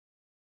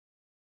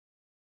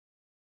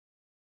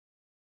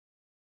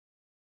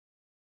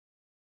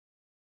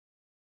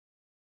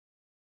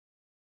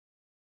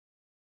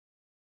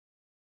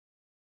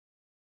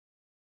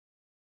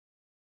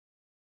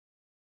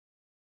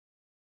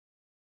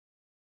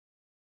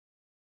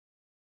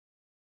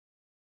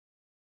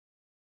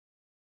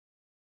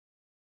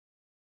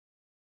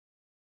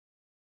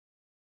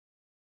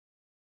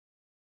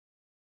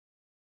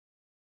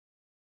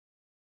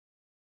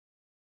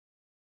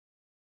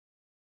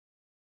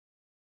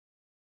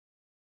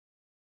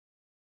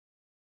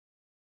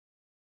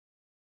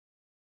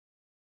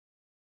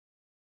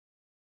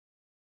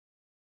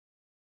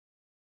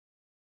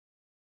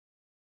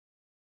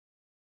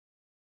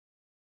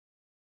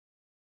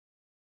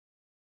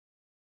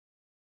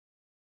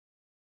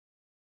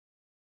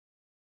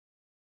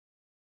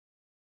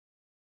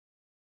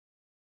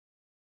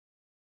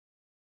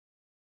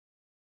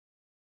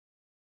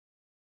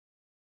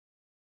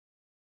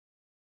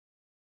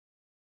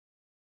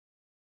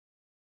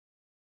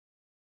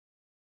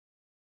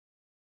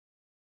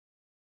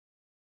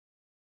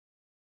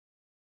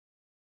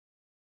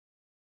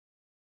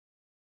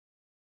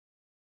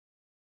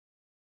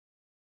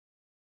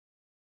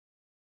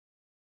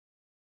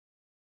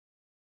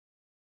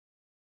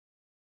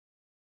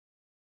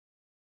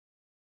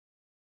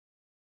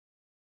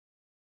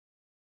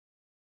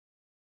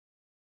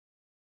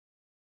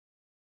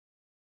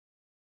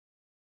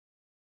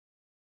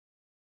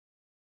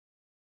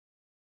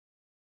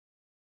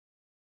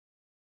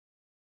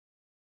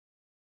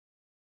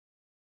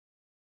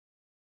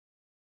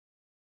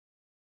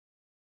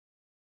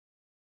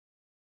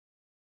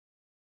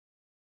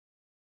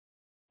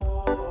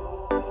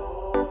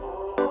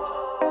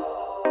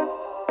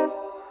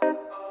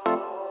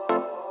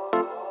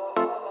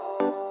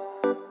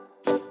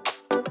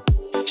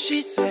She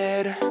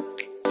said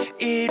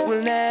it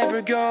will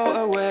never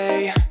go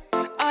away.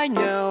 I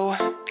know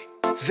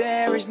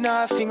there is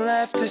nothing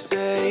left to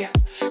say.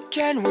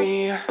 Can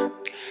we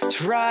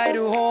try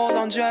to hold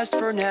on just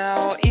for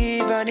now,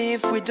 even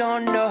if we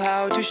don't know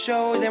how to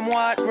show them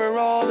what we're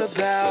all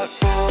about?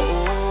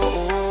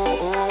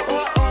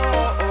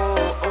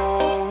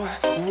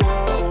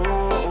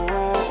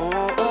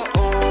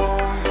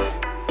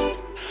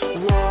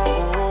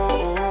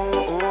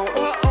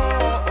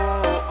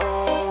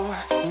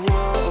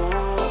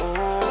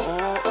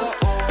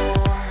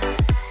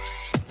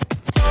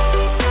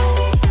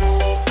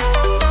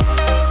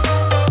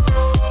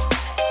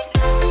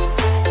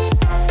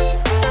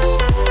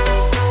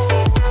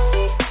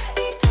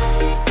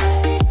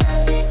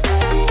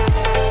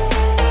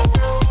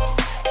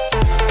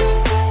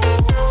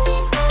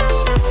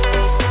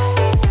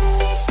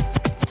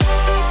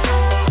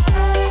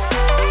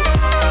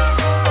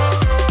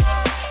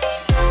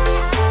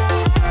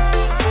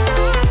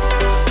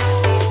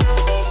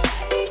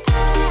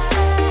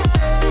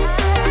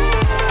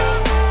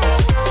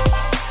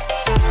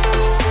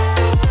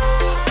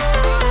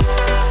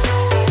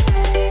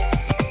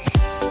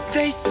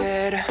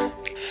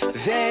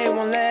 They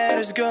won't let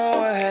us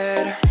go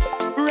ahead.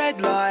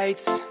 Red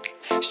lights,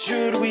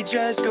 should we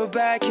just go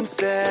back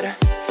instead?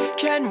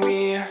 Can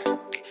we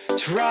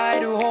try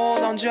to hold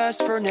on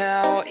just for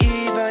now,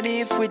 even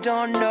if we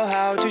don't know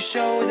how to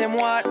show them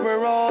what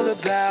we're all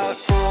about?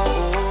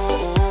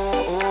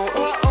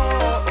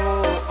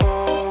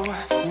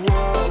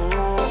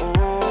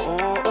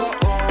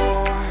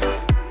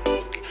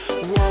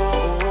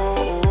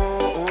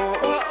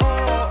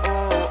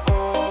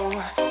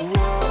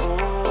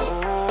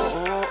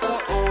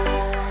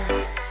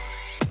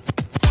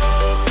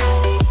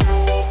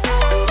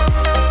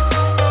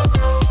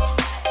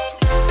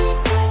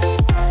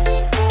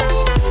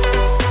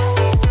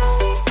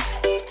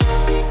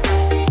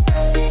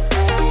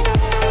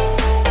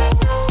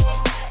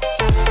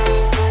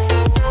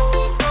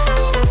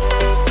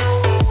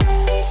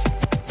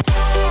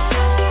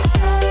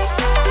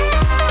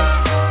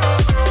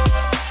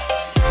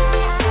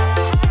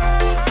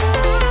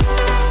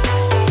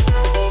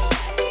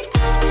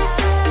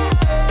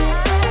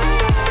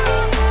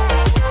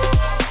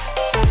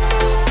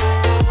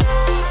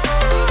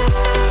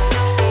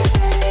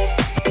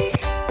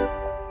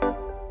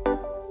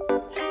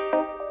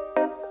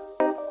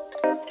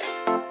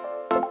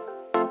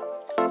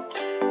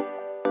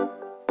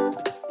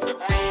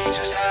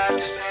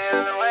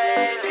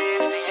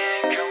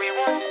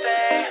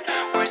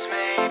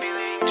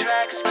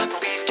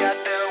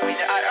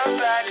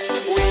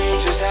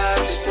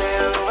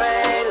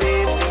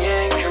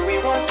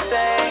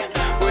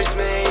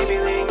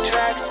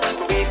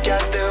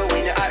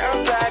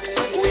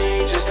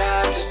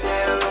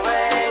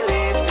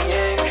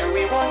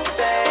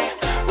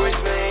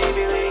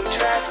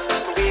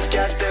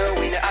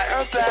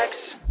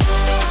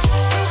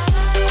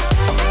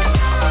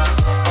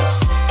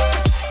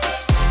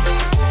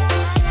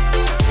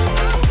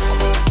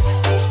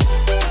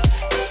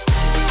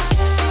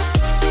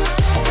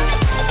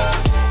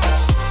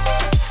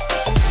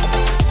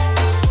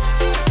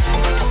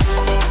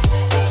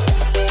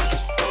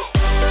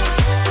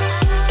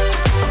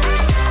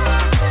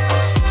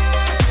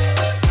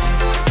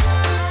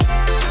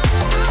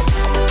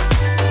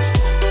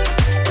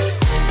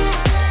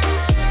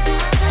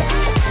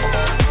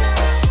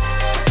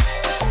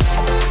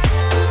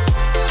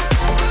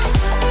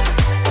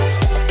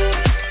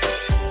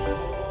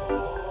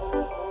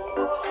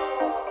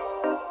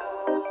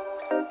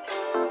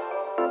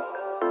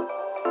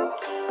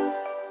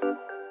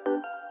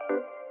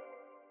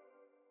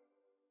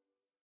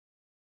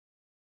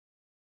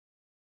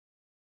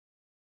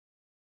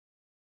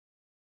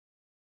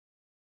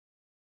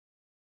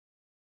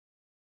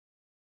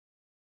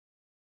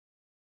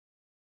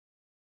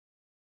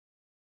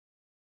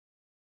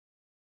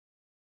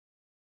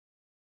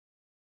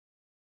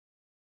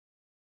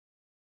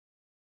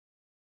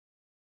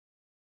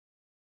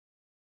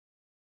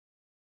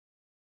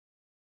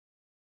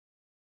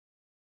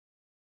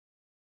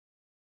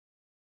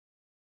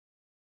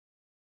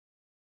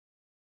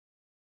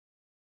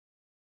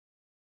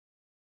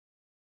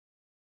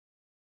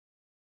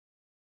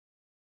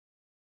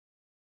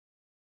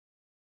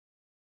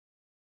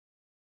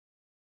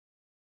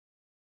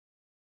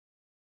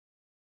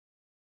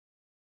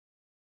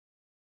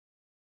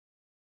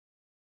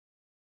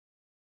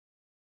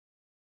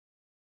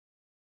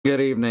 Good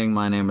evening,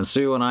 my name is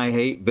Sue, and I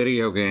hate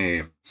video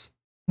games.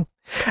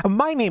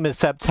 My name is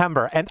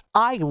September, and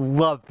I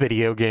love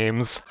video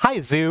games. Hi,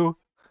 Zoo.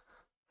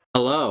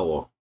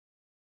 Hello.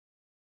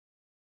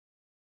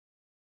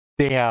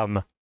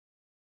 Damn.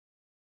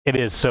 It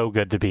is so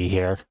good to be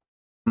here.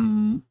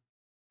 Mm.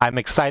 I'm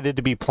excited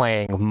to be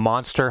playing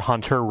Monster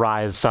Hunter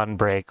Rise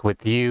Sunbreak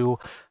with you,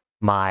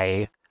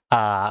 my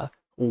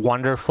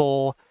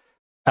wonderful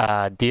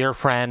dear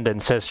friend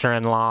and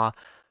sister-in-law,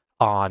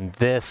 on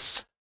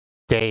this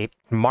date,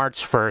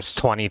 March 1st,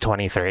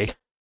 2023.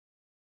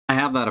 I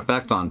have that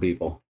effect on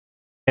people.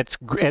 It's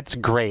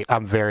great.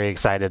 I'm very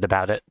excited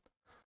about it.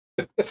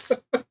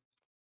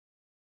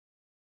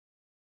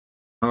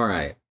 All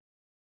right.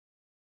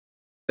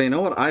 So you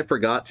know what I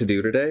forgot to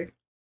do today?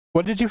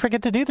 What did you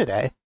forget to do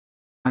today?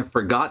 I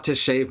forgot to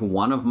shave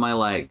one of my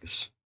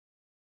legs.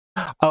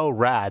 Oh,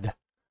 rad.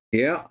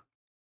 Yeah.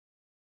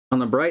 On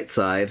the bright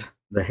side,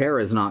 the hair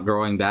is not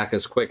growing back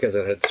as quick as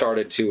it had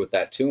started to with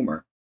that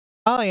tumor.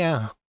 Oh,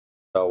 yeah.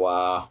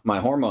 So my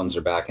hormones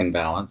are back in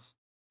balance.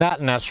 That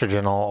and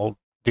estrogen will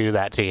do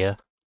that to you.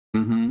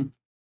 Mm-hmm.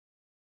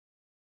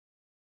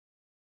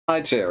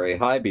 Hi, Cherry.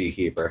 Hi,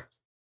 Beekeeper.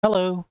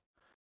 Hello.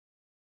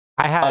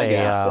 I had Hi,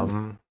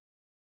 Gaston.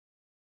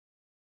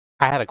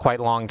 I had a quite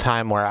long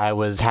time where I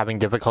was having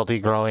difficulty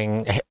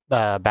growing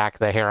back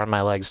the hair on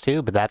my legs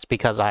too, but that's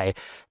because I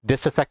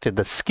disaffected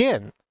the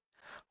skin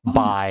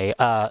by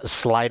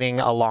sliding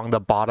along the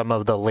bottom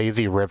of the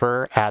lazy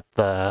river at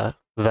the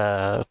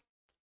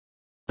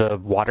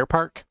water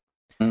park.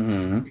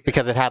 Mm-hmm.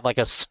 Because it had like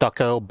a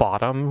stucco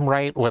bottom,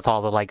 right, with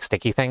all the like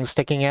sticky things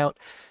sticking out,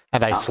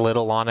 and I slid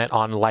along it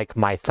on like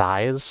my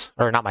thighs,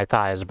 or not my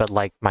thighs, but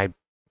like my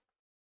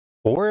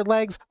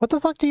forelegs. What the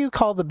fuck do you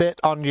call the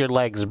bit on your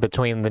legs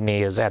between the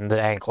knees and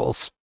the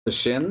ankles? The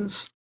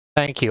shins?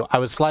 Thank you. I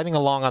was sliding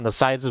along on the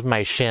sides of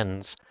my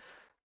shins,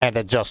 and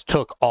it just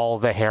took all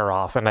the hair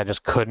off, and I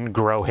just couldn't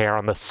grow hair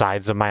on the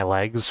sides of my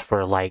legs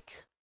for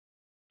like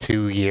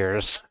 2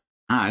 years.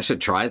 I should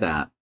try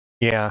that.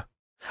 Yeah.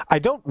 I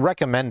don't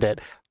recommend it.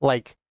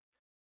 Like,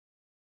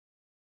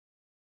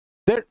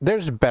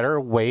 there's better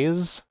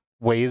ways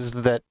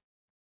that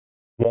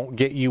won't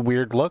get you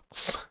weird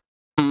looks.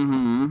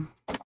 Mm-hmm.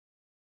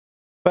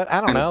 But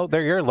I don't know.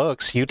 They're your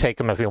looks. You take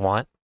them if you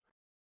want.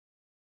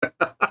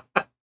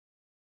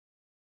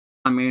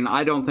 I mean,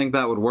 I don't think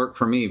that would work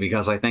for me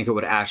because I think it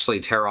would actually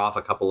tear off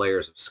a couple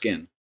layers of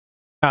skin.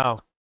 Oh,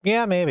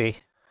 yeah, maybe.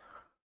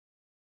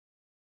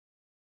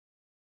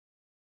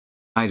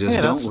 I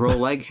just don't grow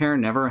leg hair,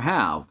 never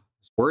have.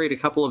 Worried a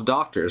couple of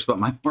doctors, but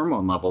my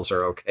hormone levels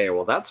are okay.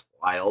 Well, that's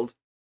wild.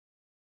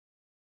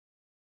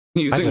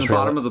 Using the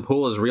bottom of the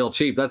pool is real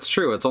cheap. That's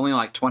true. It's only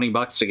like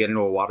 $20 to get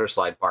into a water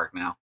slide park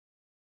now,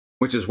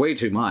 which is way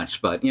too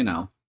much, but you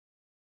know.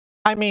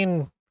 I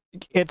mean,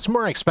 it's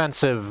more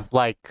expensive,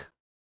 like,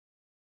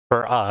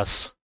 for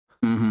us.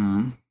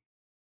 Mm-hmm.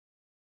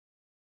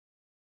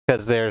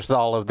 Because there's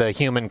all of the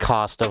human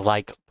cost of,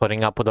 like,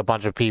 putting up with a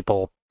bunch of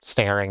people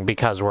staring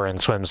because we're in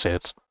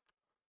swimsuits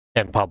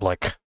in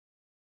public.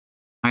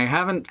 I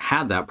haven't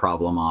had that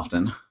problem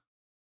often.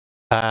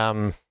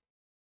 I'm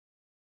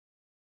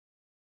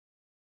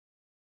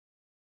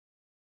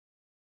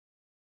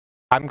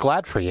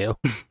glad for you.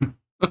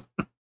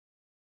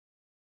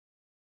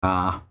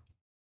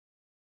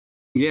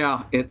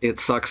 Yeah, it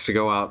sucks to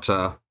go out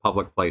to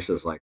public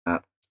places like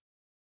that.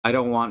 I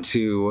don't want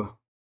to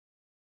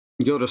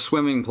go to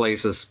swimming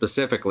places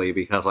specifically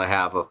because I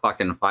have a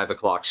fucking 5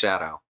 o'clock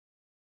shadow.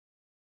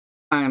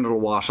 And it'll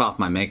wash off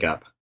my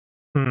makeup.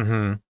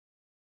 Mm-hmm.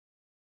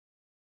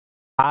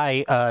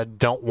 I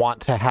don't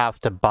want to have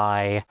to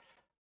buy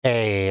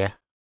a,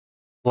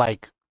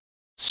 like,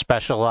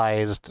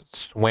 specialized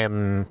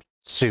swim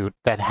suit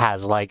that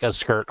has, like, a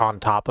skirt on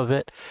top of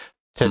it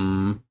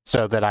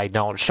so that I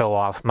don't show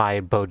off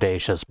my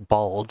bodacious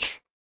bulge.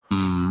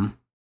 Because,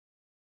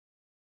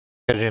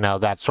 you know,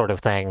 that sort of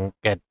thing,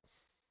 it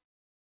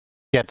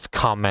gets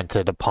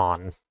commented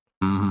upon.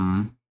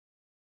 Mm-hmm.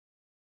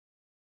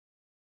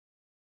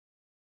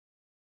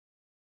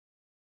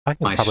 I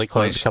can probably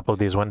close a couple of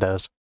these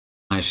windows.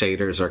 My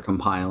shaders are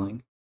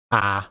compiling.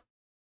 Ah.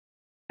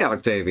 Hey,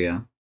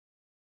 Octavia.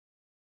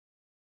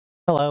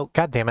 Hello.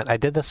 God damn it. I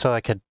did this so I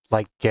could,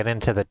 like, get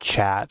into the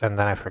chat, and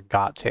then I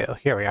forgot to.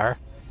 Here we are.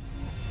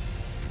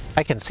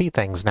 I can see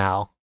things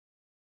now.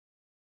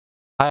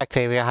 Hi,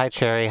 Octavia. Hi,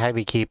 Cherry. Hi,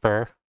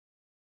 Beekeeper.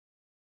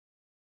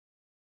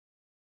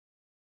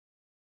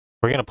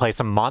 We're going to play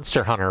some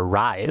Monster Hunter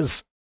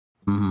Rise.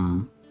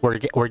 Mm-hmm.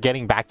 We're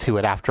getting back to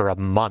it after a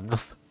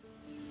month.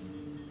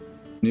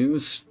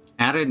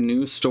 Added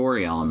new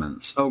story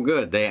elements. Oh,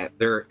 good.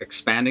 They're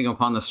expanding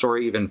upon the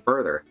story even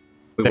further.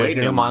 We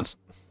waited a month,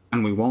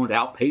 and we won't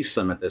outpace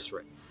them at this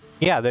rate.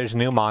 Yeah, there's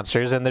new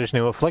monsters, and there's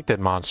new afflicted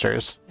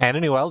monsters, and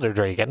a new Elder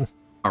Dragon.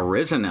 A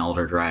risen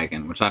Elder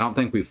Dragon, which I don't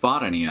think we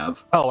fought any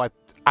of. Oh,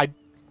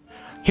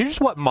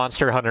 here's what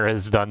Monster Hunter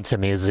has done to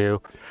me,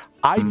 Zoo.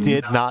 I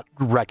did not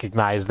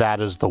recognize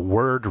that as the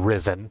word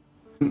risen.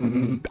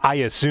 I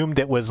assumed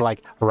it was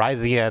like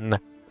Ryzian,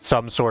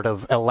 some sort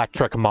of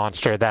electric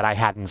monster that I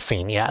hadn't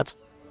seen yet.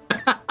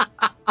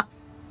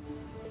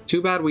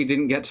 Too bad we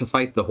didn't get to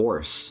fight the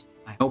horse.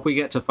 I hope we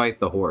get to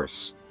fight the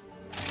horse.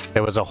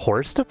 There was a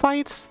horse to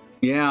fight?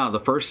 Yeah, the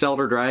first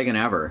Elder Dragon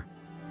ever.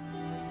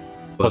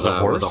 Was a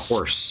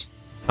horse.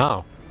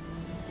 Oh.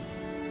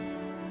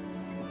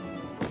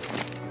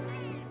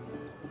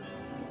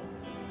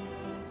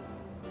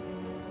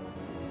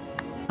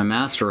 My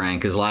master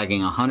rank is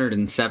lagging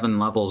 107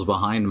 levels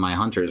behind my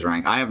hunter's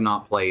rank. I have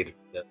not played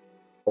it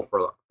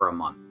for a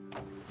month.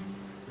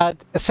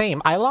 Same.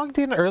 I logged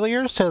in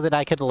earlier so that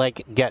I could,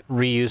 like, get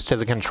reused to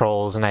the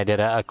controls, and I did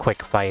a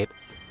quick fight.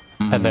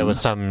 And there was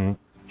some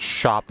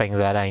shopping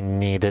that I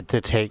needed to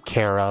take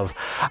care of.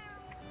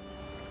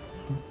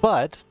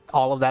 But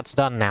all of that's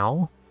done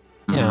now.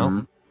 You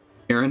know.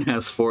 Kieran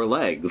has 4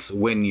 legs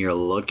when you're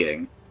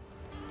looking.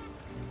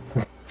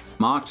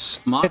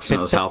 Mox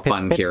knows how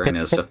fun Kieran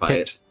is to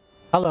fight.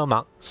 Hello,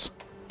 Mox.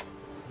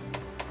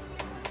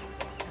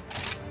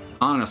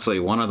 Honestly,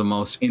 one of the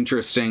most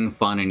interesting,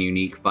 fun, and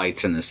unique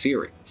fights in the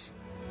series.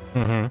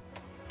 Mm-hmm.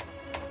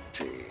 Let's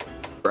see.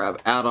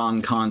 Grab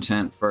add-on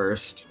content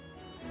first.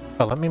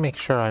 Oh, let me make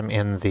sure I'm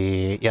in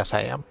the... Yes,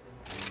 I am.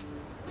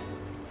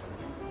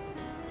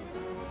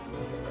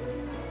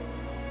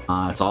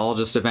 It's all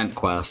just event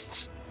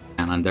quests,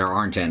 and there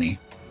aren't any.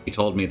 He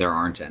told me there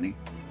aren't any.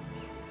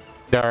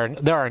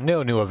 There are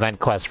no new event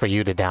quests for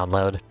you to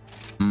download.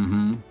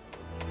 Mm-hmm.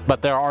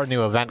 But there are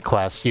new event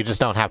quests, you just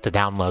don't have to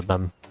download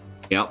them.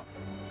 Yep.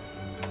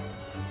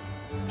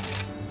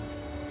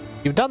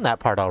 You've done that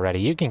part already.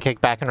 You can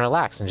kick back and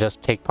relax and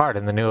just take part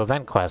in the new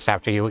event quests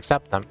after you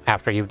accept them,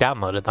 after you've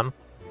downloaded them.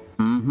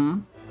 Mm-hmm.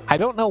 I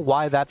don't know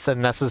why that's a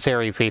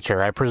necessary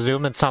feature. I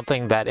presume it's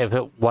something that if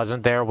it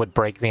wasn't there would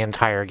break the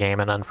entire game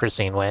in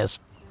unforeseen ways.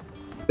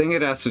 I think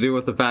it has to do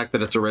with the fact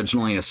that it's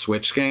originally a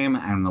Switch game,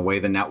 and the way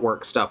the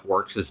network stuff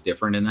works is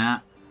different in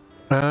that.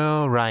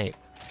 Oh, right.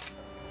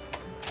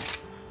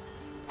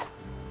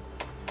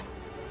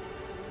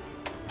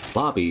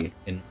 Lobby,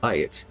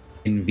 invite,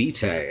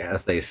 invite,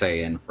 as they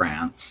say in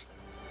France.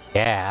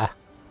 Yeah.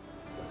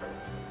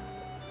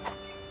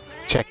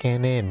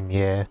 Checking in,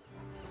 yeah.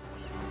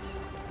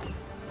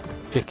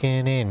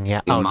 Checking in, yeah.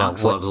 Oh,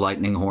 Mox no. loves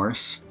Lightning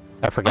Horse.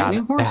 I forgot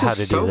Lightning Horse how is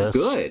to so do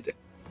this. good.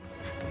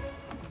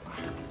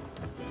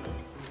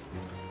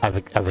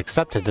 I've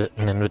accepted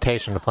an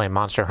invitation to play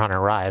Monster Hunter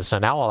Rise, so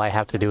now all I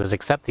have to do is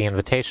accept the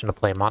invitation to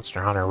play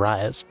Monster Hunter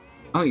Rise.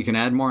 Oh, you can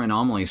add more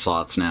anomaly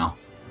slots now.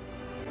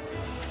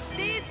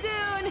 See you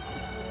soon.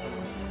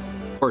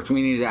 Of course,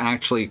 we need to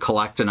actually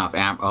collect enough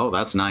amp. Oh,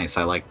 that's nice.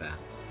 I like that.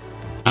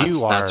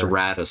 That's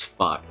rad as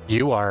fuck.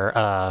 You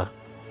are,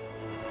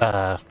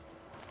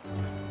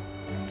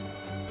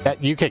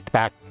 you kicked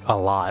back a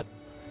lot.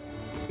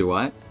 Do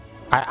what?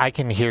 I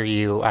can hear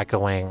you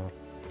echoing,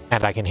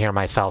 and I can hear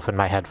myself in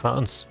my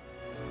headphones.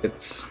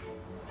 It's...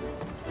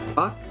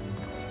 Fuck.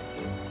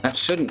 That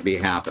shouldn't be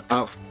happening.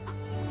 Oh.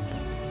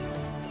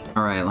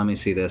 Alright, let me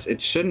see this.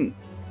 It shouldn't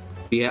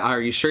be...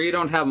 Are you sure you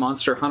don't have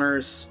Monster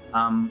Hunter's,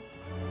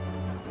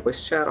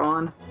 voice chat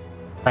on?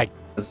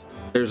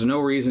 There's no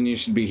reason you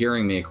should be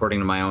hearing me according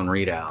to my own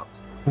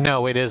readouts.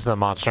 No, it is the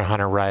Monster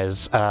Hunter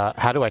Rise.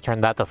 How do I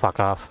turn that the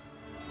fuck off?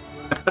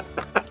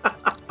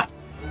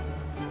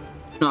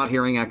 Not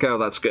hearing echo,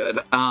 that's good.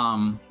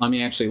 Let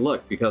me actually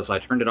look, because I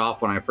turned it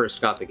off when I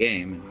first got the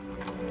game.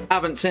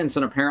 Haven't since,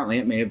 and apparently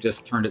it may have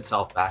just turned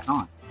itself back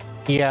on.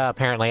 Yeah,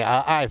 apparently.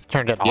 I've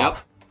turned it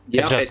off.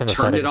 Yep, it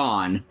turned it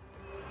on.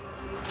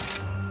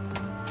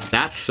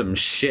 That's some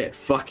shit.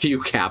 Fuck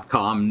you,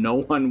 Capcom. No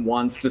one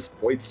wants to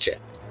voice chat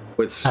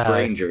with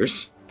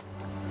strangers.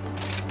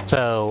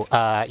 So,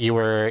 you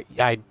were...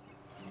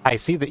 I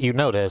see that you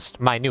noticed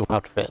my new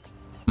outfit.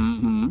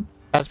 Mm-hmm.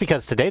 That's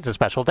because today's a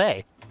special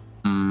day.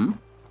 Mm-hmm.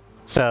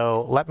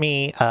 So, let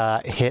me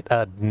hit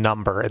a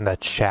number in the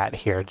chat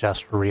here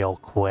just real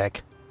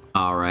quick.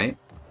 Alright.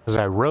 Because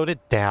I wrote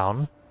it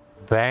down.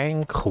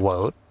 Bang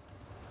quote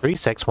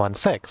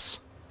 3616.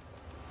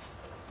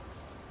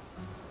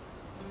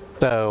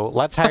 So,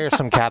 let's hire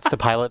some cats to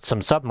pilot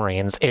some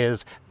submarines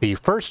is the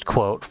first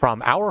quote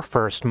from our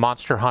first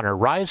Monster Hunter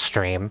Rise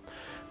stream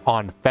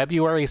on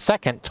February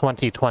 2nd,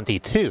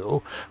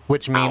 2022,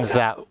 which means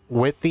that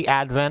with the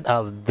advent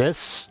of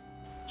this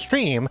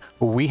stream,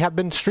 we have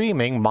been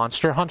streaming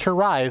Monster Hunter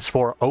Rise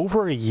for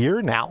over a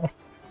year now.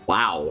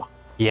 Wow.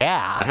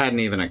 Yeah. That hadn't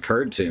even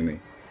occurred to me.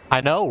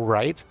 I know,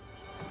 right?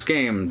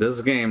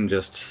 This game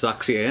just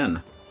sucks you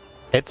in.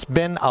 It's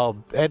been a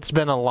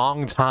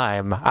long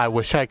time. I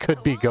wish I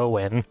could be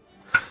going.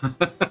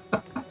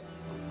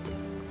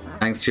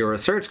 Thanks to your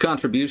research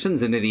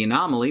contributions into the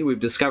anomaly, we've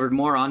discovered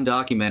more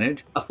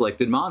undocumented,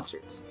 afflicted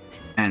monsters.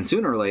 And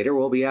sooner or later,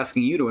 we'll be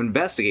asking you to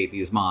investigate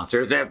these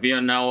monsters, if you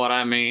know what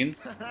I mean.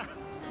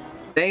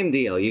 Same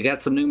deal. You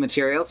get some new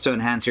materials to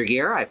enhance your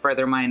gear. I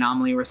further my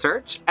anomaly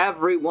research.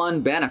 Everyone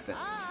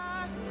benefits.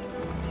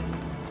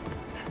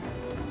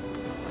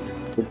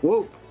 Whoop,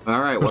 whoop. All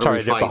right, what are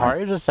we fighting? Did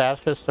Bahari just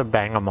ask us to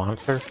bang a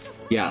monster?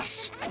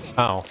 Yes.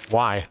 Oh,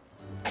 why?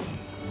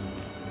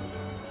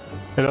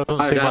 It doesn't seem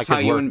that's like how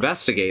you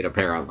investigate,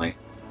 apparently.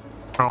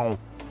 Oh.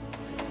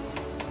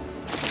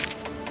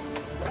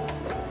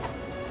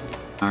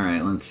 All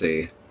right, let's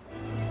see.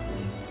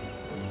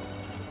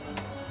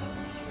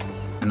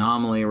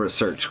 Anomaly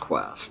research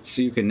quest.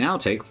 So you can now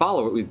take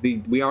follow.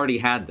 We already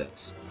had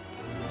this.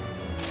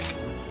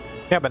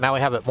 Yeah, but now we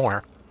have it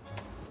more.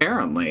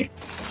 Apparently.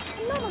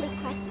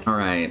 All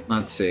right,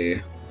 let's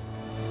see.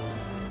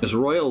 There's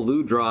Royal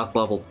Ludroth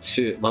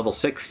level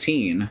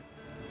 16.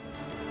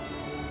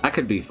 That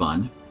could be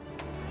fun.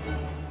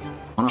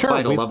 Want to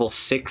fight a level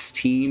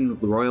 16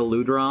 Royal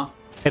Ludroth?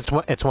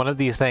 It's one of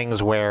these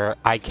things where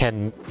I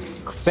can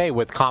say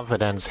with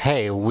confidence,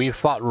 hey, we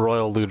fought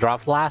Royal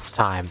Ludroth last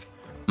time.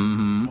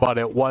 Mm-hmm. but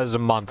it was a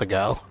month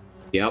ago.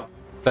 Yep.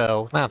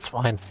 So that's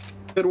fine.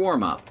 Good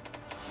warm-up.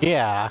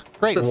 Yeah,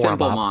 great It's a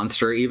simple warm-up.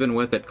 monster, even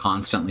with it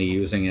constantly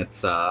using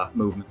its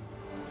movement.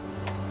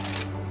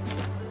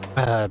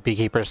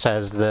 Beekeeper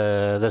says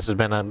this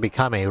has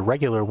become a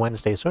regular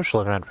Wednesday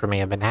social event for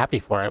me. I've been happy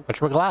for it,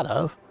 which we're glad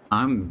of.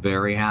 I'm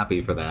very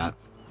happy for that.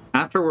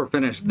 After we're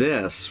finished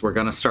this, we're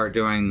gonna start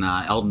doing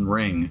Elden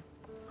Ring.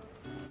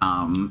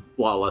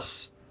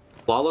 Flawless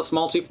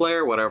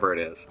multiplayer, whatever it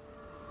is.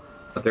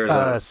 But there's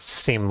a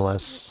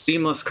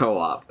seamless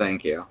co-op,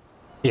 thank you.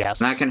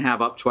 Yes. And that can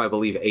have up to, I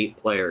believe, 8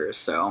 players,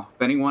 so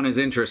if anyone is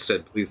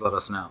interested, please let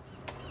us know.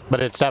 But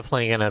it's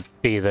definitely gonna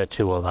be the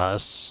two of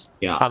us.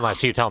 Yeah.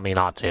 Unless you tell me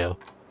not to.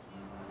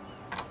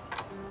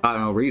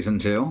 No reason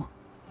to.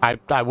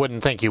 I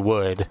wouldn't think you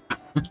would.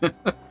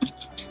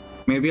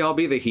 Maybe I'll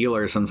be the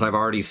healer since I've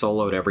already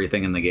soloed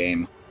everything in the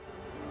game.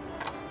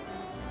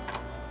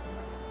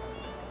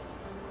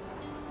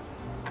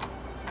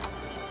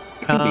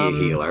 I can be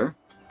a healer.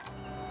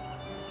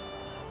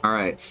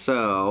 Alright,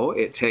 so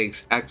it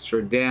takes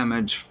extra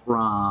damage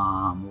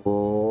from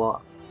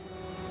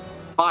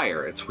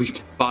fire. It's weak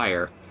to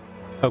fire.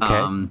 Okay.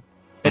 And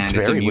it's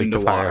very immune weak to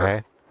fire, water.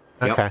 hey?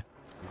 Yep. Okay.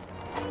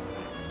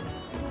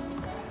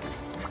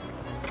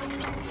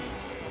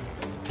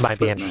 Might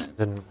be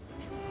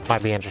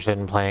interested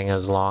in playing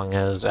as long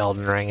as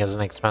Elden Ring isn't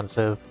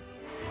expensive.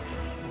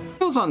 It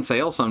goes on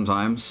sale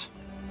sometimes.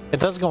 It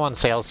does go on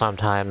sale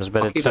sometimes,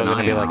 but I'll it's keep still an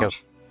going to be eye like a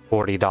out.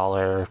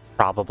 $40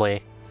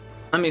 probably.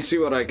 Let me see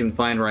what I can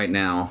find right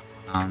now.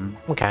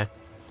 Okay.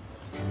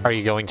 Are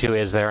you going to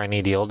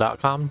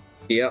istthereanydeal.com?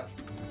 Yep.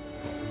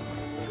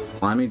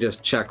 Let me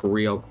just check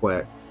real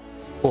quick.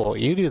 Cool,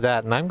 you do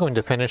that, and I'm going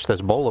to finish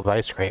this bowl of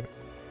ice cream.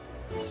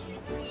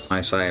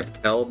 I say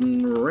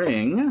Elden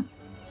Ring.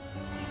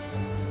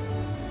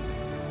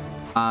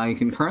 You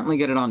can currently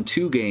get it on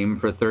 2Game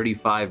for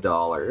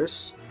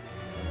 $35.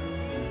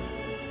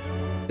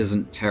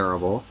 Isn't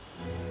terrible.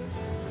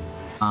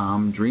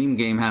 Dream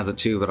Game has it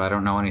too, but I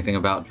don't know anything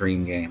about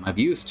Dream Game. I've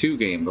used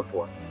 2Game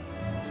before.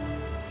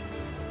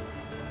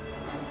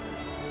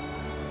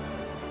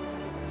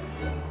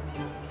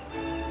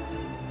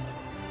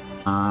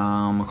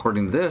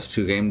 According to this,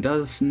 2Game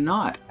does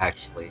not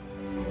actually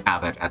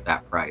have it at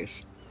that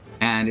price.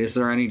 And Is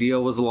There Any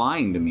Deal was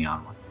lying to me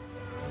on one.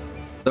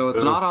 So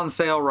it's not on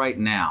sale right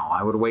now.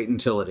 I would wait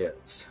until it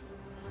is.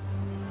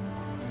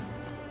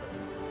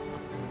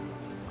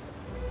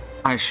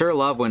 I sure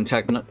love when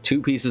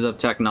two pieces of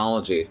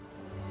technology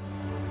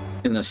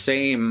in the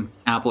same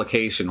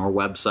application or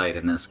website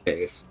in this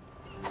case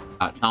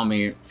tell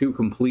me two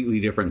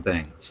completely different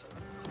things.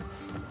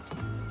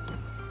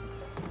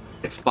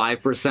 It's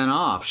 5%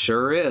 off,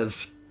 sure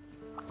is.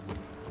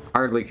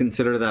 Hardly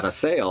consider that a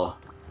sale.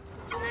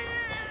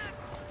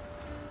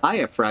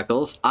 Hiya,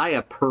 Freckles. I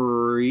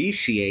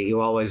appreciate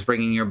you always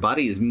bringing your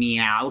buddies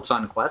meows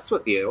on quests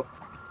with you.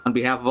 On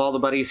behalf of all the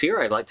buddies here,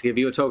 I'd like to give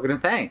you a token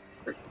of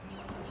thanks.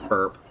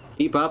 Burp.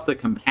 Keep up the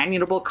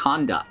companionable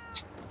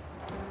conduct.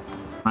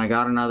 I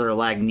got another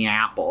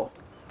Lagnapple.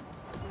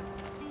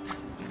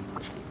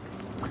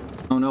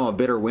 Oh no, a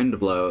bitter wind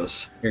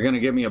blows. You're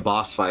gonna give me a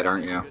boss fight,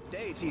 aren't you? Good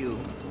day to you.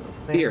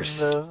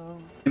 Fierce.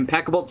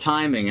 Impeccable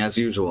timing, as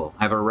usual.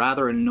 I have a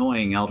rather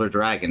annoying elder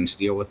dragon to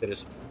deal with that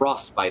is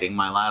frostbiting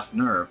my last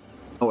nerve.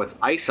 Oh, it's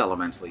ice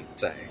elemental, you'd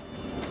say.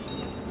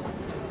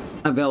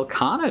 A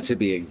Velcana, to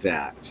be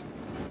exact.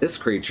 This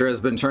creature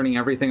has been turning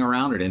everything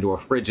around it into a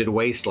frigid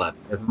wasteland.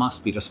 It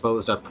must be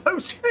disposed of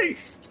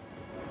post-haste!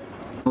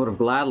 I would have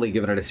gladly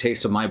given it a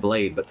taste of my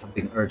blade, but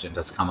something urgent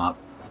has come up.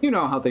 You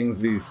know how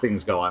these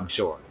things go, I'm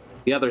sure.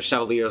 The other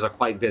Chevaliers are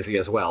quite busy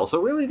as well,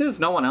 so really there's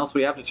no one else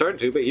we have to turn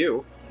to but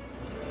you.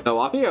 So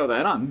off you go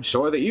then. I'm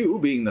sure that you,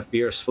 being the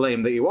fierce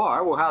flame that you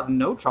are, will have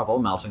no trouble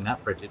melting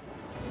that frigid.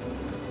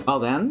 Well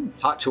then,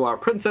 talk to our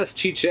Princess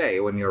Chiche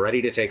when you're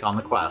ready to take on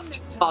the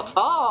quest.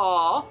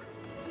 Ta-ta!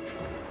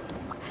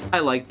 I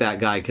like that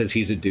guy because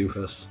he's a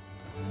doofus.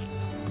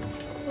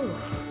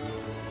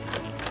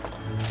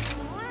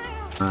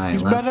 Right,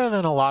 He's better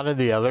than a lot of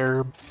the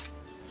other,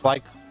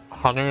 like,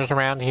 hunters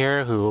around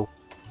here who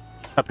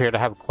appear to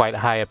have quite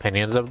high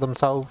opinions of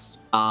themselves.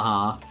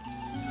 Uh-huh.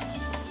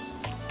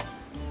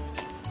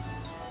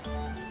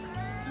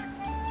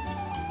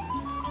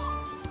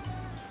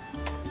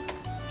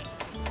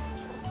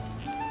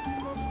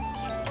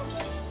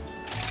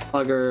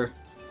 Slugger,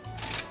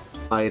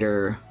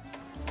 fighter,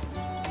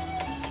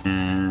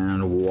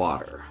 and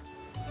water.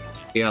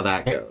 See how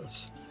that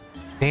goes.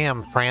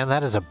 Damn, Fran,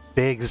 that is a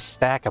big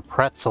stack of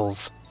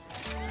pretzels.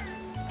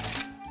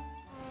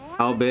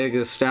 How big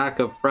a stack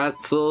of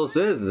pretzels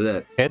is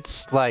it?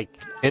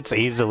 It's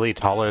easily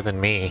taller than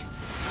me.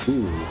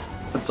 Ooh,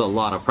 that's a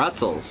lot of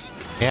pretzels.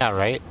 Yeah,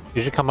 right?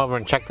 You should come over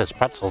and check this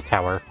pretzel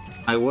tower.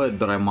 I would,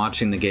 but I'm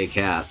watching the gay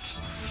cats.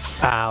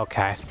 Ah,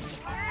 okay.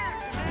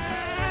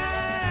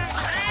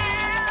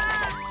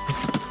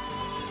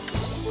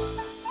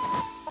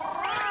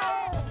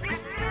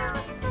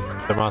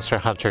 The Monster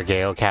Hunter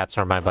Gale cats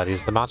are my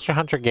buddies. The Monster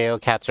Hunter Gale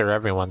cats are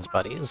everyone's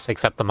buddies,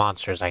 except the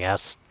monsters, I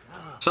guess.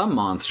 Some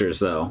monsters,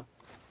 though.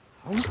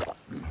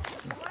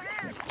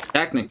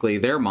 Technically,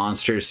 they're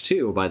monsters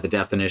too, by the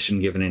definition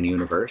given in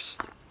universe.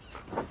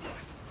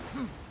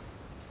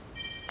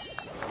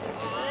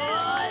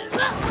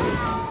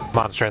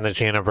 Monster in this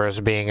universe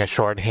being a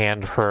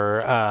shorthand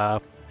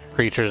for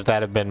creatures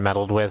that have been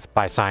meddled with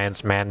by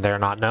science men dare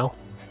not know.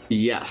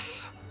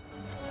 Yes.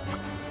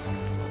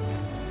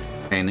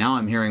 Okay, now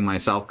I'm hearing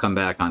myself come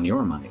back on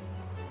your mic.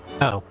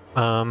 Oh,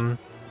 It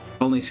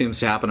only seems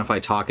to happen if I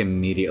talk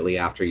immediately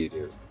after you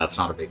do. That's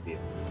not a big deal.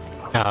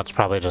 no, it's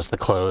probably just the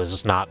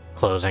close not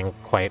closing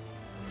quite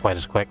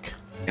as quick.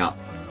 Yeah.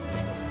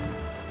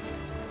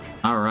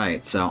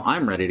 Alright, so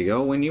I'm ready to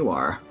go when you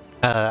are.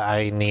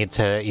 I need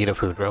to eat a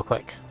food real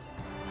quick.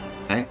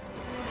 Okay?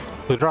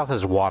 Food broth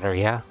is water,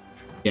 yeah?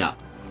 Yeah.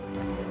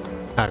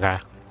 Okay.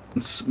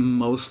 It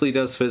mostly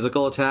does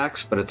physical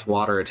attacks, but its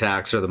water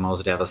attacks are the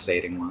most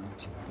devastating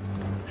ones.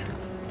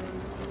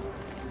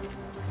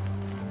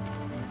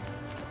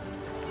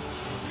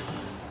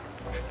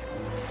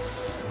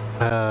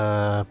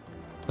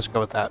 Let's go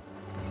with that.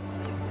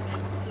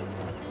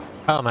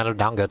 Oh, I'm out of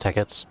downgo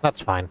tickets. That's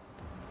fine.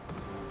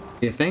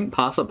 Do you think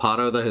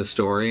Passapato the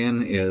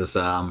Historian is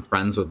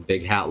friends with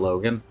Big Hat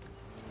Logan?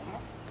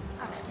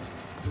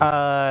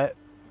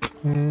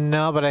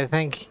 No, but I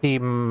think he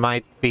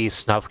might be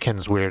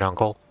Snufkin's weird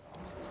uncle.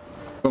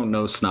 Oh,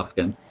 no,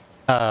 Snufkin.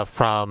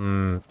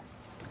 From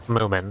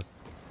Moomin.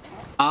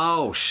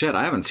 Oh, shit,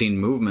 I haven't seen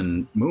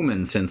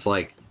Moomin since,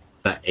 like,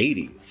 the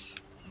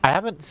 80s. I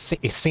haven't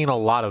seen a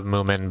lot of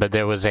Moomin, but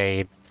there was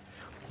a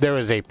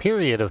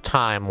period of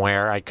time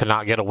where I could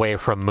not get away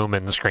from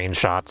Moomin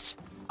screenshots.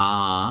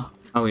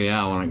 Oh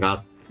yeah,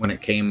 when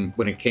it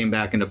came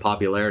back into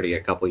popularity a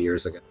couple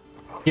years ago.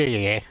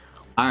 Yeah.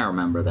 I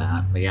remember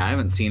that. But yeah, I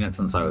haven't seen it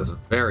since I was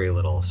very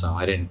little, so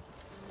I didn't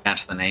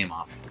catch the name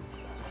off.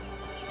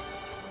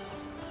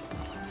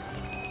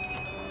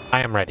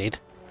 I am readied.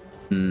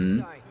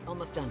 Sorry,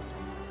 almost done.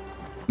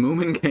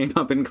 Moomin came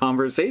up in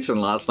conversation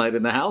last night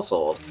in the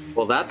household.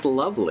 Well, that's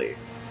lovely.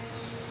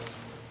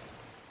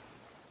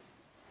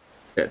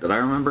 Okay, did I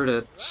remember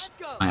to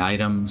my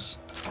items?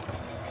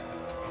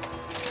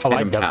 Oh, I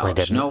Item definitely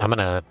pouch. didn't. Nope. I'm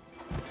gonna...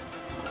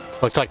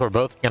 Looks like we're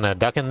both gonna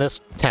duck in this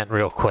tent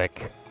real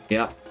quick.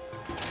 Yep.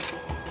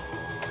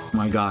 Oh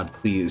my god,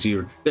 please,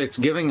 it's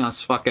giving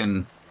us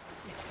fucking...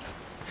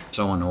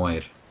 So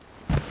annoyed.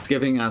 It's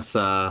giving us,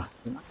 let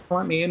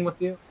me in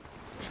with you?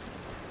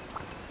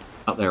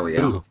 Oh, there we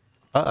go. Ooh.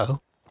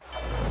 Uh-oh.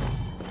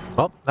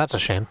 Well, that's a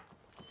shame.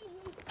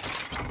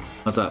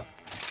 What's up?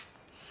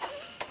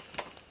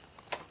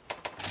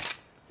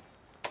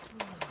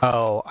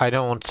 Oh, I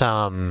don't,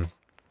 I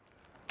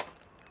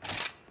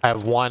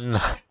have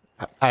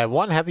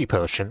one heavy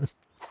potion.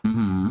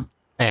 Mm-hmm.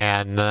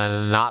 And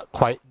not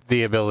quite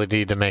the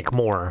ability to make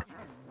more.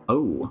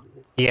 Oh.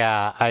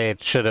 Yeah, I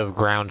should have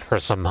ground for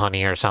some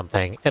honey or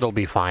something. It'll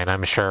be fine,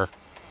 I'm sure.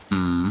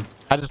 Hmm.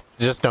 I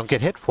just don't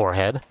get hit,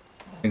 forehead.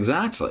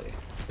 Exactly.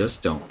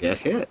 Just don't get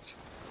hit.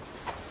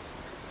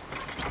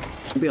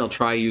 Maybe I'll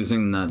try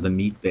using the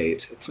meat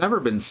bait. It's never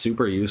been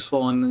super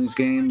useful in these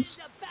games.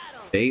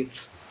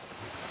 Baits.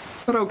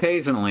 But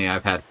occasionally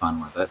I've had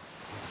fun with it.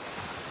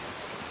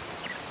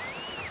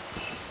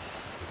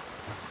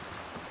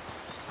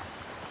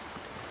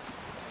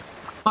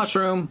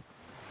 Mushroom!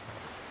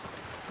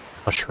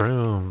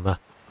 Mushroom.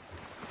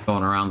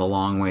 Going around the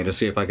long way to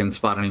see if I can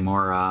spot any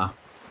more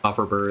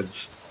buffer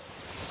birds.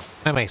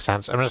 That makes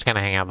sense. I'm just gonna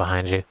hang out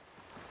behind you.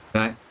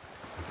 Okay?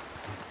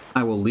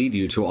 I will lead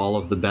you to all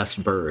of the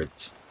best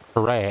birds.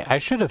 Hooray. I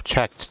should have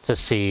checked to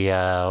see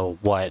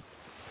what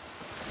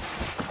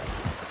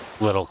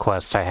little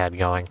quests I had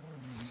going.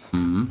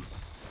 Hmm.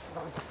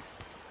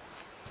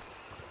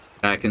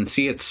 I can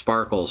see its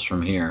sparkles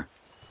from here.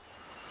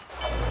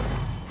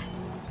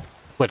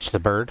 Which, the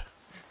bird?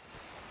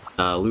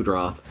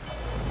 Ludroth.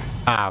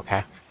 Ah,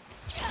 okay.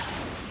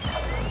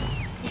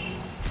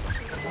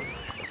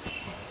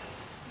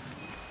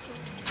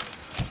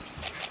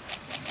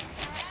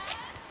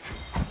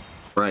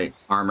 Right,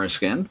 armor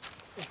skin.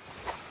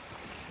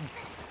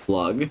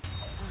 Glug.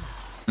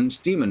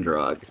 And demon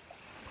drug.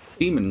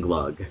 Demon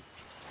glug.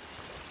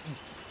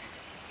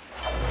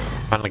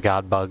 Found a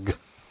god bug.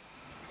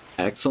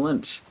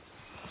 Excellent.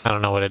 I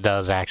don't know what it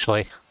does,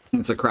 actually.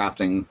 It's a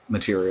crafting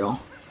material.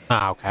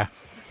 Ah, okay.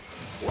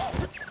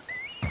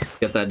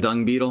 Get that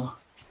dung beetle?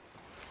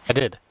 I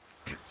did.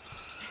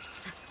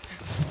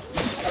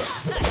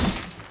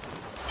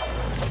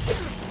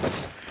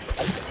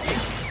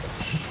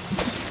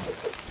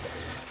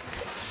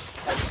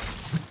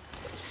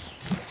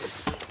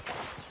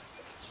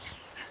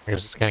 We're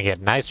just gonna get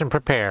nice and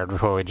prepared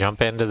before we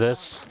jump into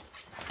this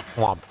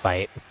swamp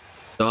fight.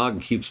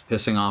 Dog keeps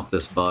pissing off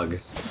this bug.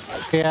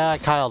 Yeah,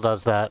 Kyle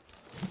does that.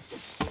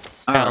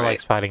 Kyle Alright,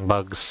 likes fighting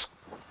bugs.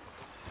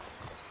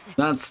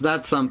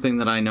 that's something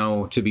that I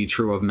know to be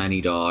true of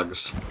many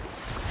dogs.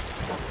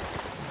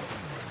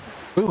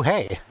 Ooh,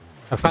 hey!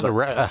 I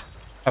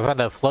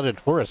found a flooded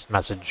forest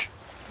message.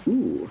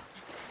 Ooh.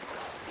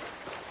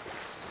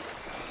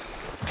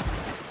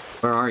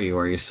 Where are you?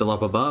 Are you still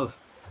up above?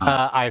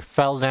 I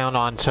fell down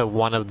onto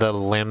one of the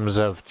limbs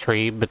of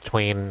tree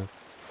between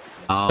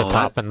Oh, the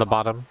top and the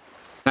bottom.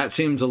 that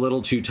seems a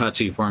little too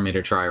touchy for me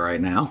to try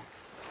right now.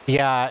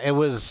 Yeah,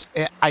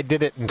 I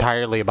did it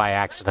entirely by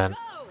accident.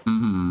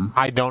 Mm-hmm.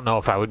 I don't know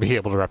if I would be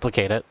able to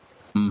replicate it.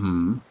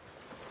 Mm-hmm.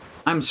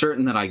 I'm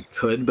certain that I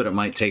could, but it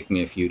might take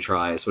me a few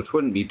tries, which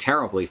wouldn't be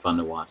terribly fun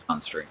to watch on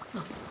stream.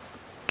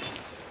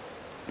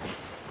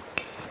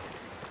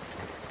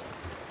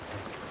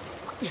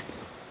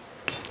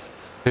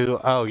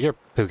 Oh, you're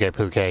Puke.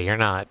 You're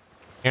not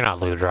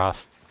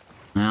Ludroth.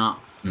 No,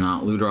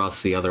 not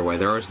Ludroth's the other way.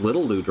 There are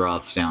little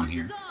Ludroths down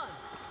here.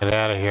 Get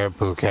out of here,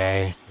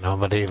 Puke.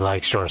 Nobody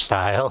likes your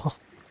style.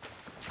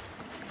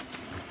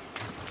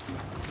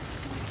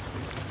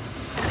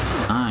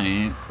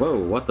 Alright. Whoa,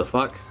 what the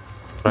fuck?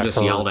 He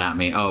just yelled at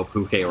me. Oh,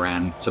 Puke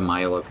ran to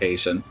my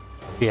location.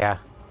 Yeah.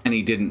 And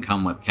he didn't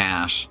come with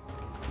cash.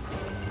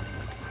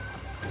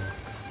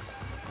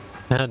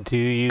 Do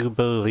you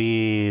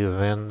believe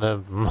in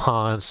the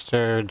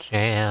Monster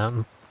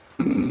Jam?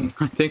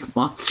 I think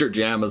Monster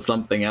Jam is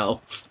something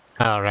else.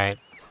 All right.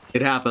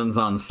 It happens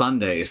on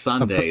Sunday.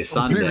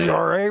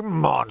 PRA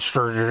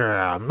Monster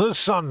Jam this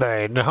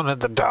Sunday down at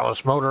the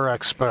Dallas Motor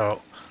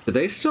Expo. Do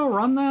they still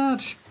run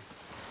that?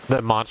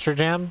 The Monster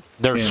Jam?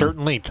 There's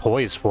certainly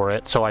toys for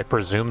it, so I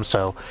presume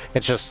so.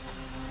 It's just,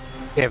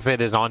 if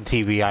it is on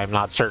TV, I'm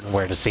not certain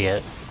where to see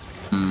it.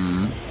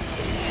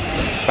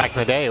 Back in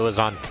the day, it was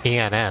on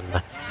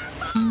TNN.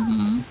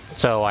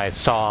 So I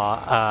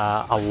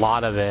saw a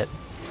lot of it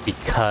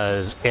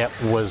because it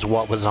was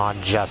what was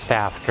on just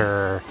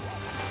after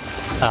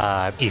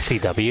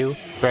ECW,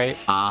 right?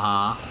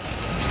 Uh-huh.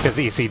 Because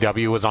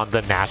ECW was on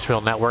the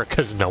Nashville network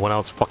because no one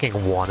else fucking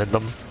wanted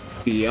them.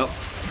 Yep.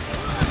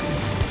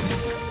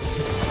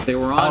 They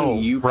were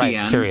on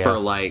UPN for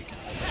like...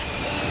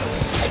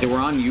 They were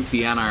on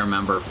UPN, I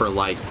remember, for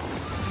like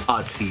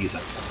a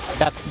season.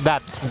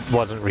 That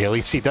wasn't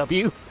really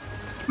CW.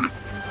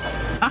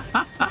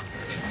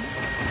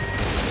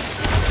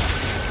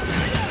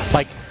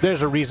 Like,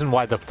 there's a reason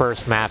why the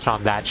first match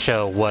on that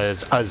show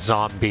was a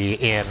zombie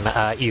in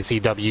a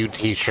ECW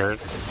t-shirt.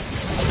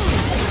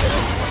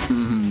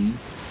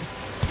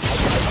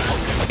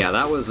 Yeah,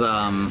 that was,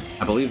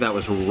 I believe that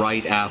was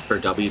right after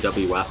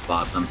WWF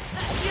bought them.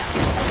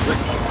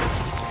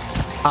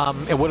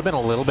 It would have been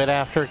a little bit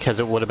after, because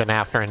it would have been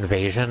after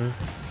Invasion.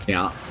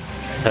 Yeah.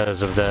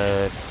 Because of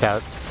the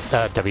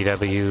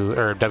WCW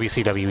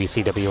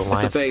ECW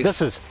alliance.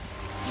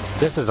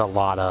 This is a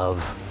lot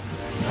of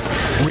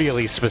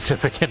really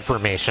specific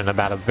information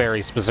about a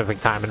very specific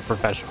time in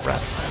professional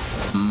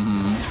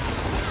wrestling.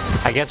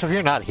 I guess if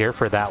you're not here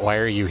for that, why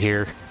are you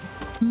here?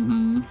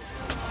 I'm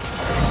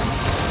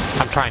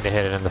trying to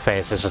hit it in the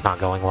face, it's just not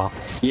going well.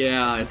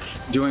 Yeah, it's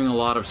doing a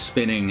lot of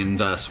spinning and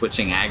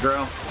switching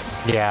aggro.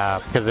 Yeah,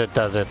 because it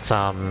does its,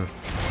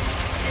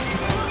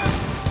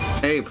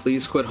 Hey,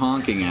 please quit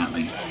honking at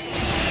me.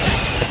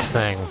 its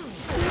thing.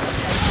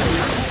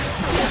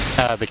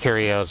 The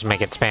curios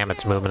make it spam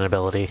its movement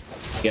ability.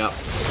 Yep.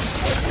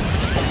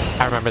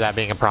 I remember that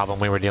being a problem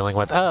we were dealing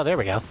with. Oh, there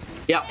we go.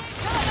 Yep.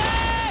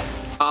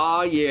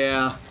 Oh,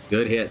 yeah.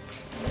 Good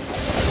hits.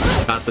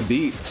 Got the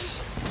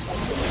beats.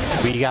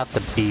 We got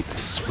the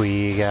beats.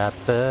 We got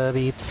the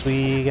beats.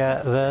 We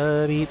got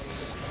the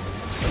beats.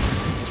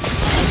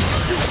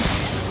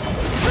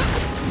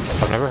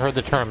 I've never heard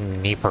the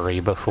term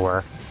neepery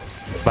before,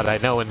 but I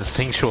know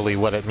instinctually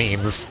what it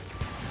means.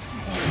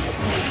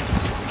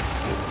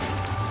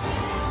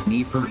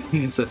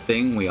 Neepery is a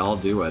thing, we all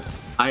do it.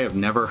 I have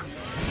never...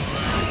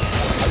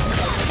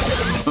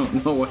 I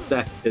don't know what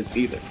that is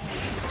either.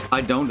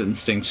 I don't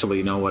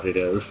instinctually know what it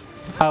is.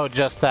 Oh,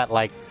 just that,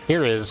 like,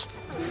 here is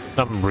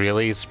some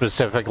really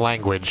specific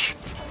language.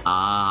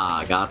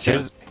 Ah,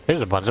 gotcha.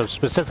 Here's a bunch of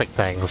specific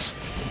things.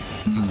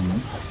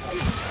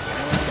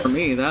 For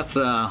me, that's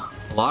a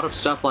lot of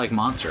stuff like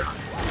Monster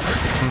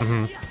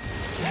Hunter.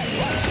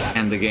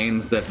 And the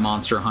games that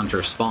Monster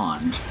Hunter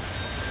spawned.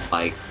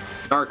 Like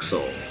Dark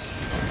Souls.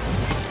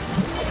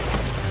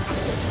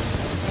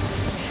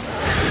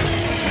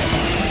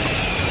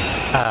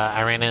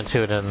 I ran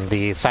into it in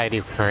the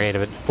Society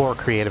for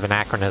Creative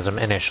Anachronism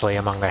initially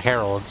among the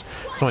heralds.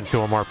 So when two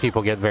or more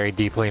people get very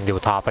deeply into a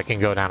topic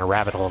and go down a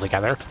rabbit hole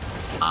together.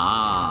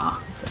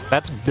 Ah.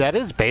 That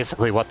is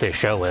basically what this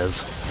show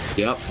is.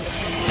 Yep.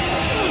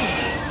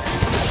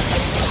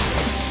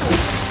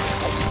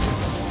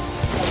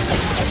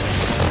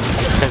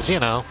 Because, you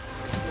know,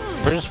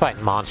 we're just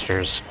fighting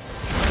monsters.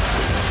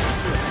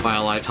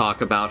 While I talk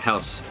about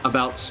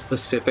about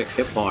specific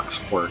hitbox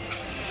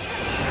quirks.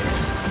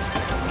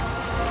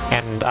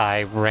 And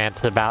I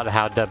rant about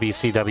how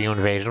WCW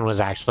Invasion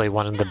was actually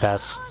one of the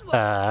best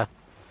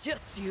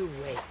Just you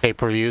wait.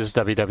 pay-per-views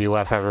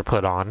WWF ever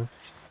put on.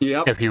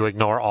 Yep. If you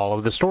ignore all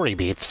of the story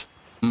beats.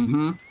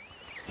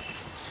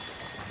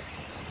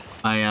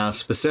 I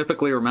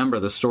specifically remember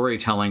the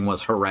storytelling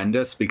was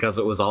horrendous because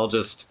it was all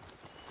just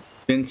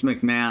Vince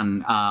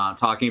McMahon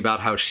talking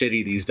about how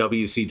shitty these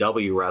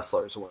WCW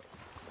wrestlers were.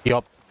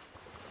 Yup.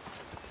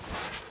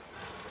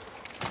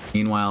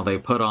 Meanwhile, they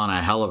put on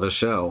a hell of a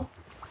show.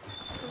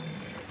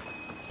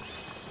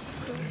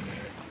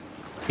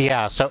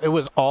 Yeah, so it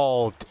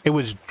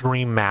was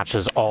dream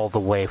matches all the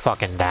way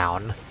fucking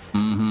down.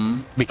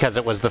 Mm-hmm. Because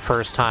it was the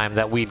first time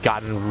that we'd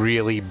gotten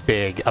really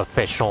big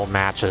official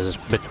matches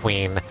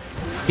between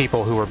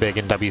people who were big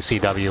in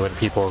WCW and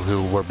people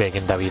who were big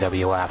in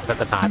WWF at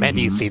the time, and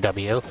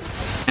ECW.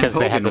 And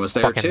Hogan was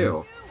there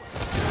too.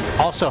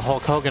 Also,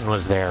 Hulk Hogan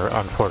was there,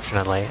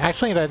 unfortunately.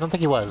 Actually, I don't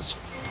think he was.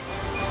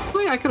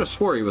 Well, yeah, I could have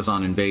swore he was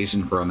on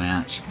Invasion for a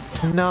match.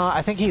 No,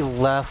 I think he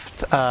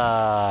left,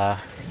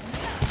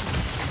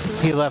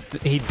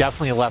 he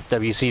definitely left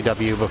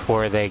WCW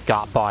before they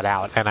got bought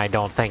out, and I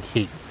don't think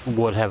he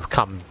would have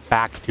come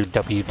back to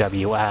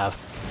WWF.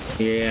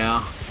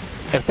 Yeah.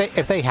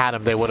 If they had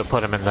him, they would have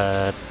put him in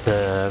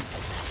the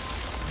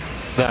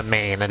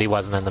main, and he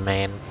wasn't in the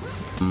main.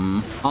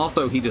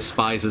 Also, he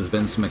despises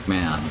Vince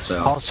McMahon,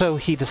 so... Also,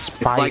 he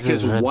despises Vince McMahon. It's like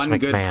his one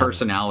good McMahon.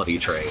 personality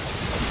trait.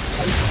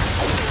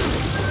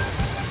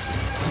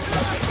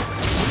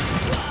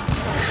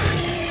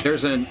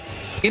 There's an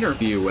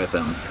interview with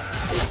him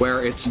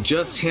where it's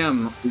just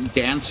him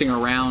dancing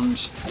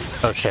around...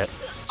 Oh, shit.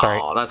 Sorry.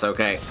 Oh, that's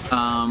okay.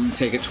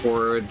 Take it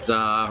towards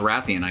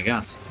Rathian, I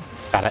guess.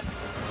 Got it.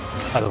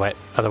 Other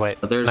way.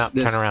 But there's no,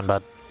 this turn around,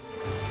 bud.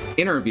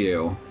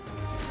 interview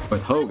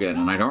with Hogan,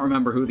 and I don't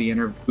remember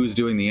who's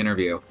doing the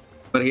interview,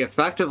 but he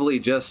effectively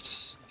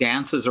just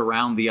dances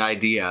around the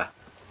idea,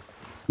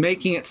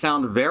 making it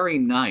sound very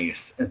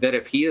nice that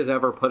if he is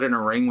ever put in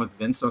a ring with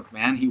Vince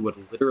McMahon, he would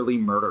literally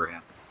murder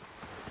him.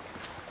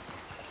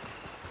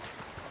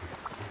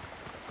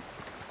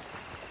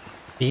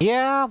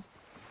 Yeah.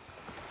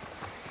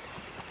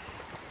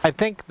 I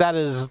think that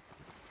is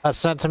a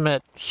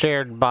sentiment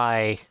shared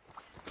by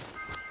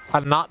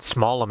a not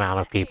small amount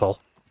of people.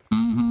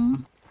 Mm-hmm.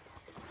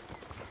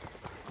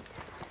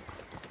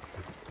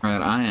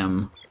 Alright, I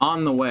am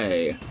on the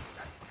way.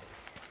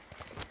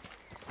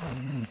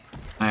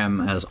 I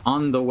am as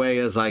on the way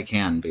as I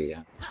can be.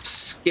 I'm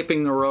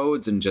skipping the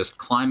roads and just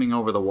climbing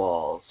over the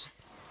walls.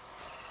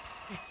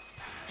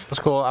 That's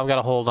cool. I've got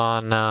to hold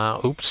on.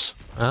 Oops.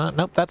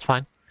 Nope, that's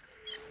fine.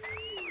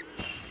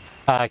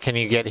 Can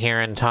you get here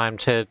in time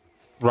to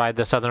ride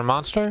this other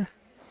monster?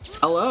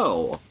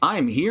 Hello,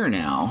 I'm here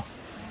now.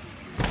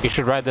 You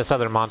should ride this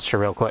other monster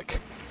real quick.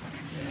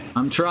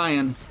 I'm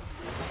trying.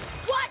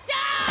 Watch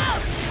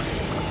out!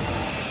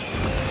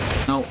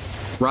 No,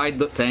 ride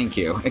the... Thank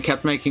you. It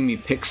kept making me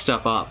pick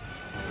stuff up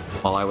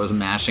while I was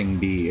mashing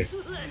B.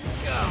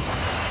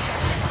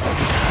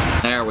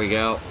 There we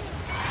go.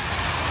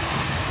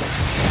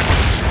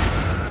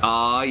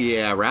 Aw,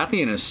 yeah,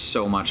 Rathian is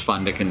so much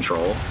fun to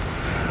control.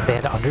 They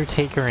had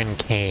Undertaker and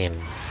Kane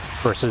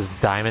versus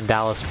Diamond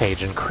Dallas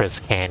Page and Chris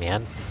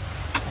Kanyon.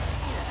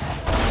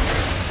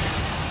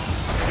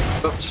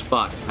 Oops,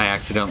 fuck. I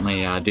accidentally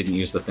didn't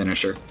use the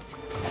finisher.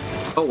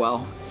 Oh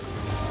well.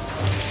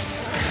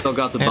 Still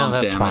got the bump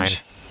that's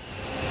damage.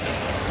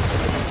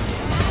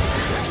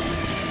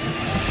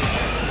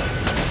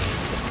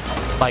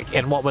 Fine. Like,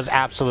 in what was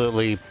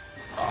absolutely,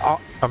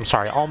 I'm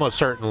sorry, almost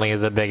certainly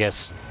the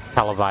biggest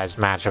televised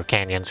match of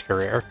Canyon's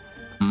career.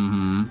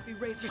 Mm-hmm. Be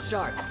razor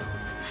sharp.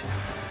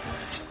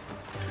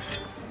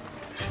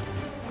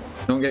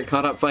 Don't get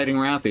caught up fighting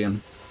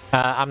Rathian.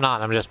 I'm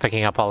not. I'm just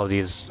picking up all of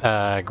these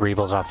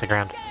greebles off the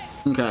ground.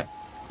 Okay.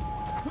 Here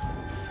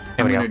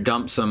I'm we gonna go.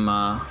 dump some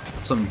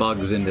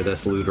bugs into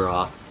this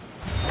Ludroth.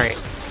 Great.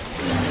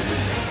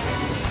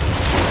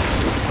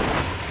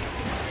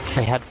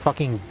 They had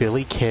fucking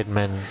Billy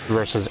Kidman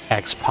versus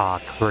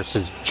X-Pac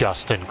versus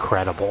Just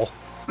Incredible.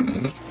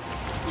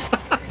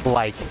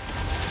 Like,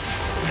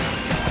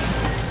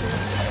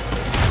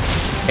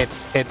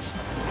 it's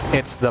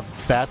the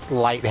best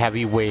light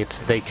heavyweights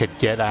they could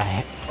get a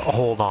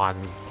hold on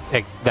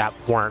that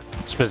weren't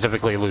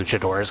specifically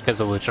luchadors, because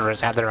the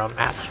luchadors had their own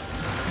match.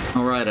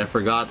 Alright, I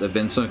forgot that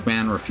Vince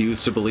McMahon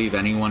refused to believe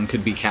anyone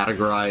could be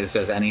categorized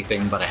as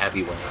anything but a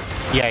heavyweight.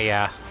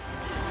 Yeah.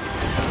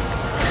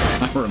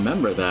 I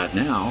remember that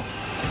now.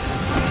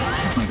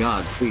 Oh my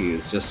god,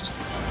 please, just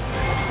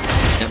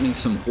get me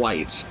some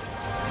white.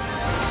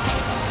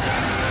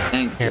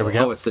 Thank you. Here we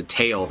go. Oh, it's the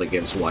tail that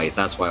gives white.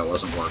 That's why it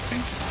wasn't working.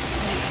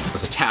 I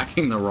was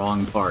attacking the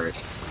wrong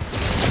part.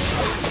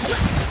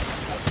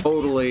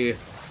 Totally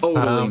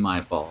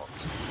my fault.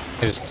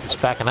 It's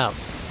backing up.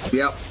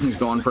 Yep, he's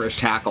going for his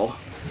tackle.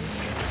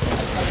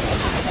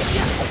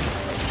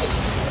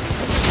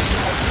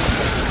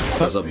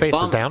 There's a Base is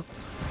bump. down.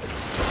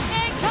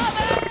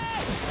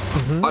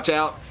 Watch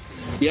out.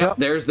 Yep,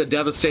 there's the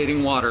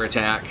devastating water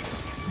attack.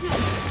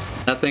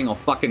 That thing will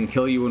fucking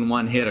kill you in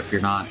one hit if you're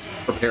not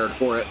prepared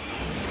for it.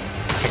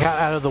 I got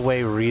out of the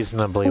way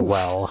reasonably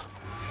well.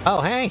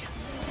 Oh, hey!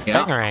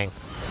 Yeah. Bangarang.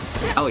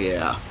 Hell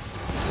yeah.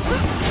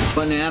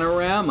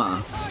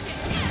 Bananarama.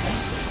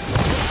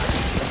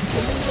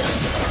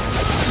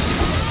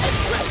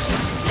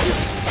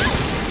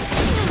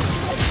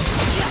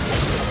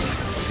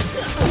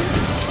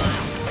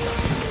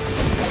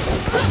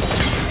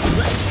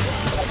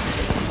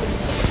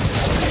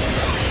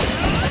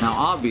 Now,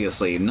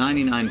 obviously,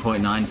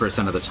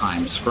 99.9% of the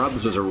time,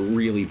 Scrubs was a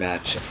really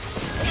bad shit.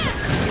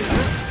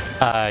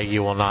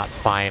 You will not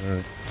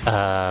find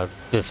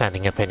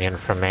dissenting opinion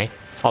from me,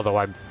 although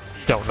I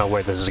don't know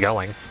where this is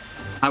going.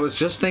 I was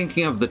just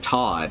thinking of the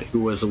Todd,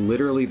 who was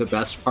literally the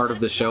best part of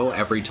the show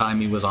every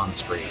time he was on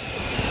screen.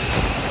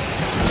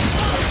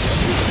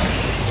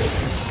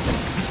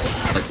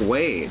 Like,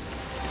 wait,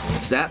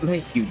 does that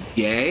make you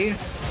gay?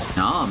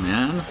 Nah,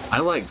 man, I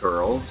like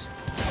girls.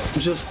 I'm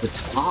just the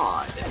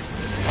Todd.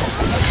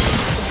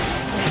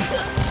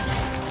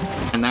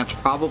 And that's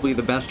probably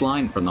the best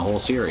line from the whole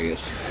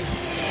series.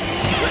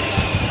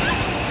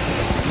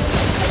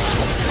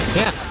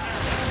 Yeah.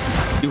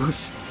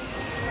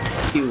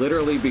 He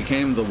literally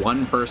became the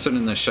one person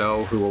in the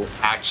show who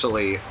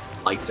actually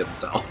liked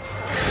himself.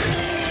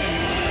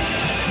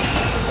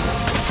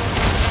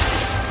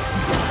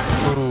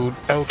 Ooh,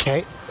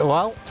 okay,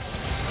 well...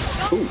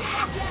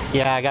 Oof.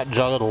 Yeah, I got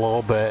juggled a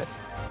little bit.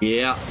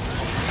 Yeah.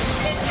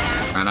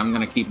 And I'm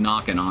gonna keep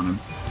knocking on him.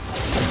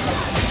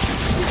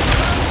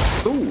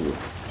 Ooh.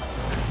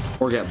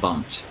 Or get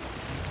bumped.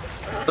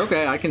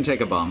 Okay, I can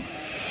take a bump.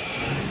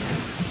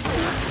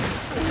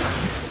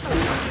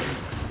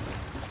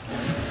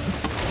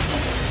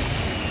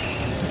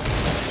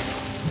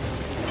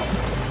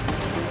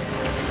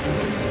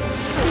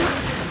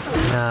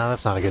 No,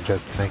 that's not a good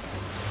joke to make.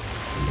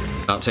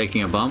 About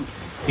taking a bump?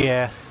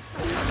 Yeah.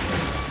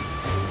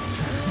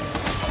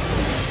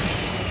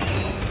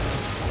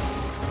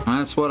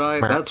 That's what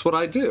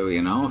I do,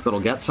 you know, if it'll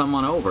get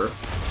someone over.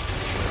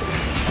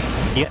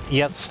 Yeah,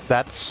 yes,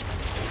 that's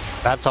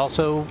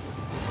also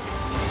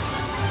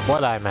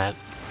what I meant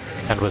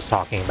and was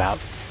talking about.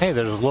 Hey,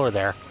 there's a lure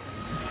there.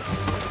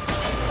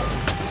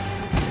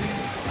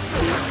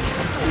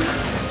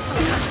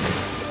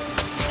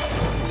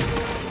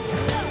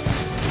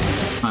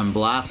 I'm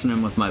blasting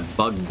him with my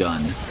bug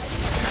gun.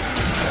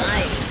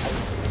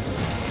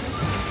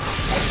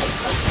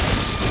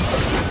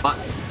 What?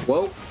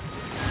 Whoa.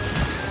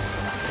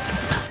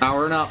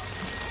 Powering up.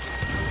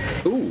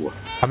 Ooh.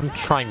 I'm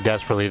trying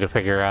desperately to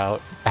figure out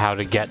how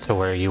to get to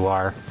where you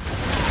are.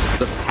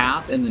 The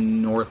path in the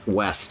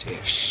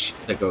northwest-ish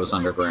that goes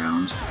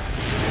underground.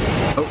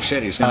 Oh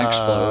shit, he's gonna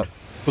explode.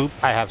 Oop,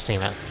 I have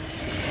seen it.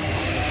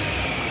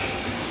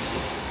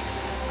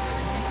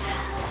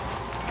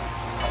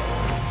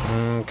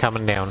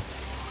 Coming down.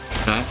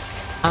 Okay.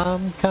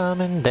 I'm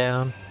coming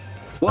down.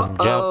 Whoa. I'm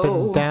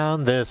jumping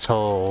down this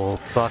hole.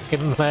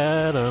 Fucking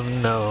let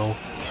 'em know.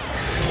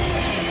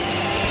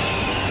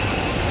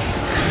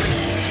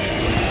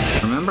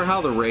 Remember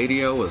how the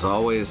radio was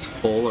always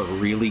full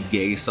of really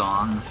gay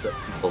songs that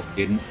people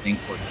didn't think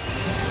were...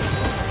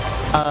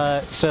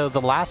 So the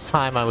last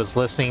time I was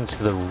listening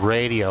to the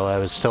radio, I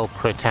was still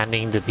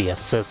pretending to be a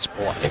cis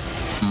boy.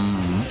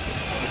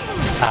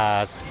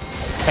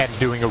 And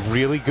doing a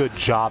really good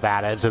job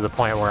at it to the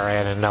point where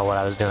I didn't know what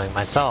I was doing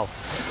myself.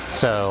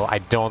 So I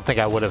don't think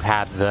I would have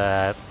had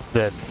the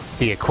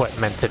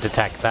equipment to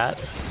detect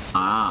that.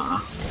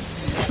 Ah.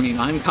 I mean,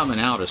 I'm coming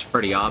out is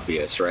pretty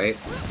obvious, right?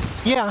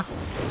 Yeah.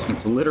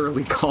 It's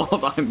literally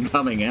called I'm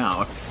Coming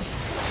Out.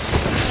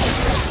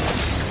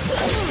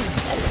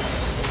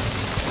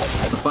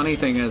 The funny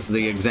thing is,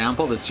 the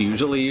example that's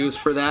usually used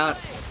for that,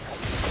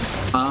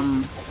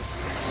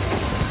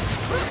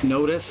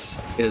 notice,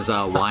 is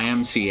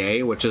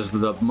YMCA, which is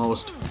the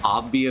most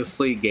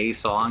obviously gay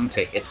song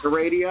to hit the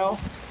radio,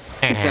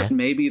 except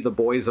maybe the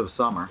Boys of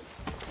Summer.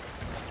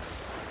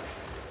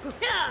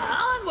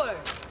 Yeah, onward!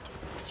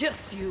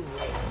 Just you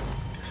wait.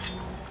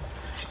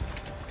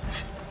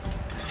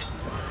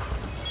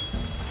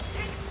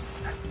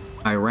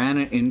 I ran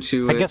it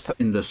into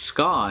in the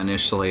ska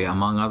initially,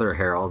 among other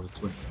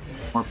heralds.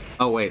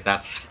 Oh wait,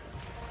 that's...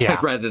 Yeah.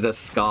 I read it as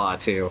ska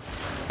too.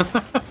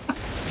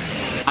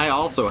 I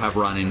also have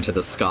run into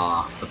the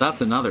ska, but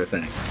that's another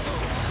thing.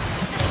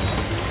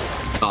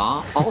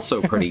 Ska,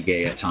 also pretty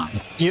gay at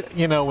times.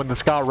 You know, when the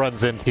ska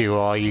runs into you,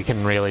 all you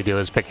can really do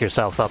is pick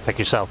yourself up, pick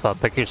yourself up,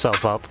 pick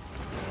yourself up.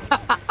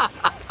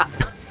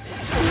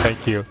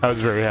 Thank you. I was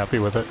very happy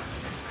with it.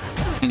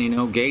 And you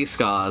know, gay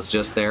ska is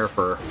just there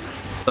for...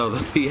 So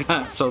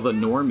the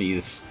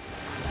normies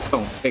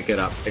don't pick it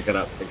up, pick it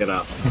up, pick it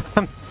up.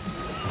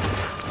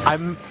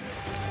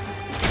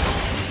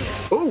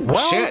 Oh,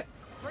 well, shit!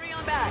 Bring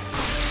on back.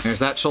 There's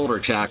that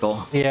shoulder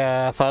shackle.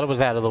 Yeah, I thought it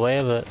was out of the way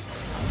of it.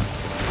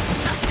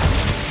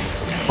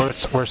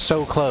 We're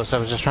so close. I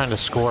was just trying to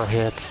score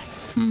hits.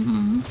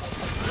 Mm-hmm.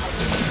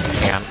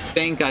 Yeah. I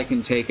think I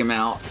can take him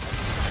out.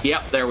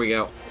 Yep, there we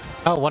go.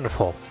 Oh,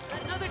 wonderful.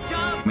 Another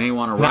job. May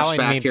want to rush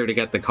back here to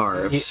get the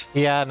carbs.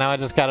 Yeah, now I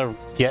just gotta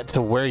get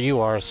to where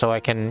you are so I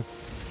can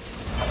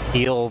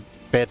heal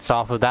bits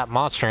off of that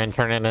monster and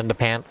turn it into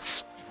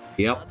pants.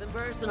 Yep. Nothing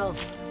personal.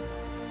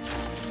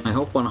 I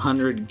hope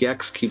 100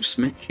 Gex keeps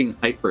making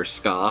Hyper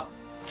Ska.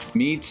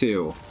 Me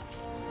too.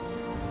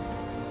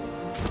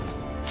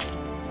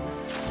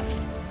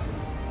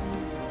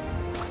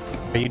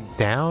 Are you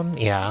down?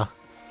 Yeah.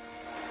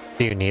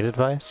 Do you need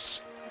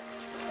advice?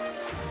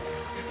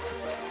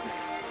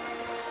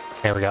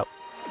 There we go.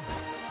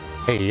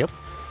 Hey, yep.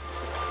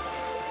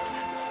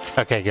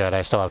 Okay, good.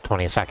 I still have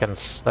 20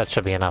 seconds. That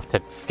should be enough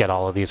to get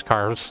all of these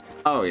carves.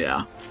 Oh,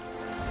 yeah.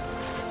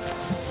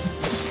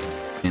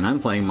 And I'm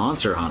playing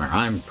Monster Hunter.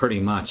 I'm pretty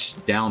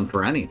much down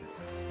for anything.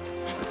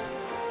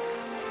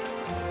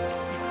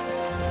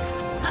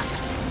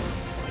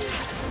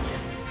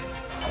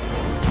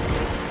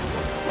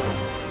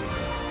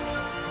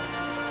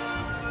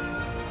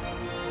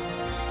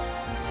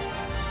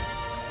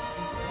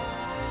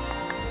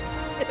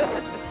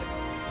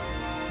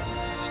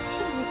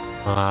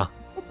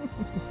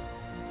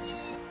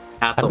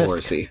 At the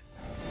horsey.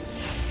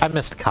 I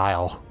missed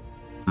Kyle.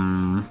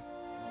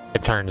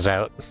 It turns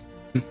out.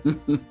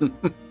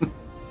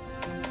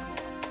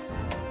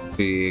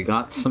 We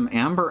got some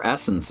amber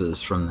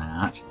essences from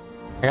that.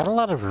 I got a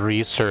lot of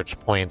research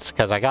points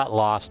because I got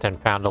lost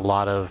and found a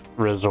lot of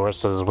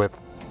resources with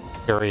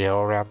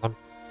curio around them.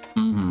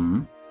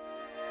 Mm-hmm.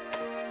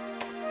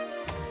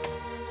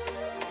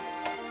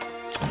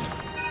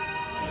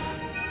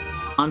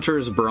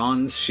 Hunter's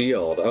Bronze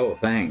Shield. Oh,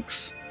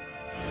 thanks.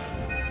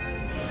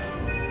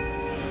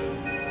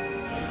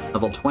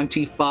 Level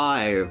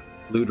 25,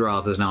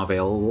 Ludroth is now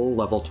available.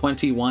 Level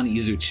 21,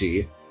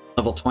 Izuchi.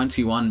 Level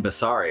 21,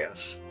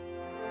 Basarius.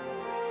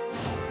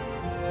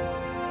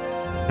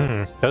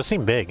 Those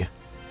seem big.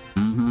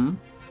 Mm-hmm.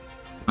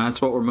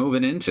 That's what we're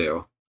moving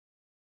into.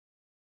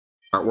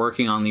 Start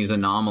working on these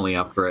anomaly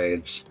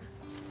upgrades.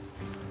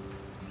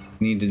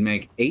 Need to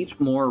make 8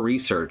 more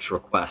research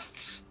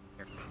requests.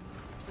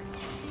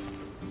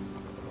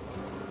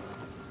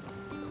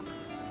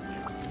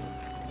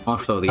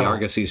 Also, the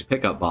Argosy's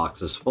pickup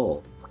box is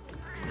full.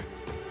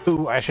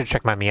 Ooh, I should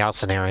check my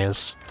Meowson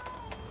areas.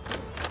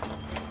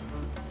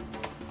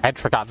 I'd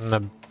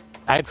forgotten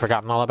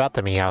all about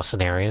the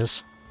Meowson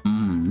areas.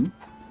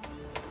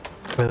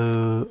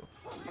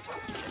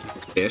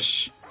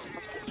 Fish.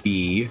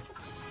 Bee.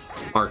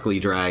 Sparkly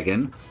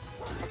dragon.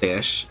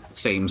 Fish.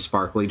 Same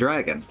sparkly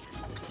dragon.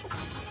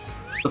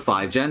 The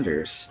 5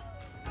 genders.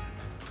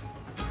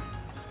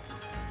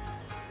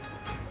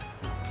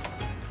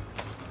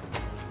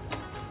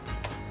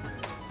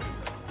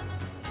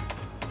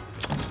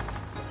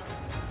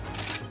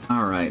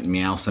 Alright,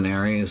 Meowson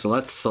areas.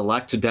 Let's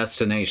select a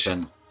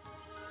destination.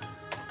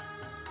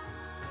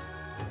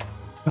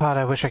 God,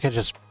 I wish I could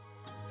just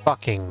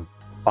fucking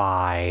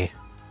buy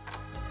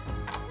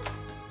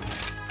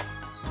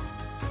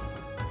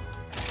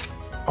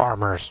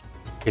armor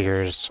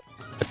spears.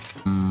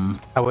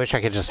 I wish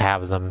I could just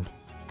have them.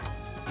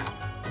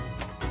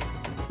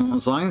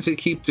 As long as you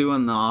keep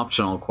doing the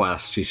optional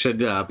quest, you should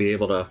be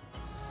able to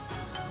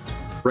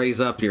raise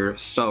up your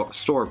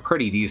store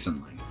pretty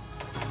decently.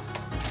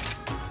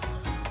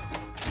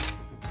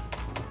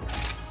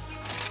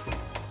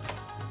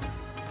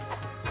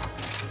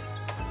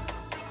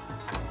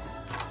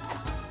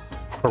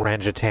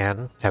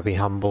 Orangutan, Heavy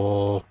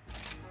Humble.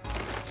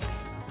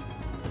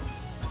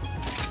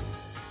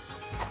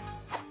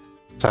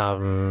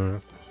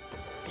 Some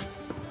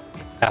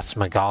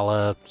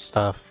Smagala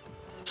stuff.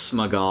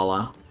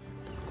 Smagala.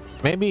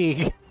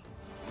 Maybe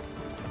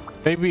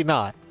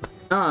not.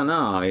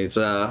 No, it's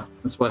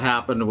what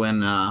happened when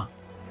the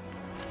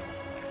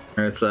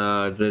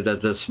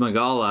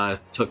Smagala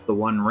took the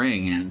One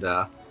Ring and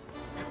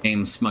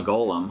became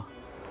Smagolum.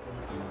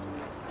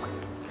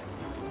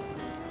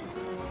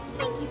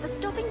 Thank you for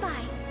stopping by.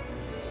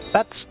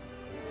 That's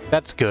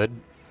good.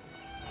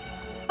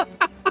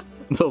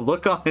 The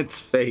look on its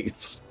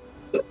face.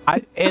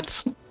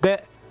 It's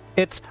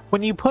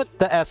when you put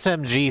the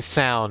SMG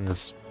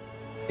sounds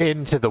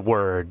into the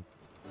word.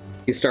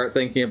 You start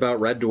thinking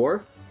about Red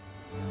Dwarf?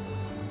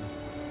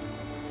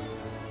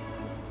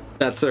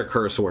 That's their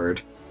curse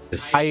word.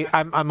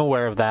 I'm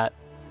aware of that.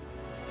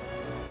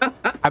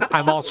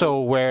 I'm also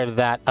aware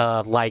that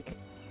like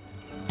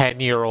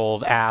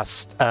 10-year-old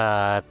asked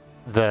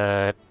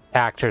the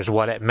actors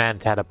what it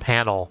meant at a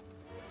panel,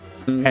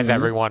 and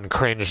everyone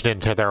cringed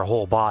into their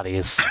whole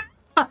bodies.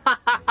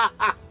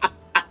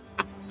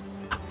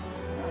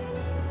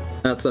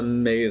 That's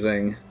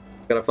amazing.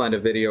 Gotta find a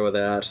video of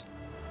that.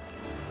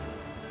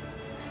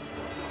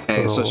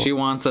 Okay, so she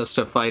wants us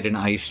to fight an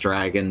ice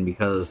dragon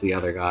because the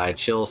other guy.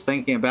 Chill's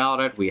thinking about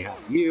it. We have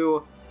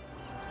you.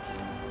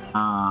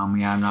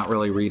 Yeah, I'm not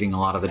really reading a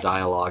lot of the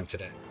dialogue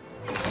today.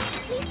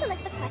 Please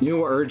select the quest.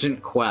 New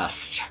urgent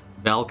quest.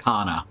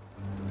 Velkhana.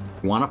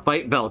 You want to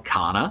fight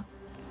Velkhana?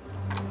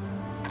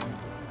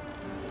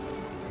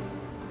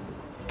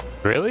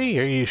 Really?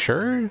 Are you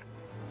sure?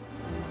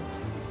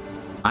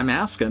 I'm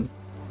asking.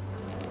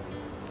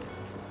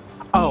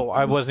 Oh,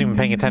 I wasn't even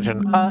paying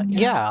attention.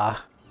 Yeah.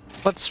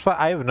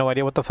 I have no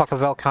idea what the fuck a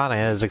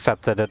Velkhana is,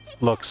 except that it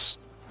looks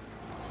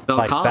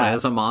like Velkhana that.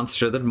 is a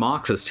monster that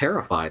Mox is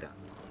terrified of.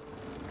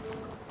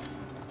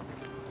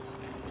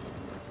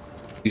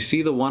 You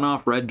see the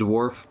one-off Red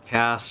Dwarf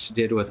cast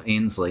did with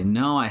Ainsley?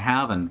 No, I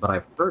haven't, but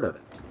I've heard of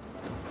it.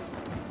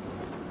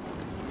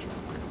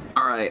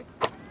 Alright.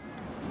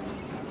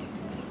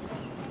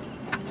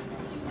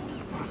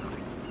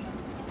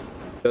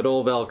 Good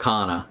old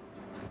Velkhana.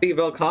 See,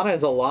 Velkhana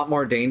is a lot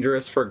more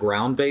dangerous for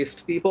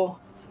ground-based people.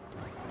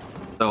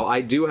 So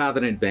I do have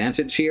an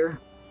advantage here.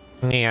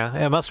 Yeah,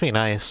 it must be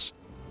nice.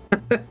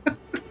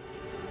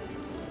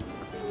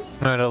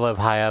 To live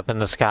high up in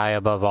the sky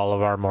above all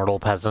of our mortal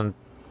peasant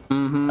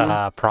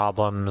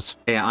problems.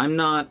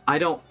 Yeah, I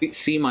don't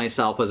see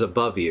myself as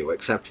above you,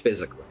 except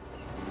physically.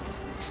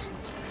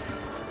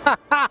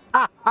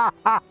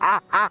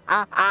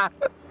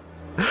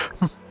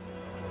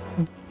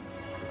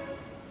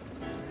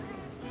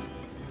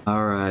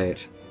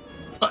 Alright.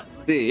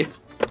 Let's see.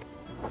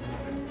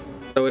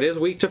 So it is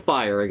weak to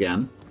fire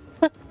again.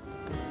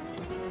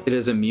 It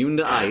is immune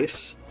to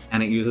ice,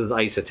 and it uses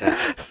ice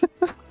attacks.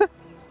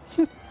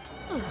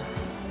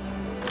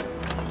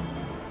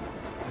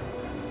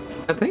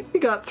 I think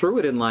we got through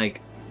it in like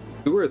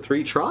 2 or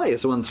 3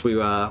 tries once we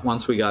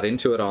got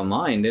into it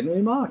online, didn't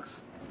we,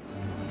 Mox?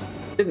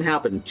 Didn't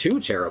happen too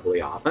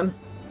terribly often.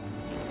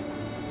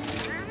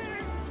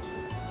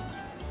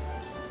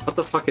 What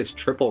the fuck is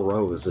Triple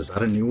Rose? Is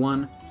that a new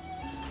one?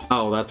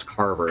 Oh, that's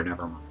Carver,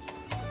 never mind.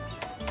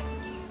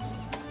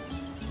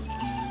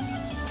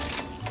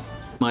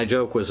 My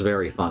joke was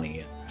very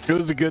funny. It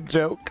was a good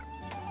joke.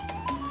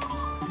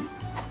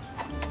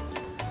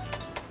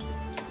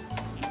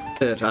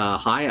 At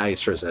high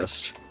ice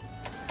resist,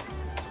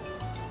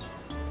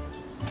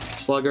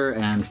 Slugger,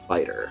 and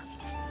Fighter.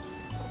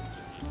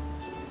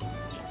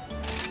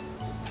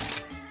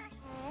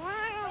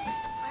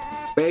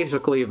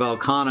 Basically,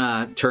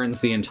 Volcana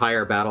turns the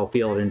entire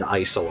battlefield into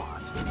ice a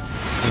lot.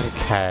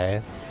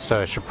 Okay,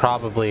 so I should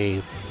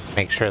probably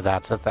make sure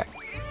that's a thing.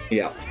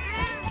 Yeah.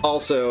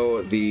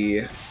 Also,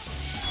 it's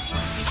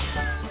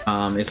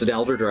an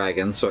Elder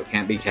Dragon, so it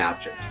can't be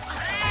captured.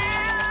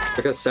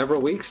 Because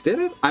several weeks, did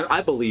it?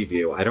 I believe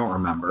you. I don't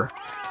remember.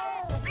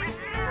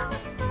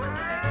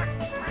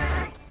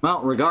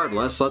 Well,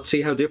 regardless, let's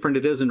see how different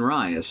it is in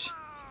Rise.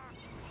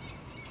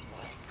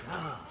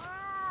 I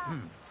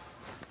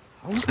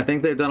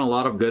think they've done a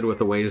lot of good with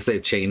the ways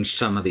they've changed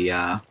some of the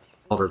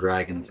Elder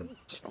Dragons. In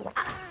this.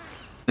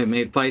 They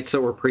made fights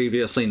that were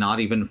previously not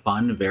even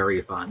fun,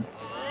 very fun.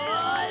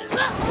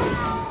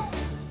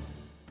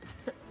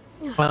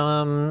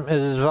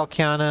 Is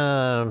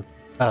Volcana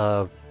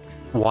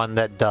one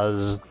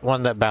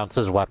that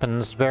bounces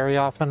weapons very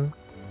often?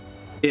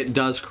 It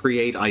does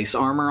create ice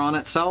armor on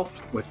itself,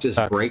 which is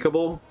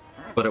breakable,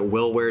 but it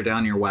will wear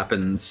down your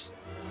weapons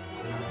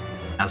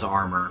as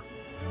armor.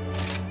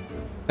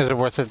 Is it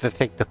worth it to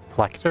take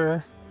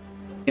Deflector?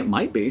 It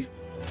might be.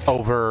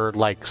 Over,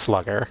 like,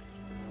 Slugger?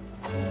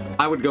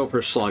 I would go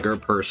for Slugger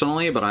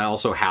personally, but I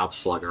also have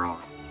Slugger on.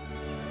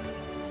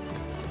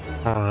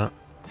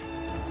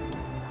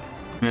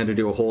 I had to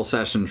do a whole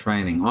session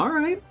training.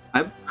 Alright.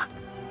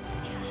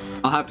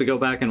 I'll have to go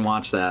back and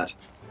watch that.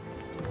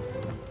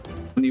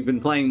 When you've been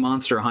playing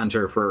Monster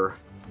Hunter for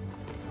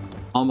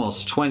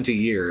almost 20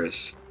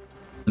 years,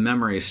 the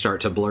memories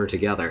start to blur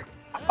together.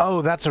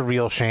 Oh, that's a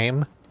real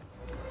shame.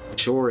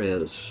 Sure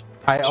is.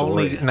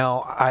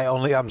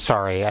 I'm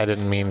sorry, I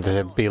didn't mean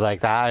to be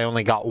like that. I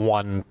only got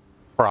 1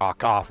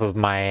 proc off of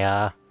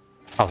my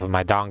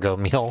Dongo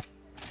meal.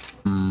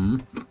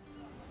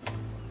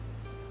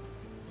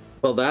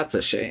 Well, that's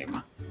a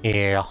shame.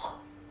 Yeah.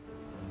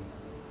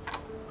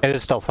 It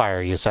is still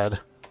fire, you said?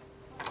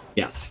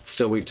 Yes, it's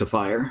still weak to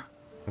fire.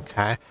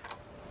 Okay.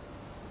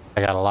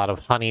 I got a lot of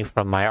honey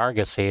from my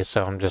Argosy,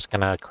 so I'm just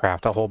gonna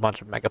craft a whole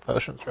bunch of Mega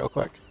Potions real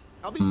quick.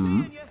 I'll be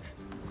seeing you.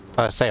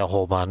 I say a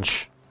whole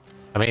bunch.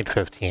 I made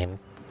 15.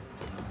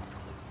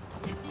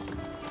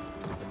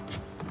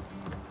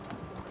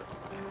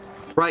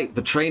 Right,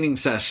 the training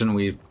session,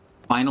 we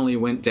finally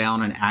went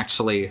down and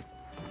actually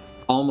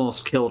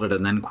almost killed it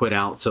and then quit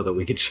out so that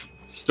we could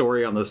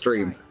story on the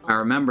stream. I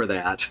remember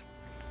that.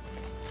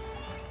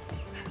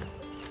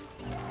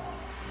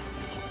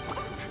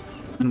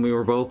 And we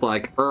were both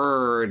like,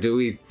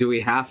 do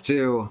we have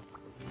to?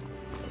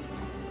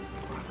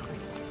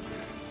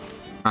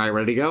 Alright,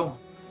 ready to go?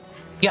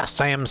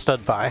 Yes, I am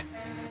stood by.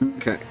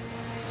 Okay.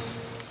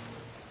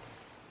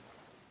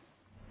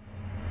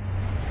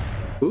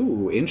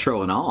 Ooh,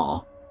 intro and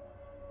all.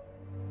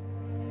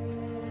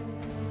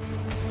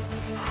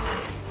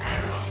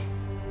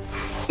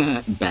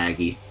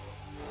 Baggy.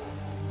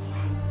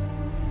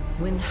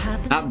 When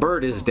that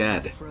bird is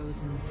dead.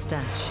 Frozen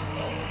statue.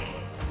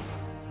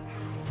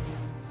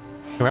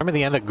 Remember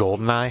the end of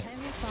GoldenEye?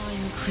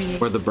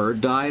 Where the bird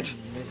died?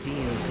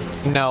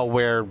 No,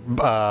 where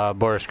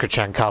Boris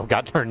Krichenkov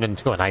got turned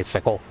into an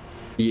icicle.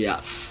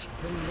 Yes.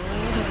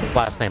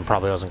 Last name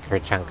probably wasn't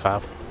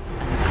Krichenkov.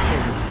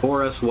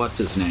 Boris, what's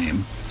his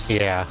name?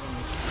 Yeah.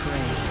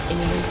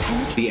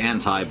 The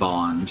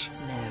anti-Bond.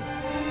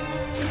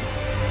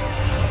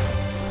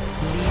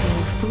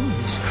 Leading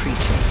foolish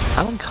creatures.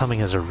 Alan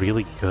Cumming is a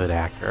really good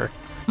actor.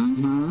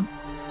 Mm-hmm.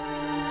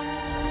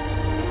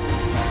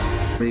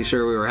 Pretty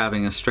sure we were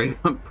having a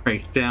straight-up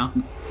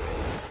breakdown.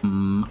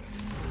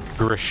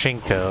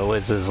 Grushenko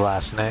is his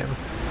last name.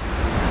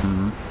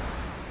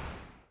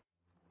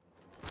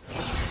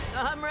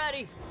 I'm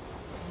ready.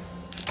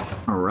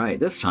 Alright,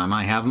 this time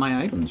I have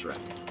my items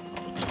ready.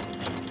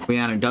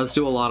 Yeah, and it does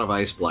do a lot of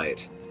Ice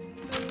Blight.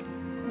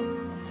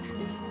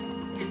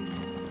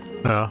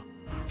 No.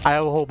 I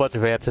have a whole bunch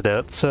of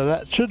antidotes, so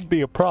that shouldn't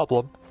be a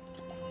problem.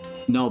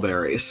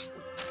 Nullberries.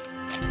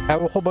 I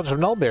have a whole bunch of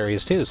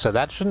nullberries too, so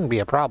that shouldn't be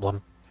a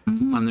problem.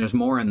 And there's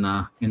more in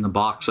the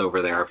box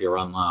over there if you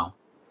run low.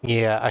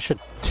 Yeah, I should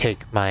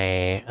take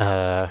my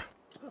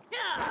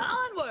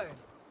Onward.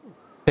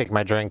 take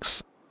my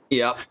drinks.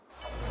 Yep.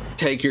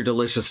 Take your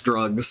delicious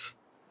drugs.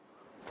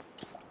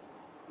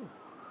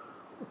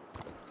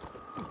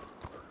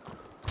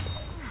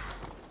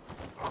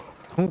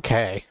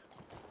 Okay.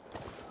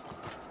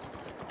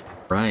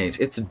 Right.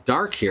 It's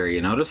dark here,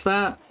 you notice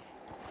that?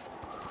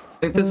 I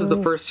think this is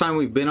the first time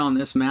we've been on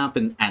this map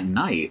at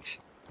night.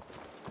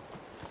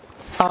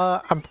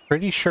 I'm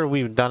pretty sure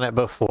we've done it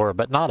before,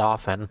 but not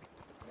often.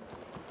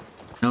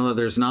 Know that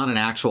there's not an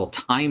actual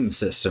time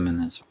system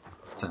in this,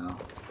 so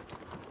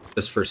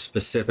just for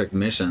specific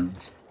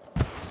missions.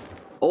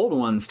 Old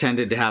ones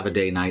tended to have a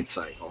day-night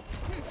cycle.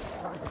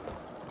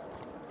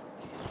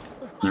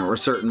 There were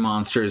certain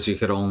monsters you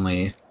could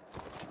only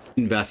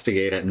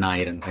investigate at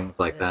night and things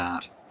like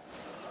that.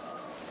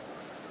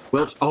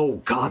 Well, oh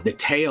god, the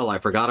tail! I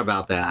forgot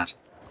about that.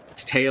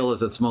 Its tail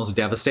is its most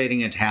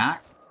devastating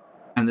attack,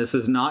 and this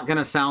is not going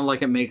to sound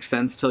like it makes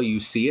sense till you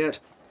see it,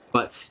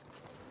 but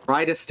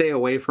try to stay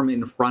away from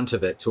in front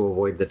of it to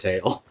avoid the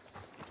tail.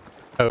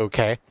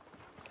 Okay.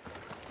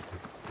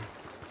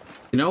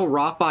 You know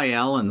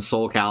Raphael and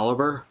Soul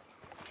Calibur?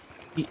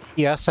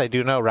 Yes, I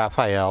do know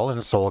Raphael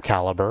and Soul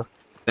Calibur.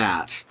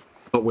 That,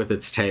 but with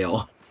its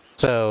tail.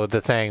 So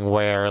the thing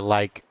where,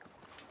 like,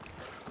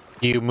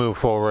 you move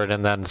forward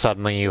and then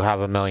suddenly you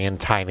have a million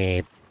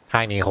tiny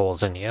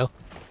holes in you.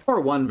 Or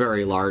one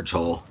very large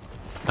hole.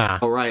 Ah.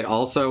 Oh, right,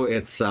 also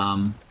it's,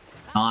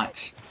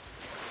 not...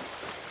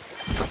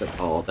 What's it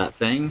called? That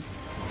thing?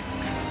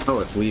 Oh,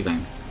 it's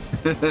leaving.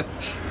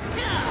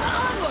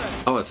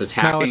 Oh, it's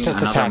attacking No, it's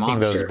just another attacking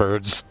monster. those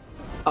birds.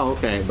 Oh,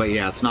 okay, but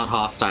yeah, it's not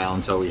hostile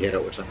until we hit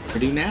it, which I'm going to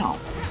do now.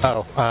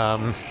 Oh,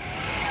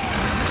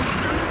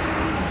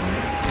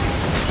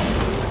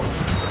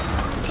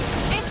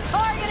 It's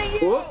targeting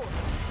you. Whoop.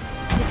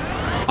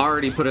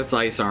 Already put its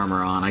ice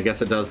armor on. I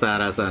guess it does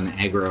that as an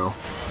aggro.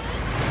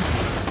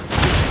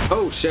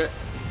 Oh, shit.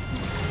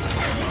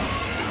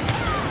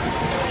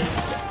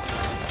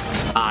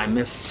 Ah, I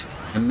missed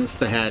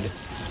the head.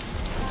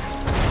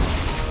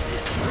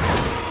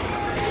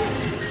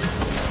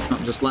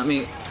 Oh, just let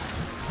me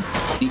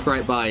sneak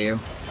right by you.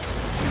 It's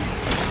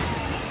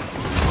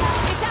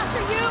after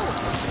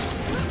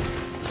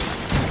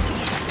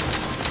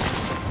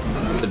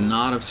you. Could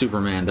not have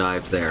Superman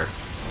dived there.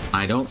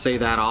 I don't say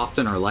that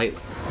often or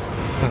lightly.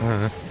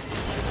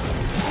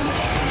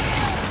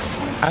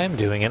 I'm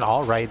doing an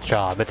alright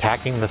job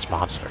attacking this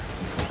monster.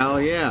 Hell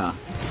yeah.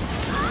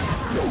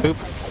 Oop.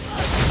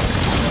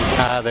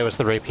 There was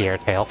the rapier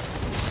tail.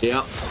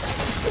 Yep.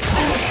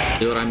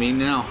 See what I mean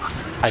now?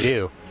 I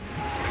do.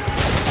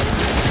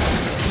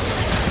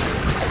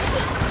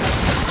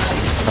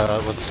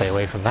 Let's stay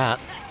away from that.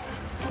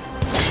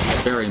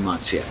 Very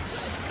much,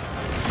 yes.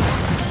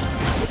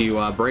 If you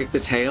break the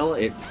tail,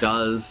 it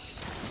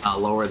does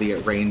lower the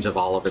range of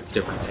all of its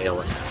different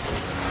tail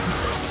attacks.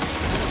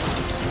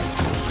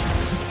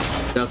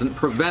 Doesn't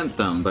prevent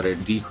them, but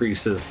it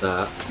decreases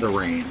the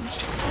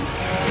range.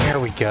 Here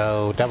we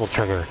go. Double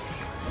trigger.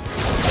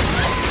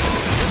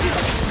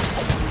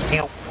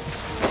 Ew.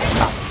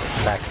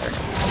 Ah, back there.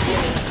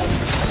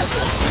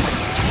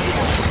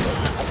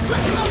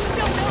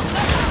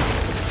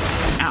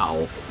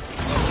 Ow.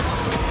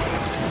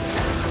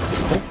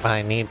 Oh,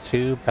 I need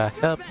to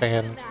back up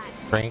and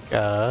drink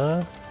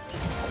a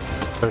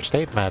first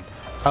aid med.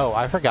 Oh,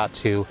 I forgot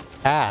to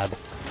add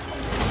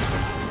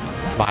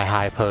my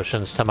high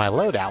potions to my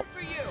loadout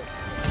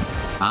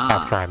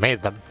after I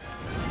made them.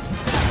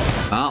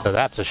 Well, So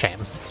that's a shame.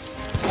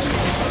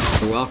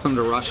 you're welcome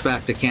to rush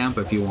back to camp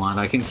if you want.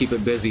 I can keep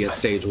it busy at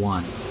stage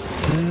 1.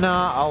 No,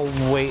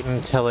 I'll wait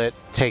until it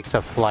takes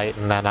a flight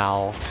and then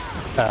I'll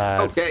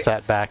Okay.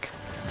 set back.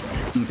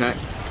 Okay.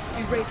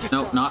 Erase your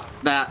Nope, not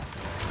that.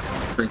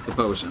 Drink the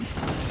potion.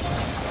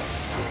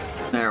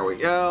 There we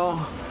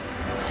go.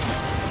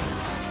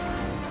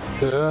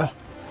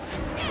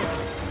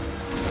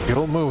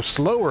 You'll move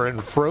slower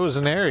in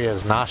frozen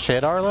areas, nah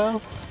shit,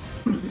 Arlo?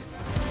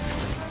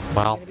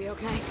 Well, Gonna be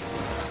okay.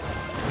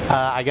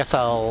 I guess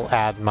I'll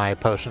add my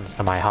potions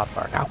to my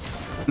hotbar now.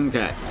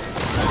 Okay.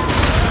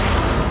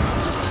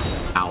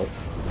 Ow.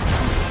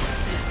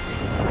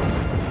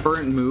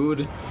 Current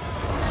mood.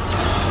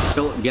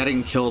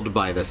 Getting killed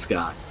by this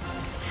guy.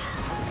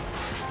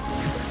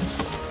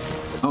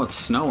 Oh, it's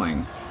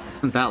snowing.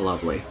 Isn't that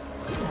lovely?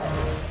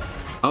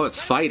 Oh,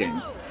 it's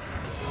fighting.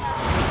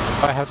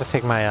 Oh, I have to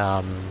take my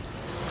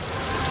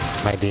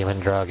my demon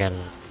drug and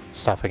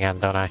stuff again,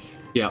 don't I?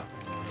 Yep.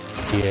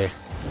 Yeah.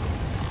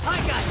 I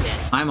got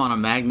this. I'm on a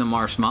Magnum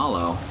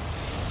Marshmallow.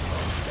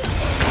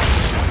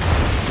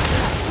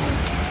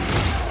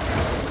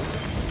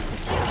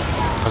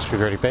 Must be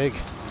pretty big.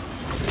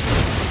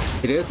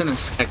 It is an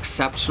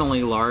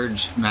exceptionally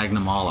large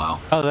Magnum Mallow.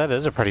 Oh, that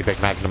is a pretty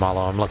big Magnum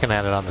Mallow. I'm looking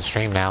at it on the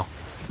stream now.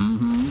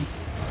 Mm-hmm.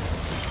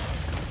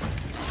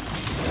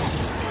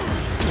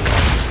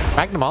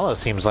 Magnamalo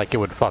seems like it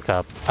would fuck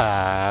up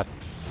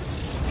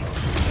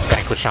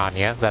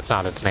Vanquishania. That's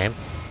not its name.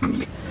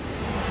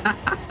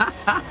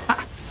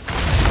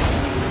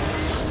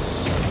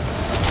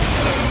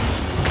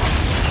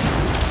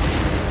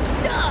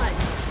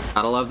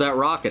 Gotta love that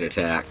rocket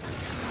attack.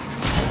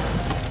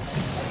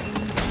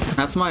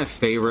 That's my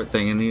favorite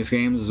thing in these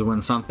games, is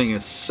when something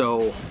is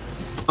so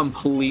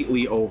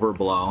completely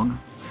overblown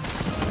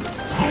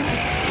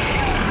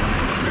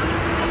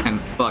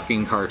and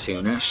fucking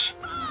cartoonish.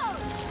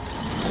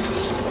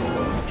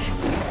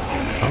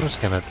 I'm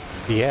just gonna,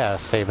 yeah,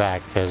 stay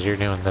back because you're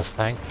doing this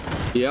thing.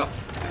 Yep.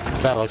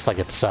 That looks like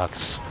it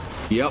sucks.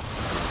 Yep.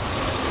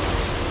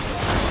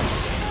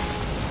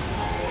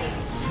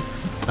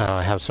 Oh,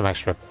 I have some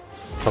extra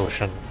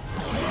potion.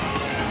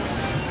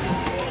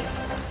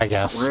 I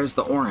guess. Where's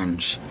the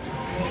orange?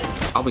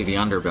 Probably the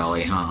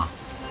underbelly, huh?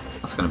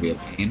 That's gonna be a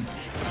pain.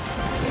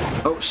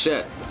 Oh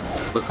shit.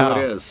 Look who it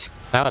is.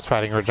 Now it's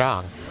fighting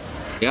Rajang.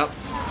 Yep.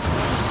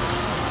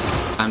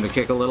 Time to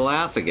kick a little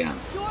ass again.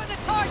 You're the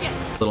target.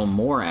 Little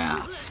more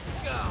ass.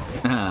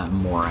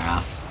 More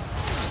ass.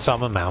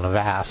 Some amount of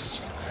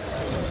ass.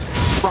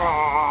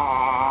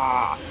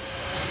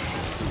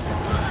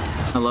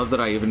 I love that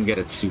I even get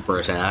its super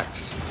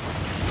attacks.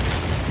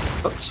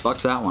 Oops,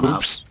 fucked that one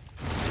up.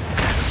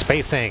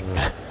 Spacing.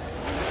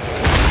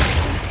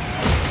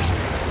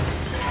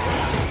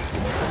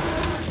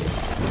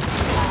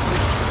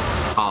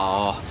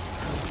 Aw.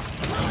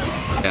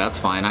 Yeah, that's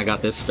fine. I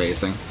got this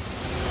spacing.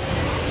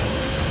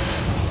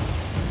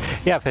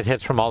 Yeah, if it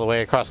hits from all the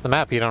way across the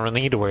map, you don't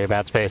really need to worry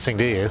about spacing,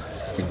 do you?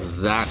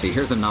 Exactly.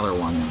 Here's another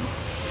one.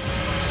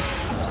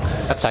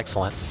 That's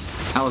excellent.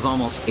 That was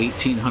almost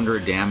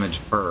 1,800 damage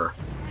per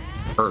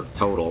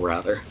total,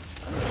 rather.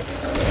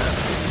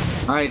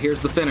 Alright,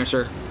 here's the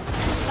finisher.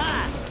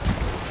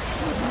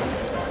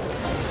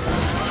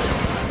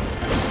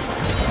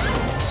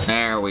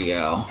 There we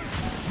go.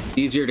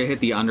 Easier to hit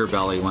the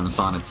underbelly when it's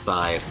on its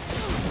side.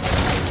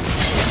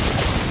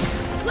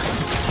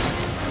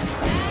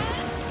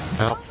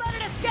 Well, Don't let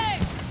it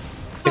escape.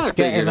 it's I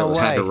getting figured it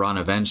had away. to run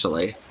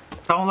eventually.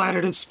 Don't let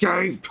it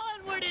escape!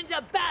 Onward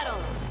into battle.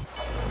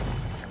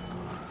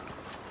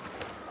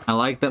 I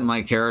like that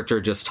my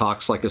character just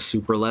talks like a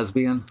super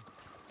lesbian.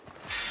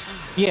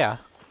 Yeah.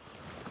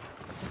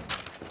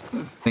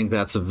 I think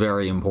that's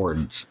very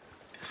important.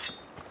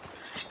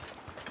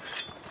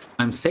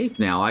 I'm safe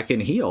now. I can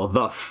heal.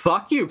 The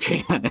fuck you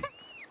can.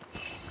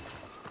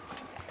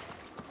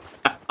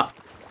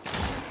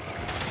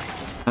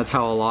 That's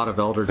how a lot of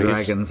Elder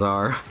Dragons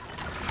are.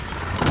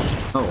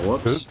 Oh,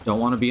 whoops. Don't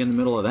want to be in the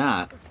middle of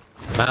that.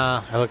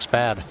 Nah, it looks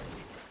bad.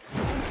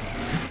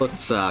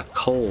 Looks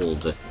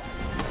cold.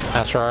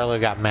 Master Arlo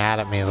got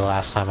mad at me the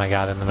last time I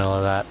got in the middle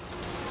of that.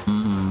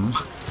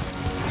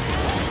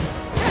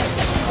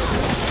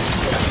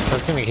 I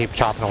was gonna keep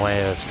chopping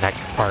away at his neck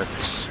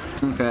parts.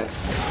 Okay.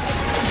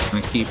 I'm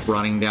gonna keep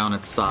running down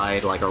its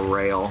side like a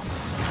rail.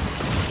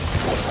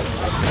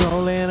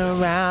 Rolling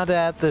around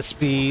at the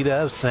speed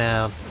of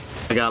sound.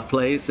 I got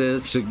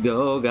places to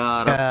go,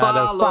 gotta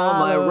follow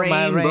my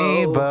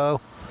rainbow.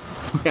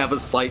 We have a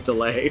slight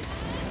delay.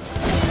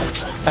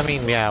 I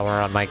mean, yeah,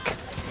 we're on mic.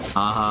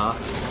 Uh-huh.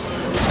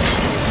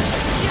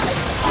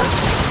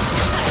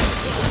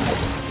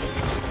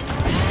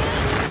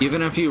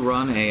 Even if you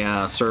run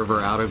a server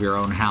out of your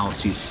own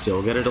house, you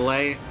still get a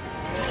delay.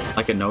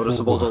 Like a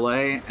noticeable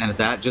delay, and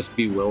that just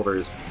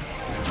bewilders me.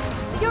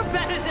 You're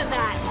better than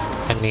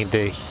that. I need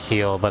to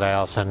heal, but I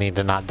also need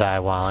to not die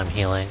while I'm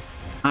healing.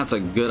 That's a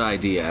good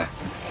idea.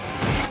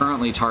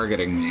 Currently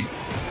targeting me.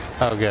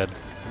 Oh, good.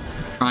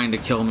 Trying to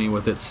kill me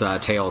with its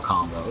tail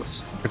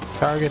combos. We're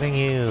targeting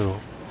you.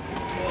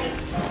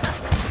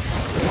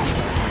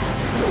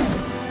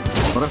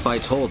 What if I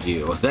told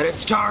you that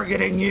it's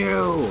targeting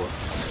you?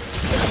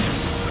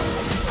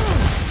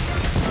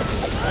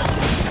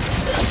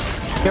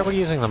 Yeah, we're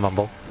using the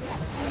mumble.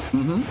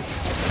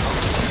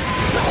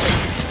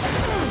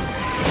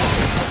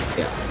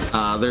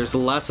 Yeah. There's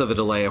less of a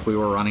delay if we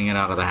were running it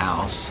out of the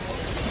house,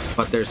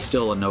 but there's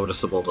still a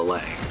noticeable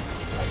delay.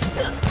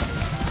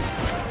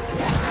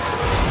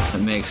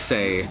 It makes,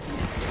 say,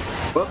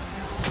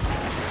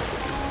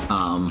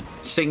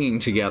 singing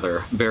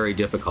together very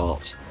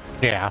difficult.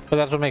 Yeah, but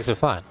that's what makes it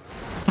fun.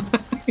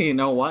 You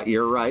know what?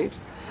 You're right.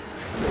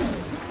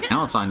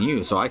 Now it's on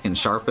you, so I can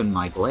sharpen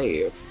my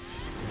glaive.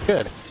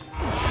 Good.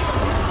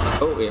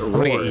 Oh, it I'm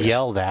gonna roared. get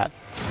yelled at.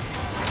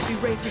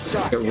 Erase your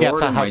shot. It roared Yeah,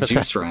 it's a and my hypothet-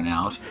 juice ran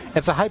out.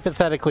 It's a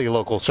hypothetically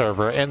local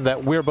server in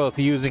that we're both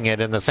using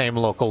it in the same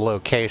local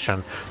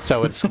location.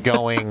 So it's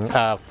going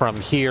from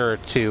here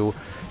to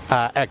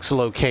X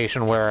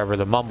location, wherever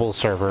the mumble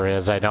server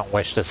is. I don't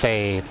wish to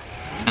say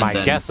my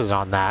then- guesses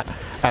on that.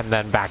 And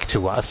then back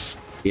to us.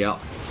 Yep.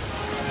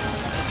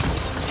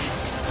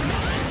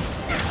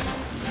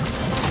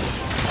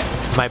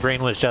 My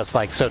brain was just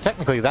like, so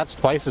technically that's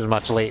twice as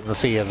much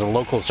latency as a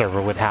local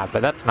server would have,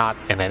 but that's not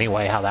in any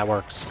way how that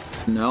works.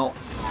 No.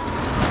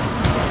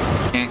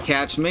 Can't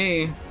catch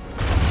me.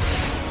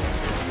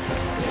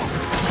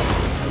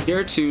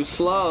 You're too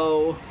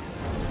slow.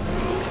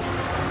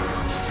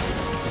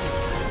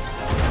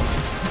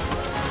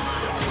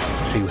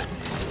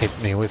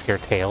 Hit me with your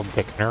tail,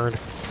 dick nerd.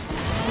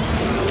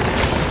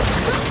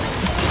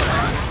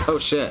 Oh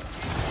shit.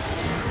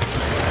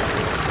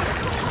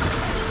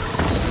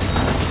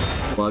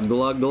 Glug,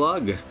 glug,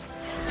 glug.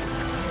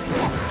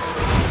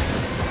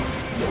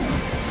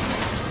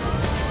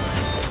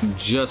 I'm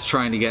just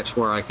trying to get to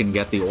where I can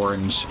get the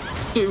orange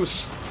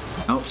juice.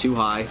 Oh, too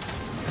high.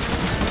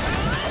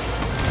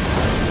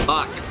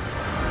 Fuck.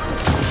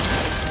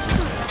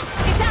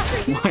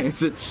 Why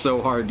is it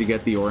so hard to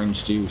get the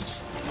orange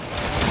juice?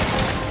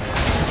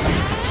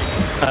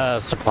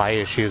 Supply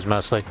issues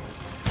mostly.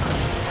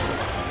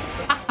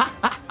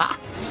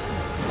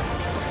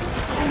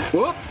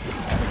 Whoop!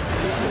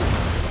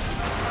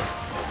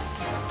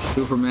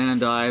 Superman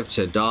dive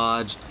to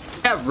dodge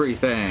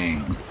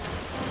everything.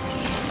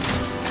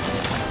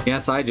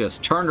 Yes, I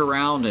just turned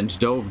around and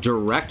dove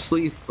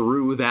directly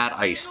through that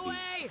ice beam.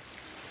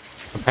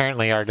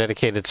 Apparently our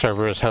dedicated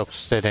server is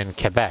hosted in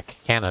Quebec,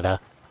 Canada.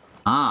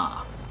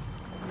 Ah.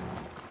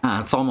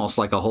 It's almost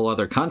like a whole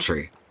other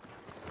country.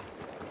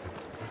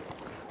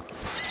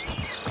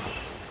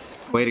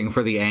 Waiting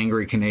for the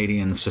angry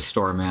Canadians to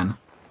storm in.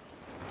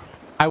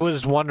 I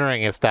was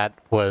wondering if that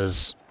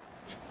was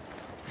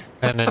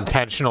an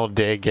intentional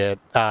dig at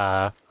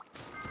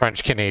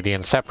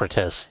French-Canadian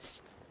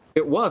separatists.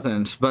 It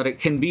wasn't, but it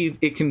can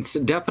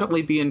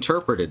definitely be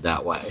interpreted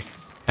that way.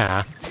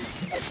 Yeah.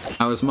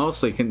 I was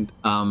mostly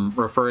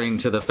referring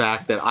to the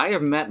fact that I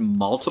have met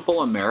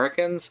multiple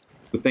Americans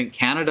who think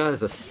Canada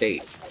is a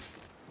state.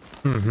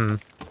 Mm-hmm.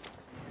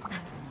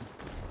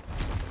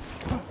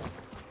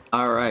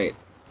 All right.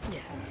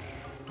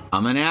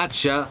 Coming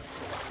at ya,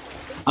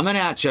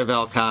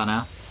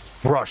 Velcana.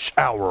 Rush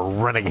our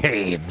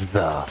renegades,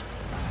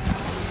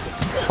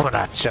 coming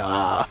at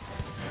ya.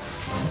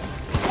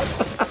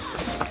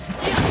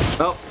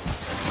 Oh.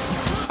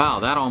 Wow,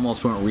 that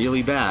almost went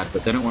really bad,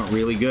 but then it went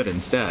really good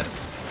instead.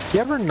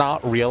 You ever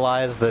not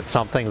realize that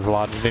something's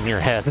lodged in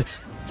your head?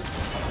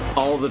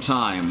 All the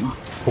time.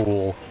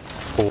 Cool.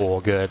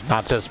 Cool, good.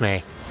 Not just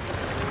me.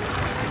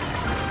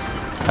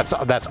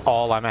 That's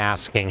all I'm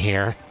asking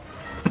here.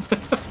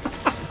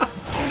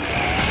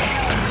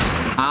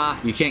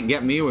 You can't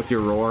get me with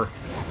your roar.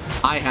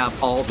 I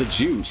have all the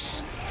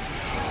juice.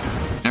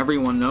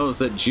 Everyone knows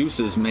that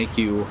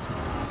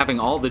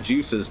having all the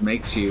juices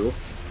makes you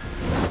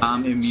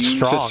immune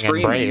Strong to screaming.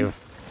 and brave.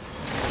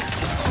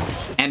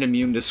 And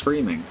immune to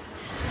screaming.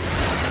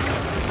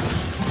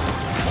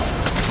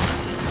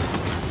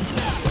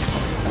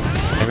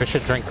 Maybe I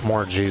should drink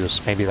more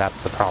juice. Maybe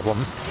that's the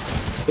problem.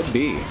 Could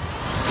be.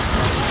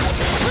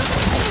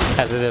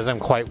 As it is, I'm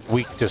quite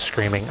weak to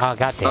screaming. Oh,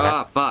 god damn it.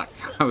 Ah, fuck.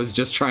 I was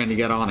just trying to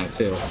get on it,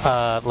 too.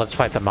 Let's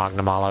fight the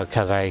Magnamalo,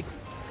 because I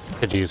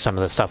could use some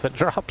of the stuff it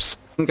drops.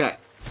 Okay.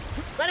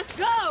 Let us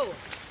go!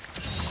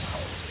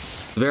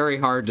 Very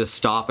hard to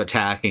stop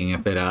attacking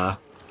if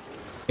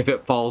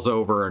it falls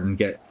over and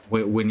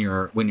when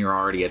you're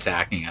already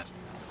attacking it.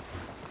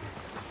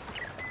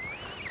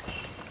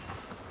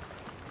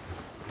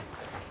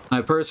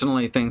 I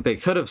personally think they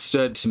could have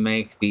stood to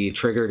make the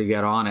trigger to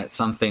get on it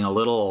something a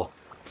little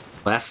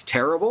less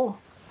terrible.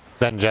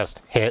 Then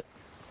just hit.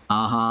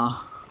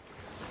 Uh-huh.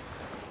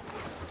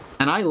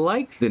 And I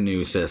like the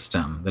new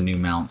system, the new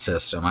mount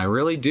system. I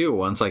really do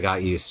once I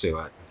got used to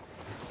it.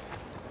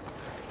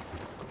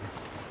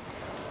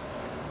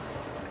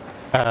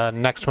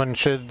 Next one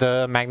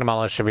the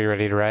Magnamalo should be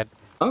ready to ride.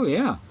 Oh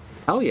yeah.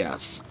 Hell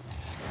yes.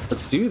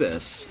 Let's do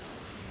this.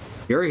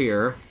 You're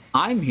here.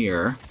 I'm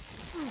here.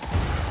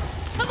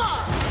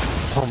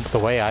 Well, the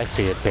way I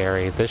see it,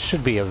 Barry, this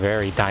should be a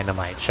very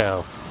dynamite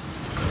show.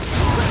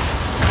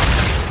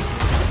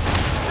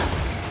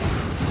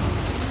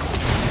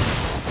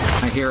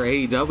 I hear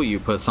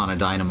AEW puts on a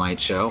dynamite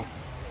show.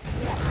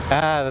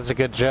 Ah, that's a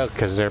good joke,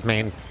 because their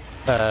main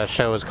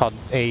show is called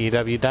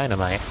AEW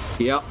Dynamite.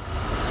 Yep.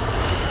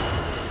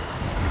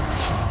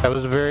 That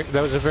was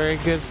a very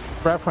good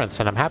reference,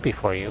 and I'm happy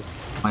for you.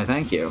 Why,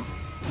 thank you.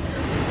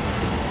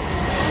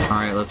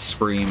 Alright, let's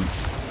scream.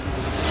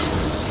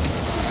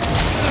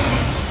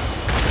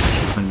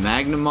 When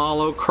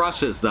Magnamalo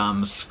crushes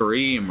them,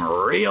 scream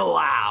real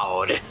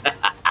loud.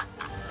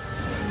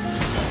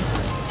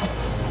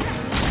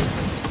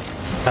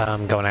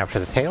 Going after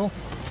the tail.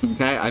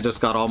 Okay, I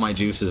just got all my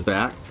juices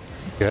back.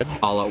 Good.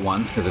 All at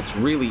once, because it's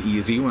really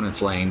easy when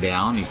it's laying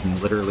down. You can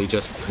literally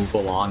just move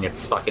along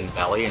its fucking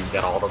belly and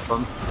get all of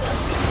them.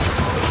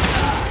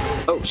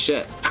 Oh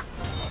shit.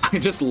 I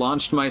just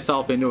launched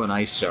myself into an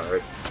ice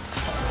shard.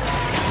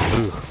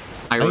 Ooh.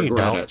 I No, you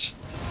regret don't. it.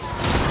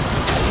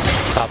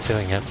 Stop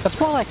doing it. That's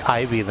more like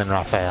Ivy than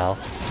Raphael.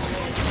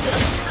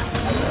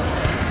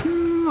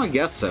 I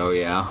guess so,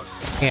 yeah.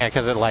 Yeah,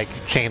 because it like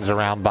chains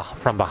around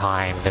from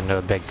behind into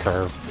a big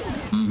curve.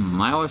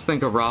 I always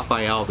think of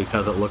Raphael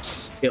because it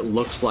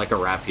looks like a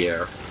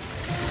rapier.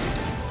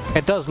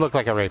 It does look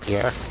like a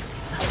rapier.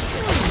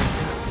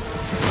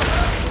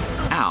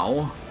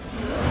 Ow.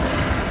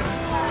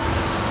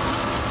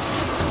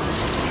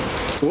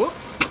 Whoop.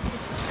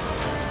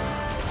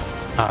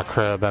 Ah,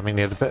 crib. I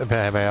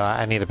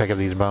need to pick up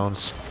these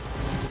bones.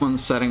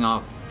 One's setting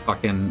off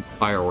fucking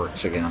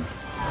fireworks again.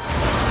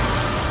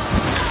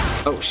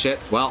 Oh shit,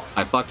 well,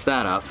 I fucked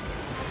that up.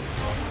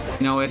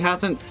 You know, it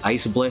hasn't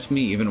ice blitzed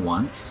me even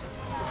once.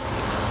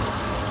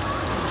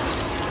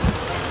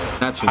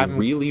 That's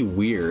really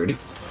weird.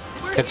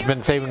 It's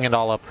been saving it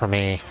all up for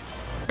me.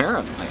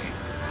 Apparently.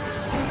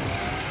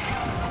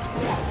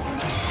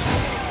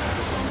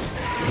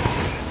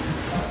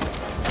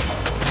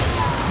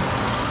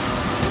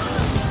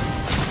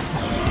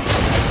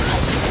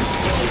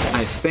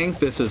 I think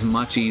this is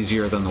much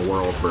easier than the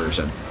world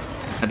version.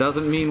 That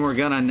doesn't mean we're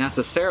gonna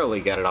necessarily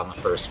get it on the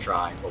first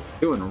try, but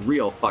we're doing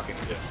real fucking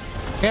good.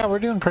 Yeah, we're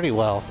doing pretty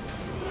well.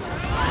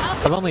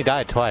 I've only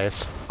died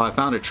twice. Oh, I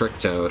found a trick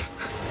toad.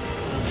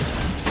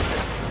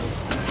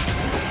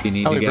 You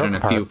need Oh, to we get in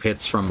broke a few part.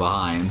 pits from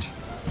behind.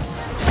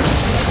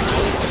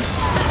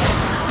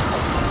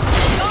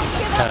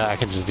 I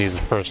can just do the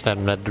first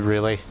and mid,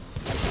 really.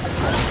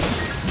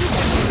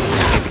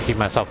 Need to keep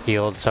myself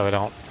healed so I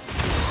don't...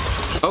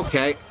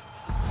 Okay.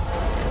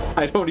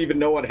 I don't even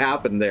know what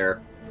happened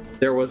there.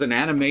 There was an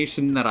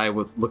animation that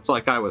looked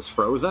like I was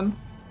frozen.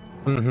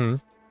 Mm-hmm.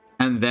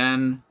 And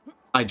then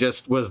I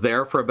just was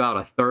there for about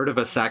a third of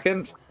a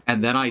second,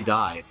 and then I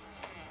died.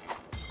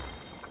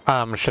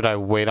 Should I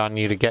wait on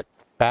you to get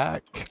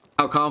back?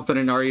 How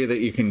confident are you that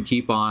you can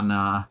keep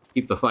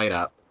the fight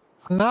up?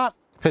 Not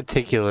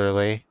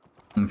particularly.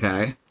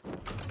 Okay.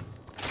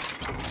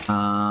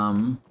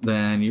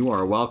 Then you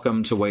are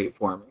welcome to wait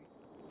for me.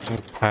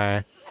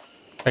 Okay.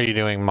 Are you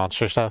doing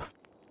monster stuff?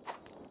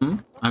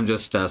 I'm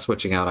just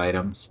switching out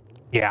items.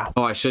 Yeah.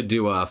 Oh, I should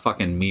do a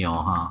fucking meal,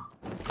 huh?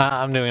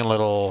 I'm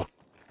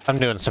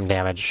doing some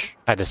damage,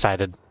 I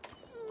decided.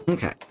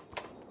 Okay.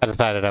 I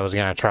decided I was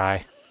gonna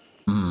try.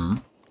 Hmm.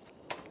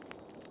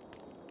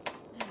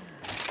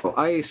 Oh,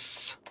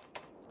 ice.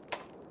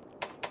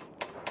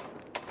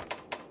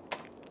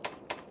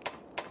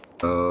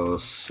 Oh,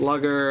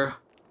 slugger,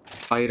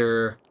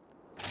 fighter,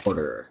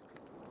 order.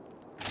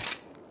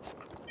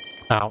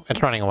 Oh,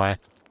 it's running away.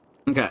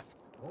 Okay.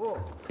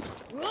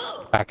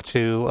 Back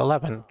to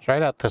 11. It's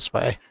right out this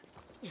way.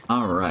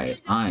 All right.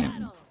 I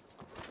am.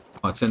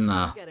 What's in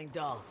the Getting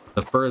dull.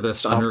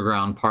 furthest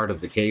underground part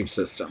of the cave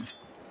system?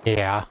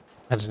 Yeah.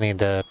 I just need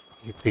to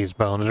eat these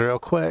bones real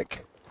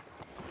quick.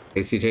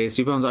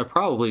 Tasty bones. I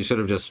probably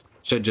should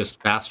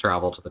just fast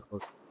travel to the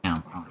closest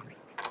camp. Huh?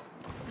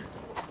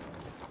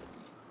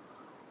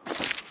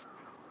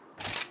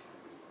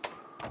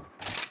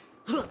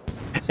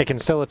 It can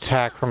still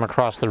attack from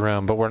across the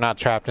room, but we're not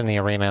trapped in the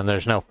arena and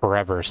there's no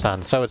forever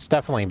stun, so it's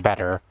definitely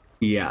better.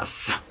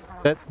 Yes.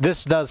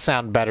 This does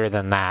sound better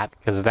than that,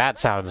 because that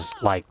sounds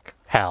like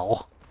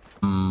hell.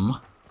 Hmm.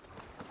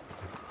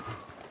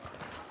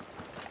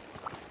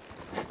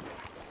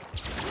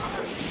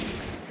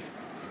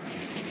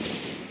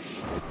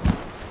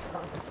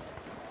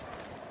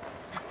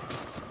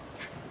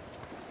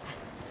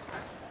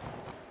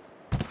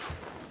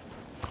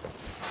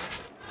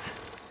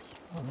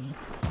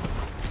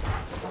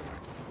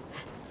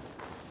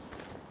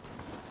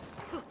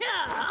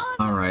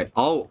 All right.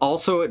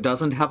 Also, it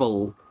doesn't have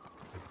a...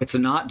 It's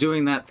not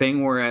doing that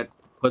thing where it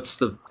puts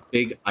the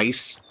big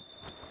ice...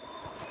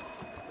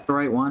 The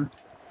right one?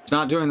 It's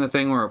not doing the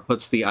thing where it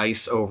puts the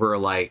ice over,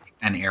 like,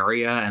 an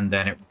area and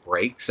then it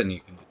breaks and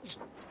you can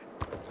just...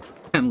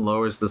 and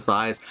lowers the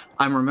size.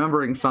 I'm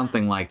remembering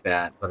something like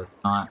that, but it's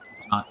not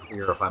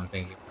clear if I'm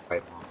thinking the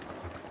right one.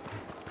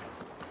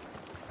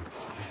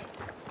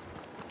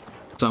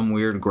 Some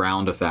weird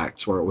ground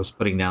effect where it was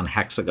putting down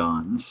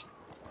hexagons.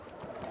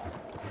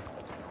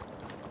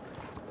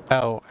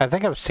 Oh, I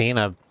think I've seen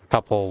a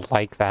couple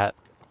like that.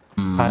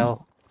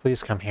 Kyle,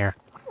 please come here.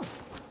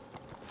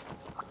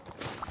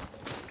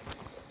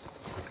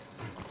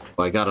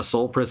 I got a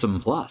Soul Prism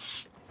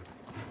Plus.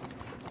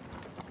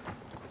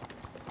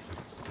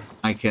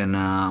 I can,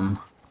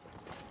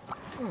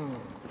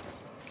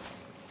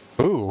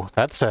 Ooh,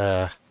 that's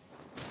a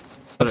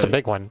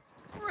big one.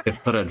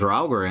 could put a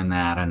Draugr in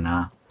that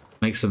and,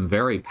 make some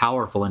very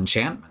powerful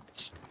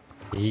enchantments.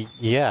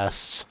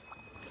 Yes.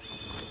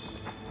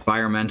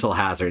 Environmental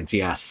hazards,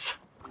 yes.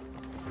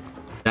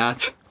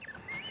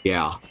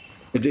 Yeah.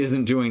 It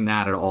isn't doing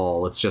that at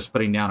all. It's just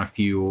putting down a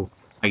few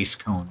ice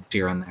cones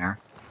here and there.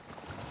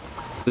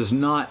 It is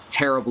not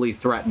terribly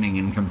threatening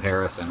in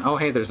comparison. Oh,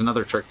 hey, there's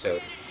another trick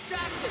toad.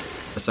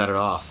 I set it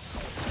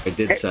off. I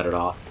did set it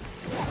off.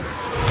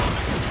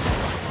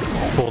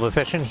 Will the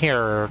fish in here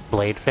are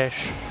blade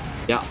fish?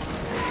 Yeah.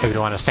 If you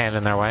want to stand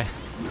in their way.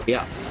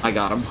 Yeah, I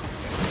got him.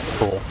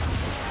 Cool.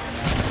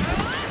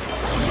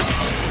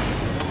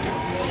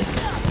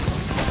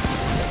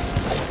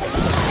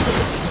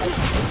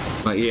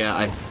 But yeah,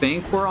 I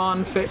think we're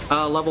on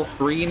level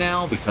 3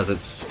 now because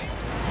it's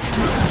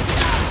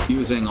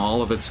using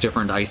all of its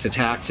different ice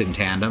attacks in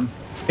tandem.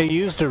 It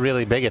used a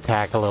really big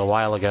attack a little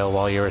while ago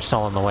while you were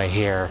still on the way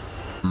here.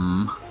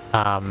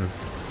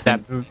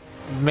 That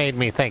made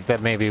me think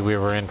that maybe we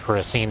were in for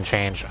a scene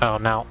change. Oh,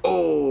 no.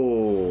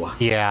 Oh!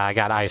 Yeah, I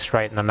got iced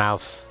right in the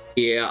mouth.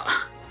 Yeah.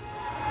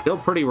 Still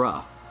pretty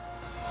rough.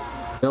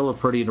 Still a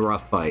pretty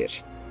rough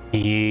fight.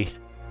 Yee.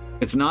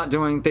 It's not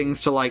doing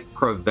things to, like,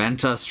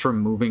 prevent us from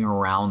moving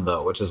around,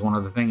 though, which is one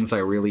of the things I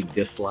really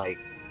dislike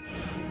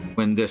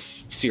when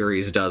this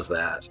series does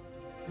that.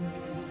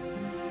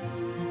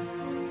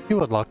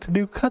 You unlocked a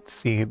new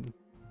cutscene.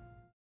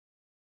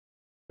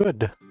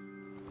 Good.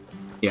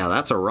 Yeah,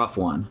 that's a rough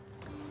one.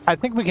 I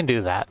think we can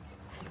do that.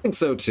 I think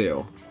so,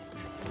 too.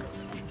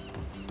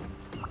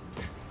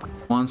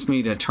 Wants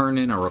me to turn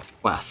in a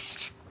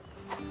request.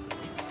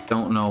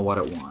 Don't know what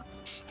it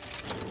wants.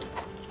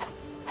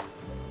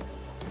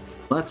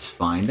 Let's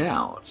find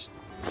out.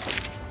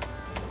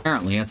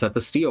 Apparently, it's at the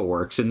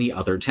steelworks in the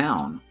other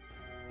town.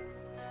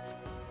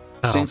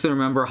 Distinctly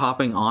remember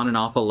hopping on and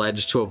off a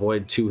ledge to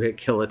avoid 2-hit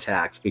kill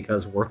attacks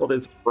because world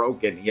is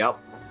broken. Yep.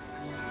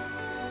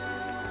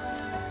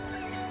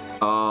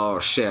 Oh,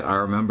 shit. I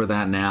remember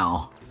that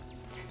now.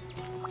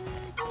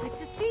 Good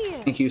to see you.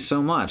 Thank you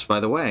so much. By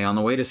the way, on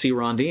the way to see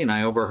Rondine,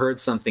 I overheard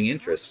something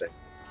interesting.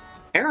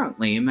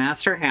 Apparently,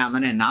 Master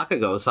Hammond and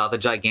Nakago saw the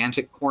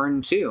gigantic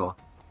corn too,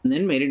 and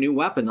then made a new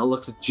weapon that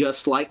looks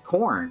just like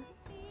corn.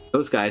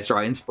 Those guys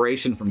draw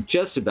inspiration from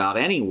just about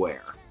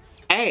anywhere.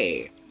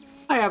 Hey,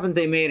 why haven't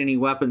they made any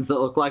weapons that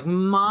look like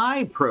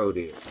my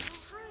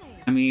produce?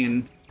 I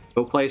mean,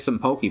 go play some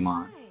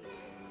Pokemon.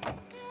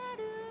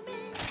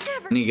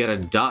 And you get a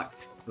duck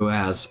who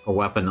has a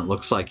weapon that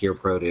looks like your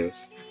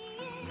produce.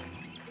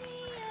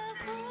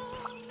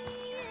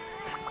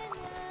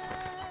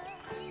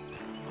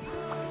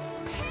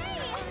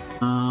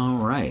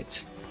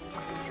 Alright.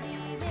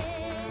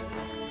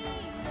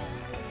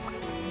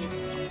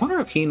 I wonder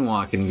if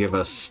Hinwa can give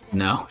us...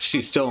 No,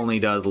 she still only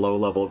does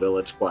low-level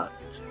village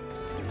quests.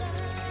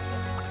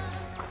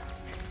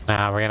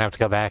 Nah, we're gonna have to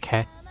go back,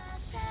 hey?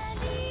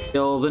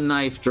 Kill the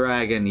knife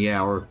dragon.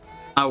 Yeah, we're...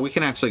 Oh, we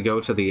can actually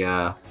go to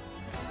the,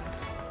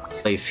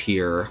 place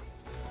here.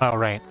 Oh,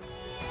 right.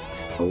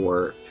 To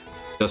work.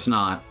 Just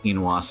not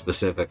Hinwa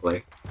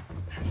specifically.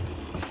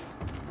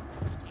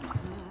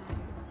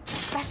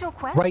 Special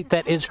quest? Right,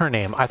 that is her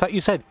name. I thought you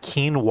said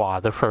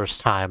quinoa the first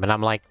time, and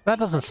I'm like, that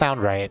doesn't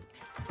sound right.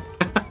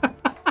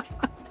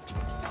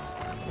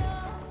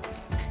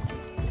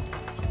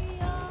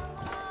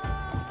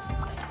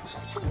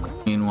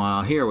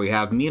 Meanwhile, here we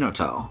have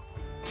Minato.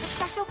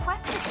 Special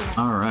quest is in.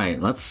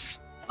 Alright, let's...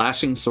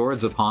 Flashing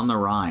swords upon the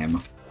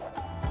rhyme.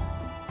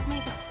 May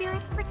the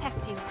spirits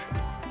protect you.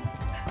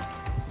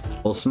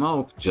 Full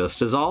smoke,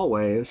 just as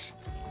always.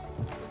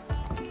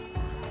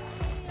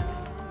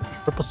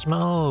 Purple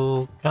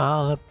smoke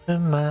all up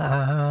in my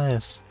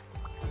eyes.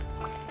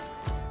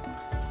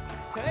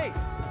 Hey,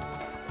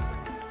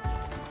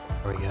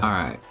 There we go.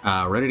 Alright,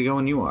 ready to go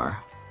when you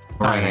are.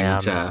 I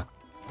Alright, am.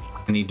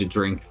 I need to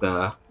drink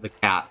the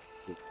cat.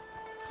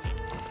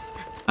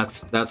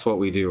 That's what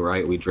we do,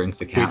 right? We drink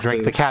the cat We drink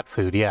food. the cat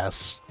food,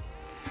 yes.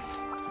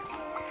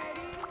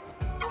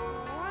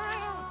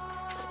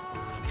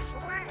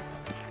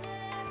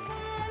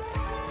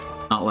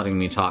 Not letting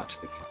me talk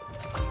to the cat.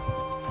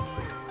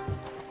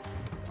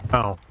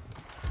 Oh.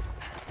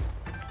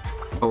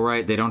 Oh,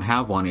 right, they don't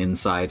have one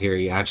inside here.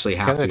 You actually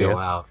have Yeah, to they go do.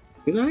 out.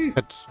 Do they?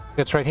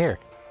 It's right here.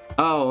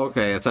 Oh,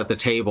 okay. It's at the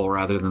table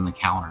rather than the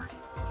counter.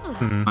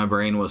 Mhm. My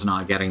brain was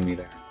not getting me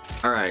there.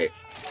 All right.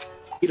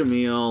 Eat a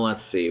meal.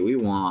 Let's see. We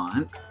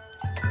want...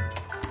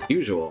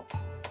 Usual.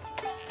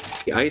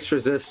 The ice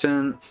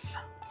resistance.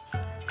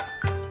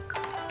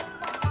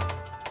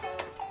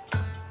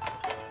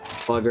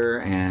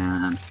 Plugger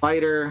and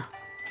fighter.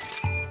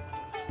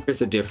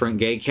 Here's a different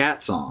gay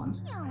cat song.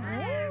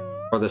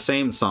 Or the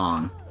same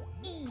song,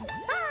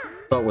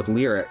 but with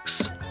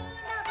lyrics.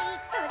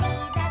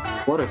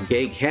 What if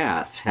gay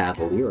cats had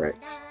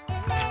lyrics?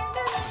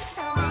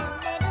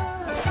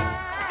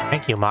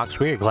 Thank you, Mox.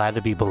 We are glad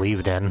to be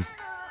believed in.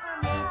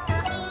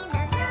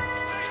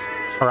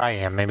 Or I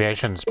am. Maybe I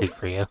shouldn't speak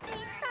for you.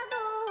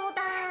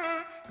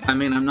 I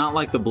mean, I'm not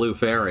like the blue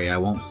fairy. I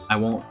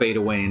won't fade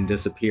away and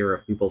disappear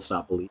if people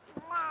stop believing.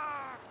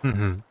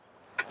 Mm-hmm.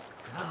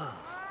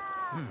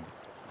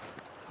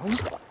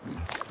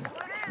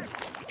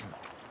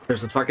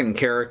 There's a fucking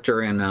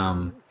character in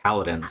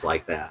Paladins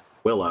like that,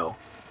 Willow.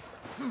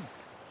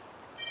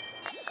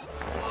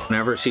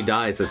 Whenever she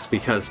dies, it's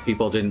because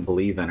people didn't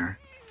believe in her.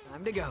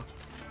 time to go.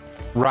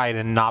 Right,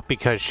 and not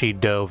because she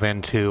dove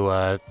into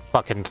a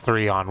fucking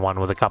 3-on-1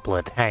 with a couple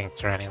of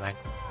tanks or anything.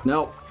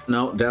 Nope,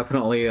 no,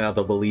 definitely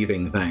the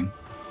believing thing.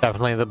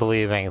 Definitely the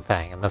believing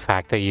thing, and the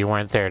fact that you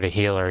weren't there to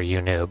heal her, you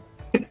noob.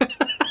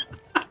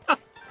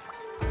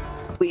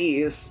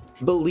 Please,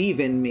 believe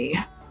in me.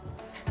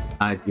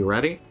 You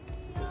ready?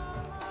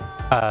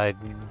 Uh,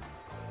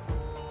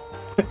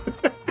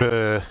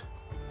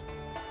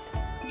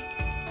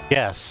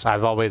 yes,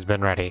 I've always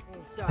been ready.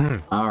 Sorry.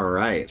 All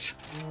right.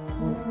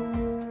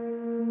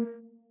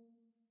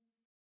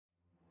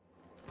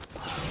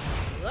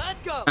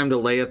 Let's go. Time to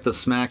lay it the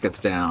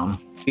smacketh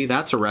down. See,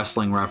 that's a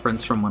wrestling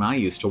reference from when I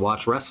used to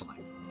watch wrestling.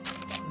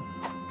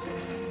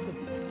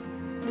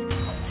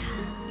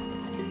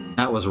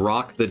 That was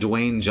Rock the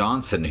Dwayne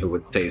Johnson who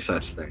would say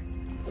such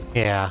things.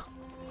 Yeah.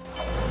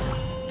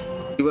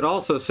 He would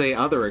also say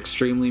other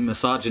extremely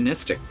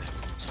misogynistic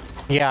things.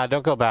 Yeah,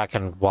 don't go back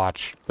and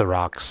watch The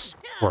Rock's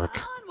work.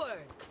 Onward.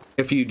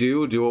 If you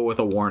do, do it with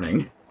a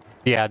warning.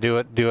 Yeah, do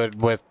it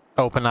with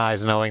open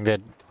eyes, knowing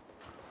that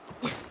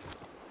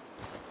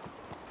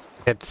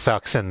it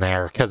sucks in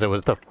there because it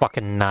was the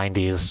fucking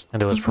 90s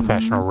and it was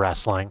professional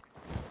wrestling.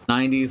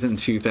 90s and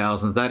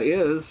 2000s. That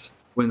is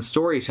when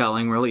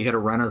storytelling really hit a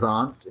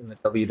renaissance in the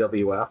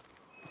WWF.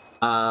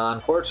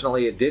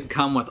 Unfortunately, it did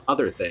come with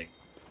other things.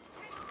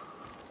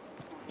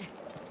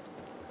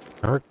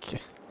 Okay.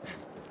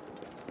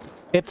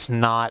 It's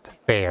not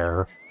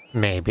fair,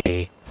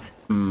 maybe.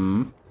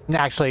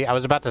 Actually, I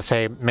was about to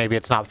say maybe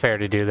it's not fair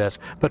to do this,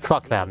 but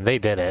fuck them. They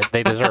did it.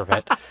 They deserve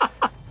it.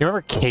 You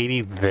remember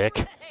Katie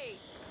Vick?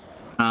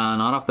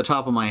 Not off the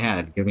top of my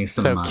head. Give me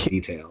some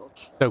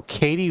details. So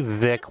Katie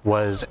Vick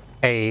was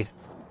a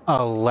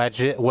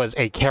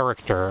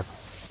character,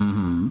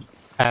 an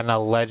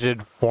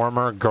alleged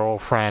former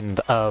girlfriend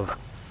of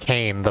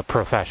Kane, the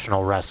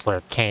professional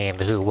wrestler Kane,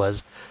 who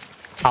was,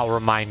 I'll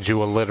remind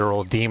you, a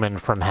literal demon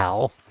from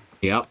hell.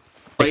 Yep.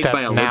 Played Except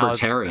by a now,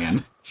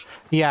 libertarian.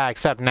 Yeah,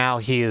 except now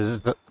he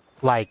is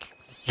like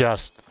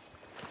just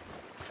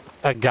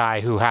a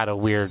guy who had a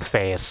weird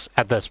face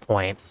at this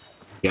point.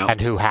 Yep. And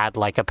who had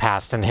like a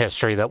past in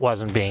history that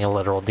wasn't being a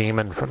literal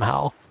demon from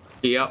hell.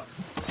 Yep.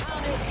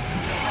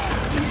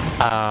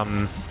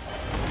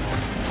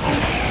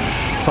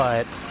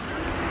 But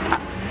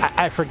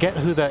I forget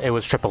who it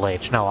was. Triple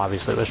H. No,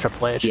 obviously it was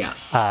Triple H.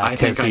 Yes, I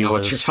think I know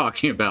what you're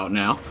talking about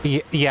now.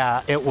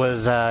 Yeah, it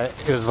was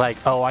like,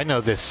 oh, I know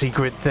this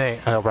secret thing.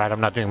 Oh, right, I'm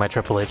not doing my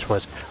Triple H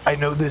voice. I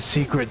know this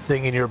secret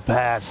thing in your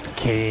past,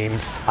 Kane.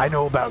 I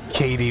know about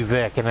Katie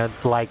Vick, and it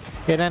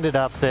ended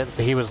up that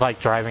he was like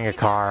driving a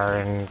car,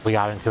 and we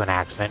got into an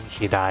accident, and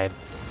she died.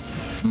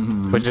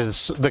 Which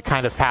is the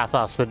kind of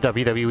pathos that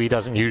WWE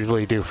doesn't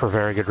usually do for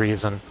very good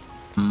reason.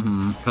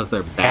 Because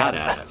they're bad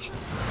at it.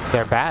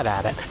 They're bad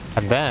at it.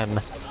 And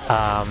then,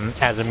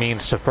 as a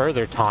means to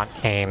further taunt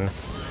Kane,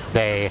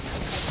 they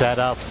set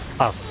up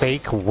a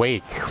fake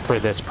wake for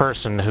this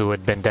person who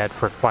had been dead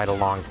for quite a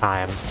long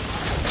time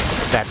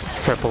that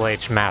Triple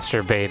H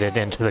masturbated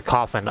into the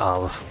coffin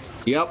of.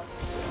 Yep.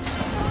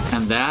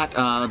 And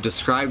that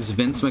describes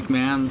Vince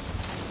McMahon's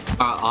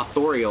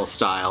authorial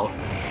style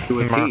to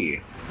a T.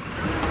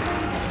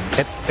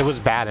 It was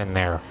bad in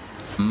there.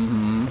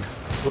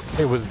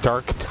 It was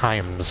dark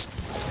times.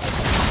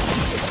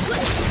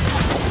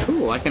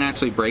 Ooh, I can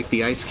actually break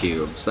the ice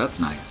cubes. That's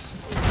nice.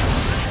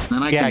 And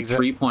then I can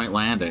 3-point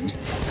landing.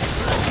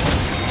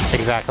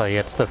 Exactly.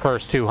 It's the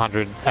first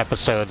 200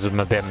 episodes of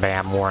Mabim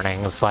Bam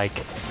warnings. Like,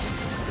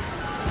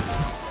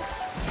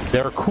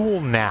 they're cool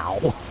now.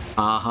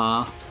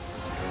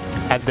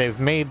 And they've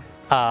made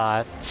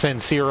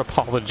sincere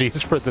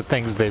apologies for the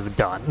things they've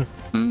done.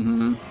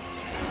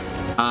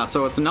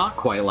 So it's not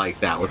quite like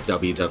that with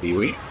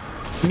WWE.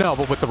 No,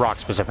 but with The Rock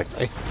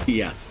specifically.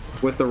 Yes,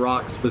 with The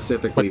Rock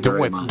specifically,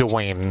 very much.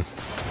 Dwayne.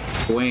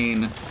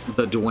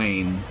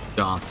 Dwayne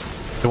Johnson.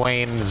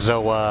 Dwayne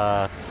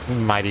Zoa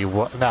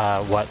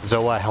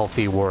Zoa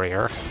Healthy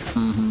Warrior.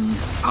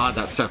 God,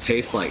 that stuff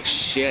tastes like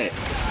shit.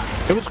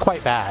 It was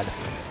quite bad.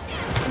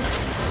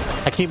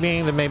 I keep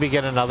meaning to maybe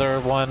get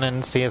another one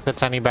and see if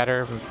it's any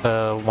better.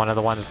 One of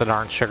the ones that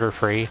aren't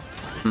sugar-free.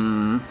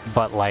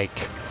 But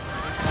like...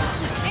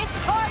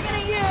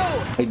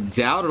 I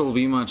doubt it'll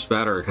be much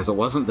better, because it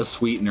wasn't the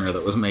sweetener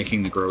that was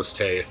making the gross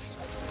taste.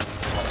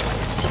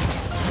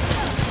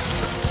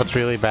 What's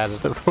really bad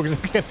is that we're going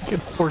to get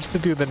forced to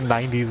do the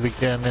 90s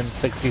again in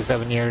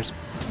 67 years.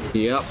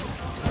 Yep.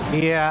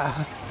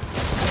 Yeah.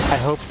 I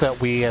hope that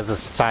we as a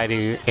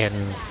society in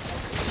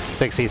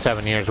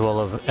 67 years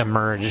will have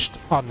emerged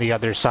on the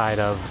other side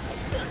of,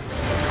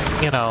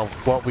 you know,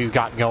 what we've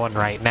got going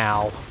right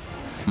now.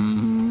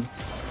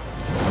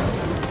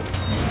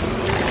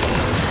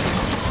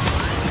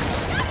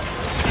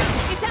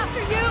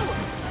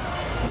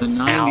 The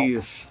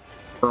 90s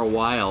for a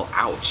while,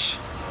 ouch.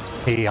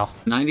 Yeah.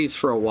 90s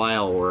for a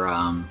while were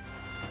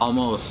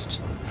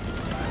almost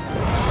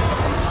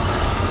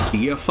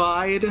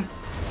deified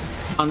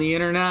on the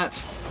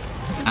internet,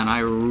 and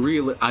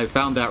I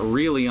found that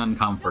really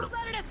uncomfortable.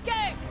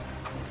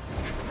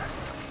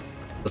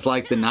 It's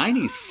like the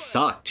 90s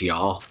sucked,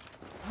 y'all.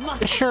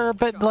 Sure,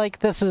 but like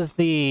this is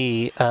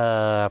the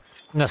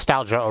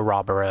nostalgia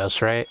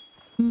Ouroboros, right?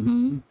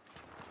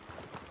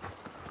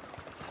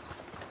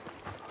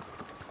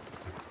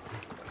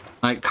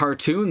 Like,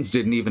 cartoons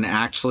didn't even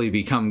actually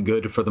become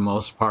good for the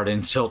most part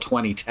until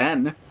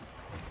 2010.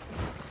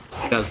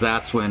 Because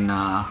that's when,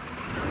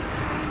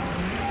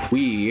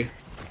 we,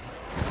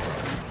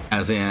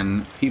 as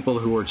in people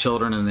who were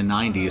children in the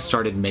 90s,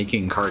 started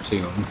making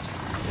cartoons.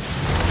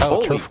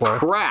 Oh, holy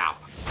crap!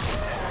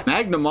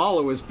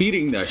 Magnamalo is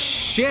beating the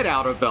shit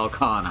out of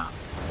Velcana.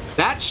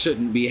 That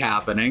shouldn't be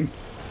happening.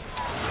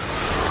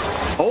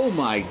 Oh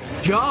my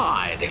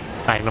god!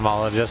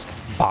 Magnamalo just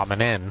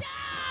bombing in.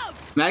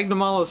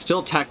 Magnamalo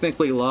still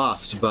technically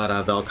lost, but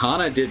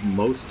Velcana did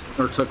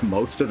took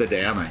most of the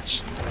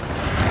damage.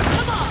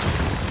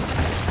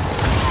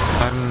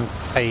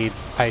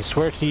 I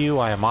swear to you,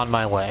 I am on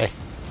my way.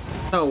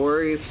 No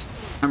worries.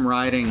 I'm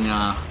riding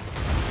the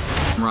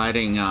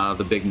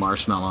big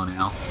marshmallow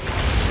now.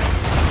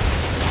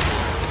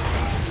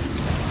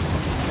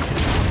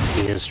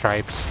 He is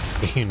Stripes.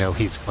 You know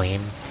he's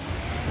clean.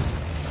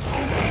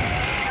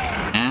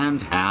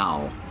 And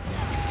how?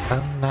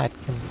 I'm not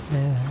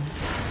convinced.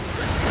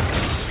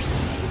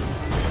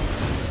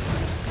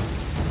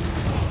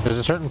 There's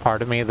a certain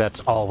part of me that's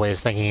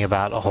always thinking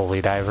about a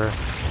Holy Diver.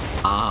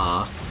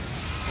 Ah.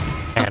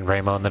 And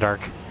Rainbow in the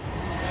Dark.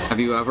 Have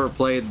you ever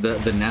played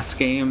the NES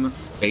game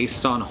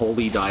based on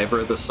Holy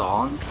Diver, the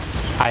song?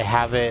 I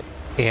have it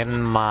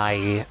in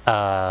my,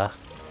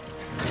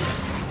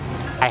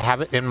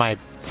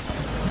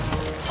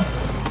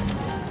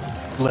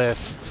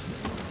 list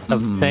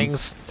of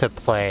things to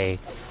play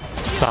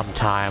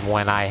sometime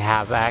when I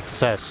have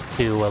access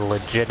to a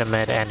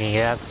legitimate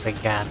NES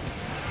again.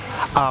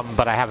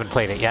 But I haven't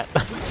played it yet.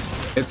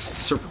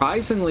 It's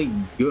surprisingly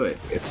good.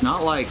 It's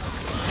not like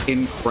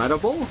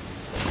incredible,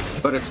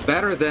 but it's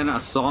better than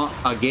a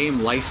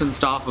game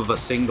licensed off of a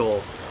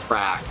single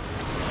track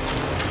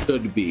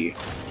could be.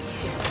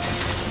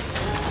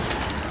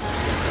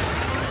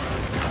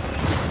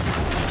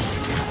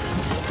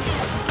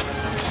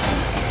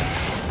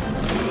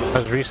 I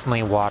was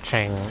recently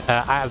watching,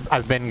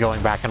 I've been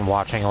going back and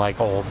watching like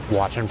old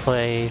watch and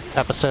play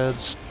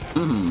episodes.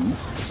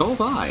 So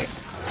have I.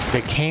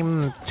 It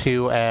came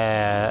to,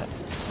 it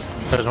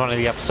was one of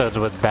the episodes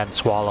with Ben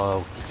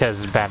Swallow,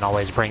 because Ben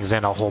always brings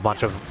in a whole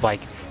bunch of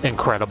like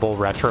incredible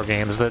retro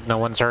games that no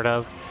one's heard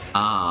of.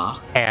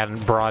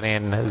 And brought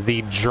in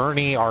the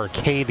Journey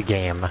arcade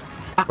game,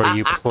 where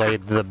you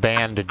played the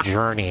band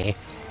Journey,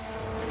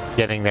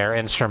 getting their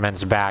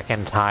instruments back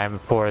in time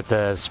for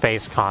the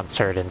space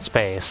concert in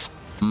space.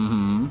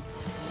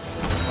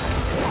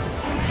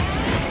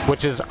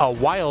 Which is a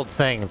wild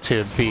thing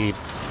to be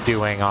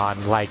doing on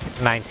like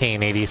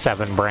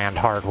 1987 brand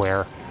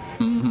hardware.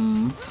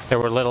 There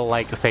were little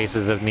like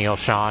faces of Neil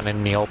Sean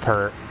and Neil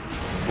Peart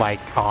like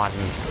on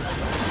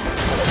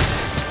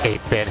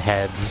 8-bit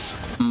heads.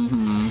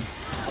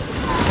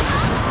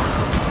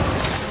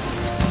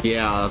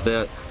 Yeah,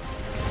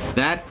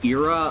 that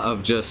era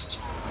of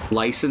just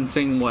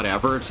licensing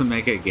whatever to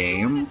make a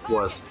game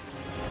was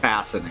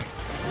fascinating.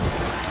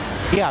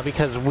 Yeah,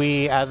 because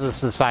we as a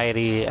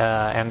society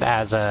and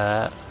as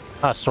a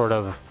sort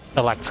of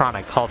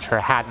electronic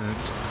culture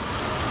hadn't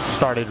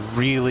started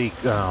really,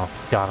 oh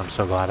god, I'm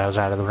so glad I was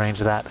out of the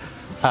range of that,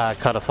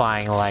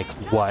 codifying like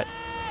what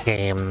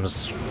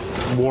games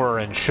were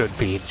and should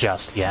be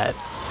just yet.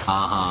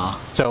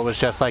 So it was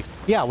just like,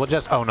 yeah, we'll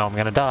just, oh no, I'm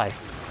gonna die.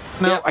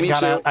 No,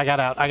 Yeah, I got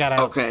out.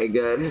 Okay,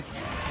 good.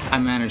 I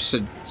managed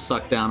to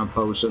suck down a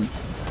potion.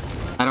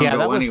 I don't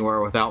go anywhere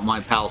without my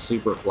pal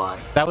Superfly.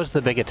 That was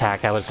the big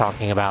attack I was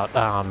talking about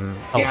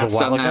Yeah, it's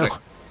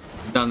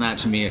done that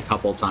to me a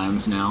couple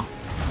times now.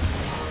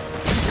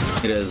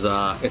 It is,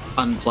 it's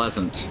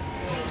unpleasant.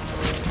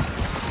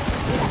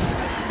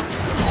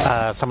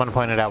 Someone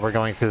pointed out we're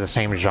going through the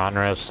same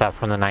genre of stuff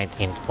from the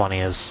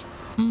 1920s.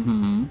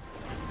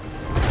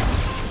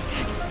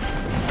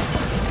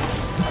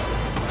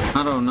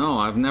 I don't know,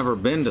 I've never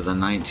been to the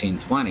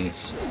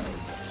 1920s.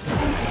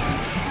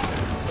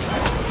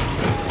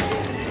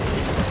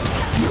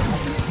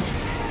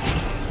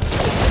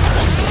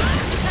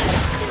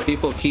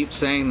 People keep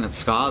saying that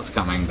Ska's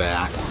coming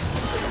back.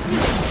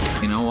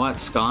 You know what?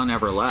 Ska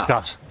never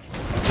left.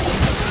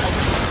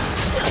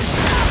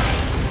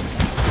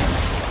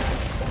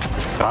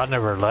 Ska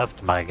never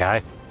left, my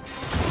guy.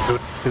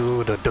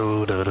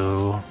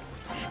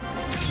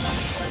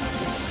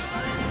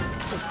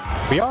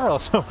 We are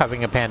also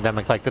having a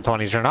pandemic like the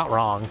 20s, you're not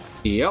wrong.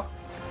 Yep.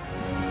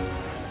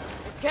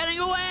 It's getting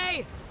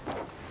away!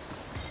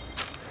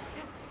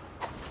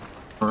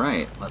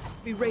 Alright, let's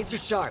Be razor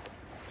sharp.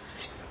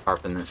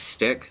 sharpen this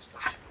stick.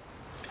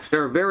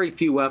 There are very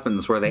few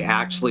weapons where they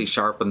actually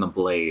sharpen the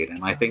blade,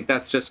 and I think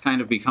that's just kind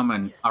of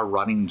become a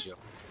running joke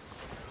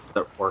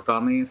that work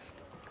on these.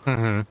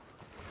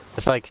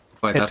 It's like,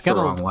 Wait, that's the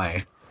wrong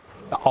way.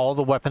 All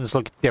the weapons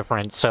look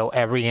different, so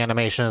every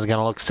animation is going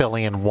to look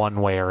silly in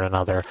one way or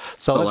another.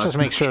 So let's just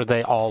make sure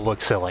they all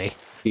look silly.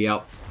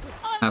 Yep.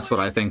 That's what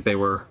I think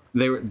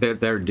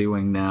they're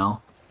doing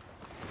now.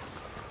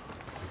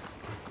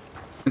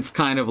 It's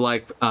kind of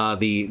like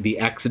the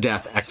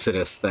X-Death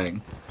Exodus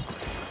thing.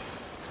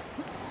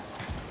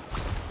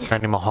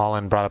 Randy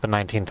Mulholland brought up a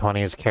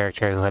 1920s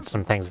character who had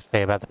some things to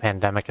say about the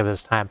pandemic of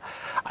this time.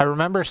 I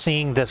remember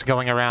seeing this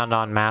going around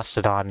on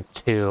Mastodon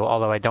too,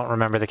 although I don't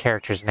remember the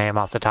character's name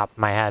off the top of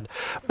my head.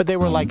 But they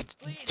were like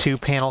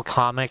 2-panel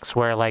comics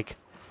where like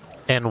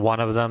in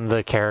one of them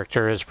the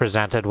character is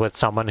presented with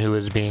someone who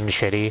is being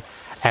shitty,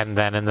 and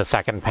then in the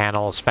second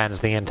panel spends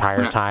the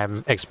entire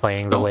time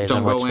explaining the ways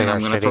in which they are shitty.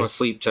 I'm going to throw a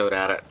sleep toad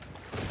at it.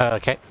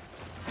 Okay.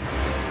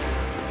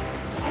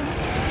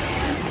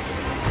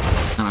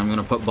 And I'm going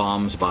to put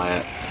bombs by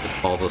it.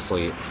 It falls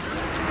asleep.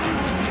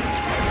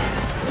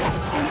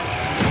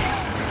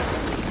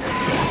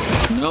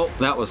 Nope,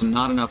 that was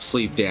not enough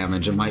sleep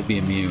damage. It might be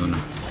immune.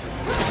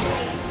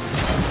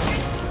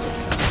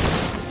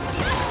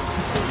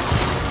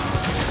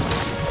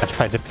 That's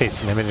Tried to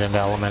paste an image into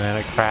Element and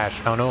it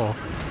crashed. Oh no.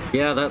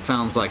 Yeah, that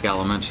sounds like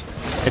Element.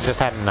 It just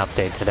had an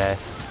update today.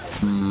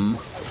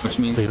 Which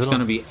means it's going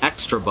to be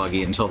extra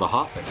buggy until the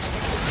hotfix.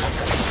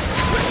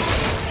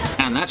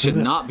 And that should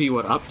not be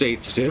what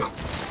updates do.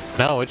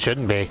 No, it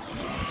shouldn't be.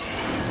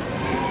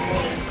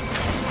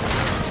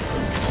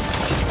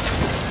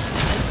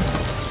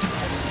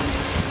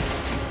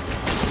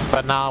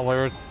 But nah,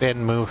 we're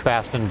in move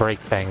fast and break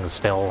things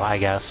still, I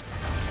guess.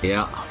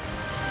 Yeah.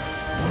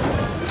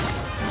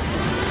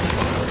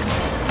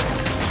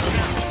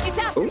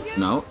 Oh,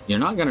 no, you're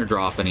not going to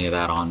drop any of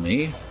that on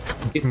me.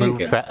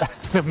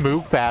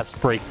 Move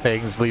fast, break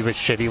things, leave a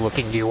shitty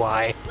looking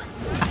UI.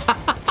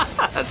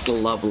 That's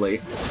lovely.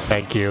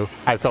 Thank you.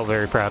 I felt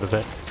very proud of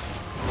it.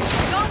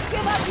 Don't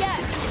give up yet!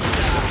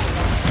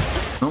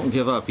 Don't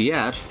give up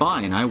yet.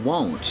 Fine, I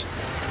won't.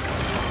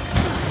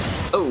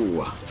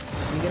 Oh.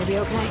 You gonna be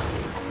okay?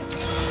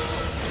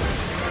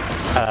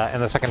 In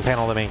the second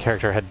panel, the main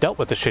character had dealt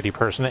with the shitty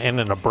person in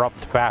an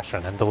abrupt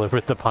fashion and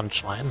delivered the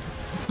punchline.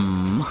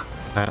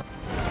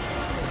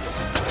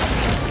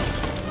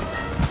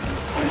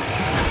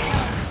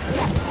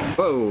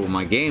 Whoa,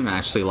 my game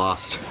actually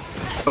lost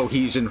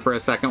cohesion for a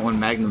second when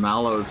Magnum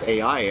Malo's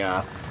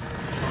AI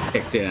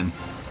kicked in.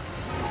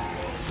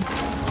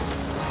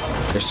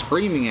 They're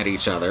screaming at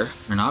each other.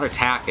 They're not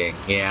attacking.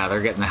 Yeah,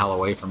 they're getting the hell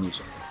away from each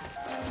other.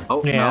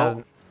 Oh, Yeah.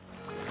 no.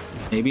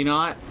 Maybe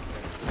not.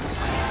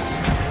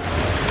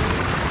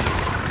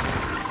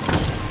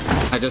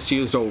 I just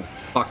used a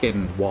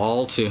fucking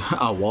wall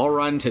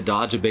run to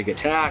dodge a big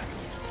attack.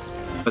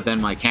 But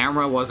then my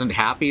camera wasn't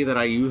happy that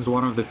I used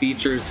one of the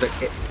features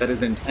that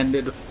is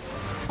intended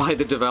by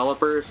the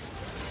developers.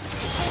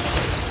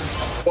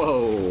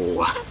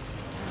 Whoa.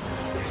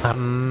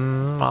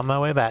 I'm on my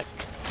way back.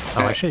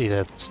 Okay. Oh, I should eat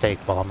a steak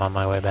while I'm on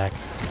my way back.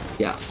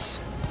 Yes.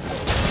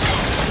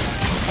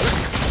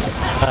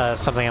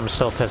 Something I'm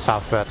still pissed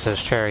off about, says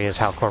Cherry, is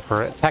how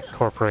tech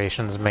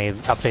corporations made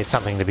update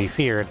something to be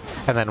feared,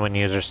 and then when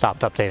users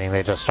stopped updating,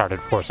 they just started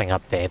forcing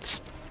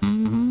updates.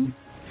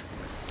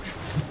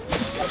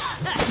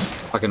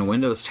 Fucking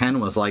Windows 10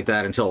 was like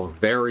that until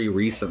very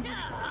recently.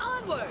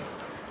 Onward!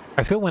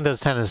 I feel Windows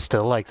 10 is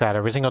still like that.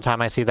 Every single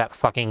time I see that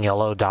fucking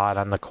yellow dot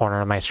on the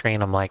corner of my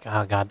screen, I'm like,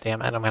 oh god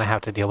damn it, I'm gonna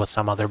have to deal with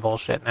some other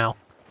bullshit now.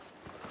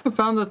 I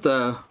found that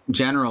the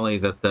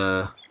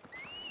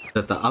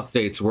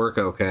updates work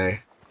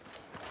okay.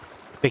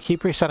 They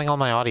keep resetting all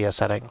my audio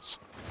settings.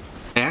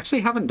 They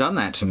actually haven't done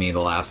that to me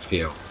the last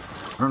few.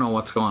 I don't know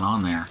what's going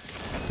on there.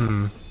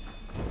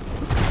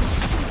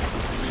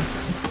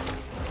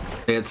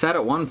 They had said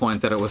at one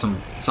point that it was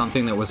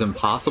something that was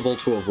impossible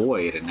to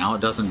avoid, and now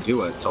it doesn't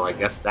do it, so I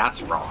guess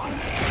that's wrong.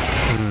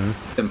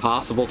 It's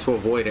impossible to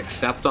avoid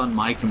except on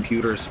my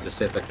computer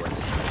specifically.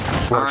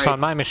 Works on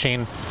my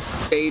machine.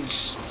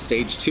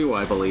 Stage 2,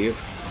 I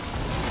believe.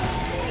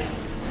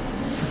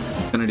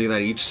 Gonna do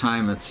that each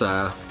time its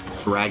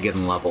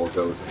dragon level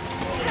goes in.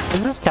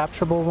 Is this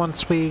capturable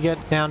once we get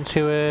down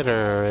to it,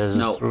 or is...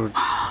 No.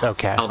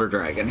 Okay. Elder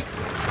Dragon.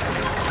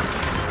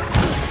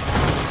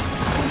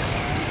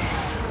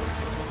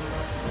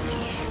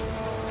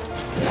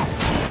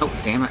 Oh,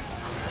 damn it.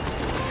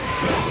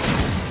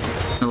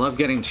 I love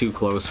getting too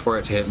close for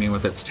it to hit me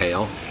with its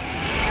tail.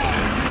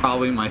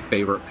 Probably my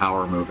favorite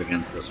power move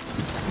against this one.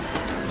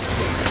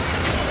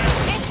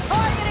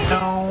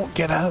 No,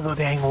 get out of the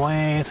dang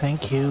way,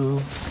 thank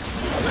you.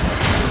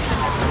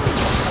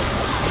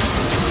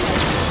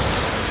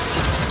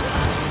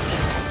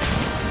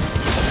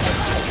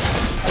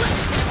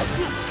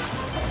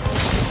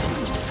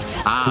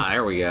 Ah,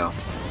 there we go.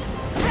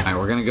 Alright,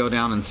 we're gonna go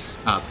down and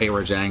pay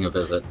Rajang a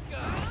visit.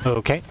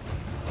 Okay.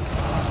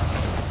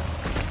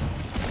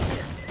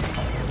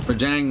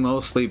 Rajang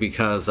mostly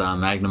because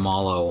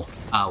Magnamalo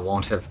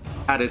won't have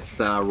had its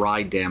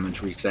ride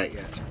damage reset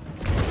yet.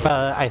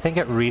 I think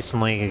it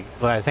recently,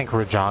 I think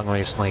Rajang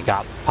recently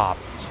got popped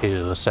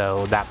too,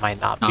 so that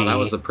might not be... Oh, that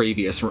was the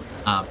previous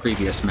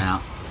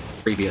map,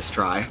 previous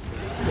try.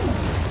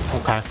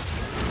 Okay.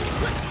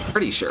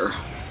 Pretty sure.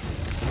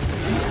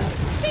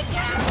 Be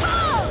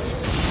careful!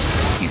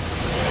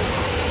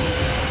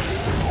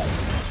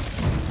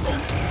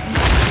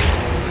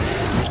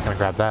 I'm just gonna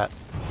grab that.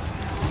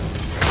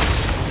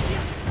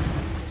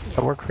 Does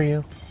that work for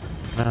you?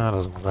 No, it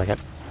doesn't look like it.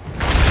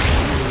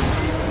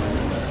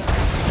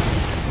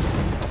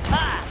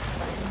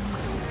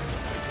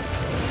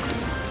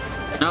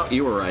 No,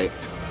 you were right.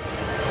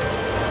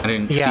 I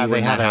didn't see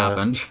when that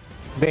happened.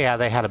 Yeah,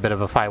 they had a bit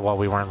of a fight while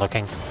we weren't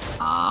looking.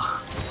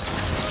 Ah,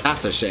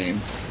 that's a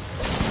shame.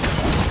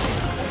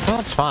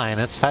 Well, it's fine.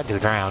 It's tied to the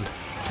ground.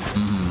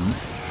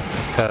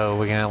 So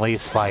we can at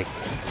least, like,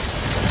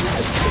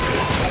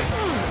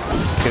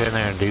 get in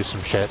there and do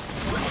some shit.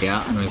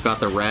 Yeah, and we've got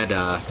the red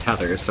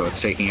tether, so it's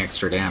taking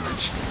extra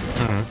damage.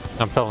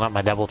 I'm filling up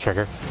my double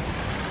trigger.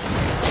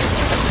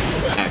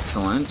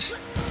 Excellent.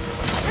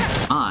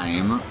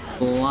 I'm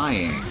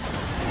flying.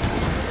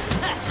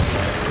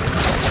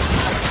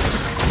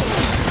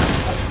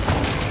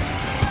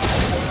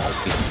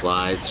 He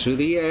flies through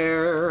the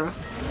air.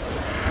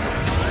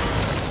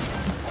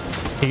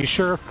 He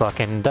sure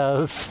fucking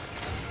does.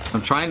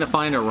 I'm trying to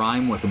find a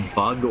rhyme with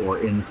bug or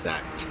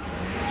insect.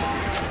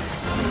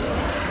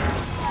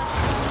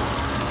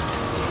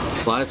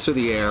 Flies through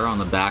the air on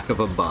the back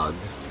of a bug.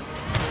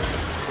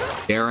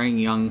 Daring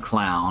young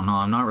clown. Oh,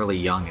 I'm not really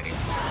young anymore.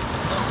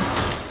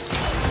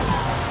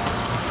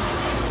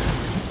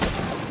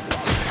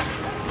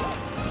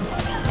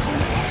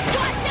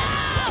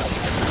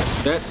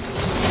 Shit.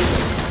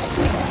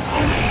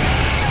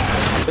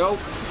 Go.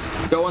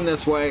 Going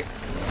this way.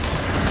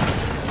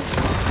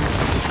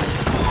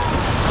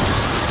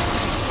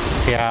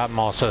 Yeah, I'm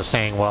also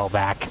saying well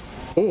back.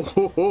 Oh,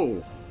 ho,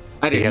 ho.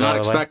 I did not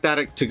expect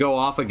that to go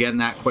off again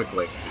that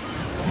quickly.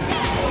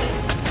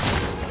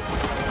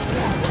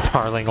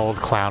 Darling old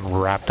clown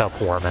wrapped up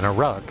warm in a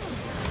rug.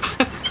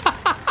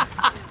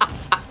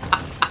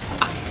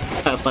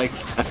 I like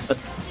that.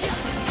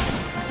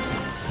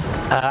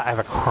 I have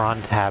a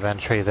cron tab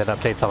entry that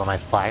updates all of my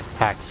flag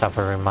pack stuff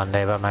every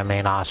Monday, but my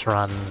main OS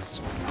updates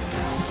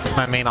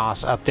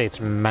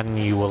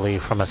manually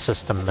from a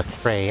system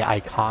tray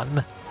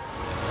icon.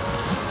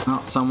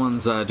 Oh,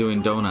 someone's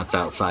doing donuts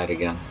outside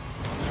again.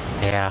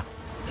 Yeah.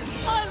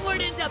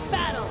 Onward into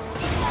battle!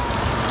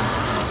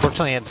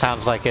 Fortunately, it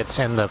sounds like it's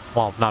in the...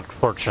 Well, not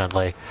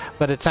fortunately,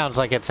 but it sounds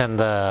like it's in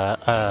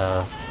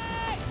the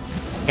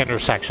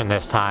intersection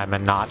this time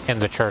and not in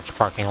the church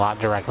parking lot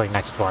directly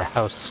next to our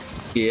house.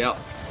 Yep.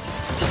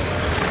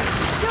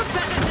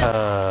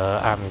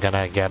 I'm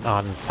gonna get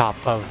on top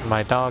of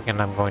my dog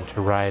and I'm going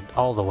to ride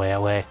all the way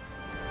away.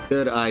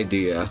 Good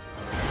idea.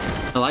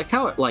 I like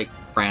how it, like,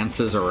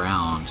 prances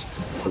around.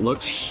 It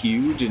looks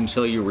huge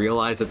until you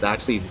realize it's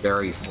actually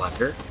very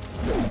slender.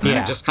 And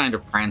Yeah. it just kind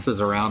of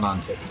prances around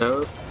on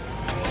tiptoes.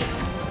 I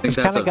think It's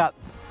that's kind of got...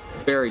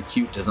 very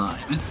cute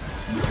design.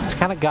 It's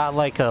kind of got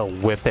like a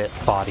whippet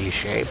body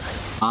shape.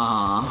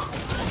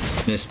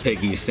 Uh-huh. Miss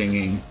Piggy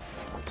singing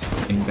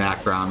in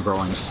background,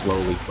 growing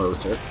slowly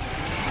closer.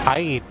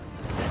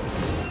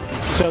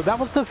 So that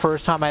was the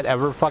first time I'd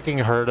ever fucking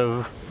heard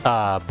of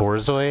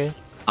Borzoi,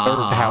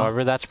 or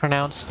however that's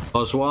pronounced.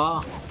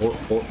 Bourgeois?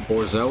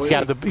 Borzoi?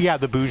 Yeah,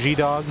 the bougie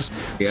dogs.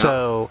 Yeah.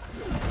 So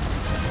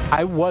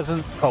I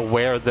wasn't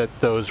aware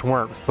that those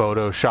weren't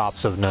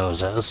photoshops of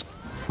noses.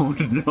 Oh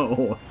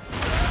no.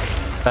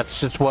 That's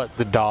just what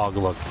the dog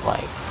looks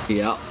like.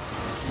 Yep.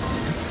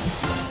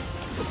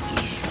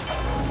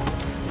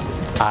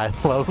 I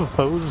love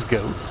those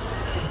goats.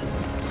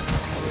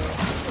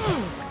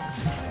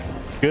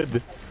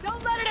 Good.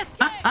 Don't let it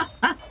escape!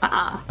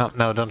 Oh,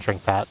 no, don't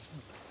drink that.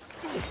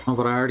 Oh,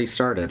 but I already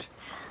started.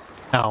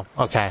 Oh,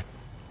 okay.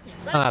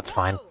 Oh, that's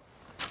fine.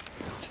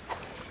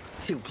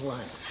 Too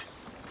blunt.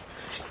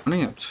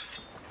 Running up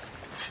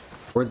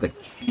toward the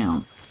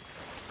camp.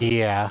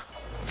 Yeah.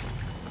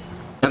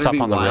 That'd up be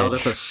on the wild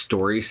ridge. if a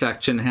story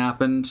section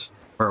happened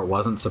where it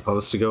wasn't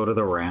supposed to go to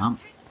the ramp.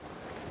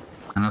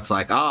 And it's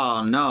like,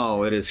 oh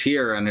no, it is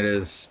here and it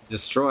is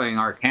destroying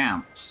our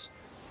camps.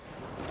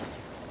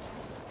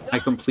 I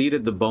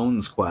completed the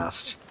Bones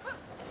quest.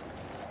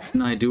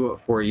 And I do it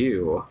for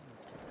you.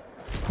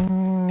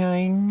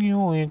 I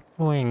knew it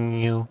when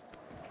you...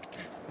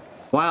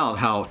 Wild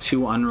how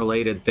two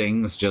unrelated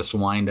things just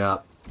wind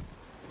up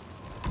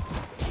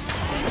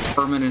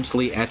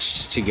permanently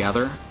etched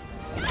together.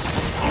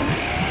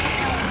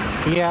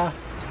 Yeah.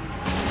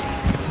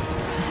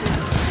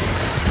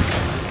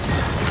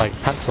 Like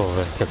pencils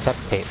and cassette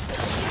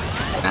tapes.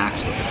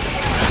 Actually.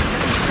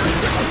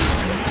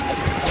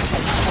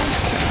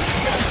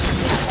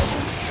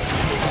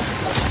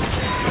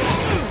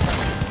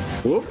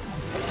 Whoop.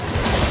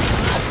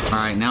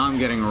 Alright, now I'm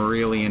getting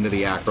really into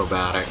the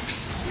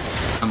acrobatics.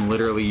 I'm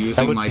literally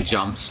using my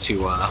jumps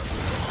to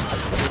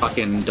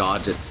fucking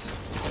dodge its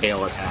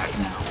tail attack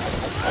now.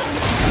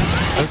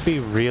 That would be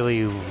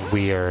really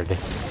weird.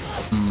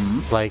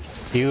 Mm-hmm. Like,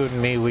 you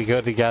and me, we go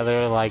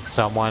together like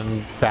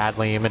someone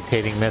badly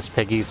imitating Miss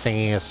Piggy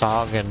singing a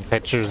song and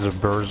pictures of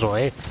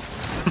Borzoi.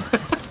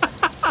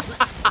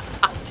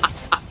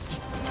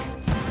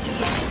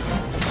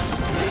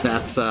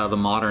 That's the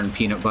modern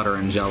peanut butter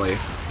and jelly.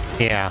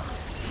 Yeah.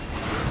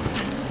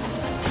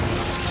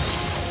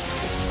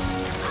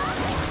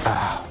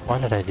 Why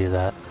did I do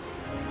that?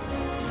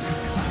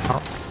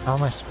 How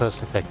am I supposed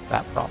to fix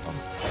that problem?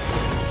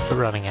 They're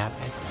running at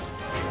me.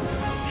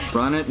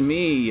 Run at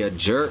me, you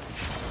jerk.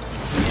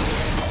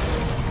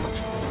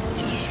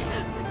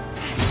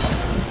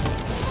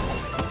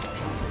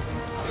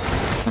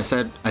 I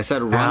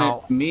said run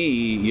Ow. at me,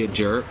 you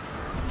jerk.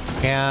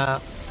 Yeah.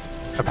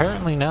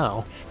 Apparently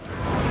no.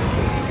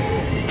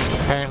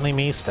 Apparently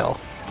me still.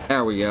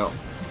 There we go.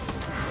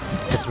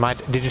 It's my...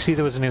 Did you see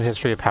there was a new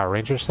history of Power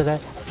Rangers today?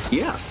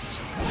 Yes.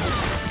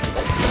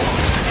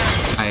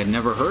 I had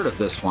never heard of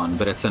this one,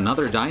 but it's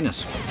another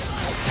dinosaur.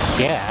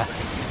 Yeah.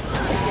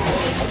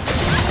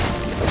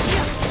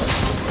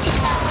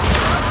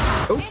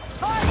 It's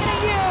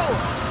targeting you!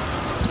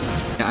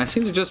 Yeah, I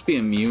seem to just be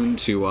immune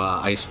to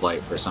Ice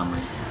Blight for some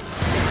reason.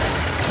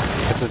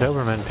 It's a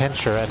Doberman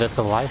Pinscher and it's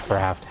a life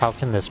raft. How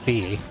can this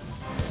be?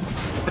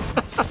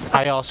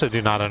 I also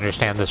do not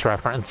understand this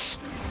reference.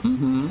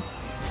 Mm-hmm.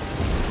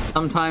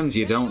 Sometimes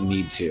you don't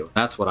need to.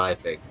 That's what I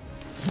think.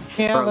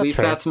 Yeah, Or that's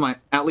fair.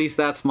 at least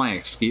that's my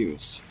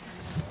excuse.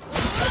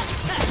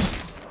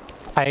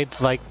 I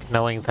like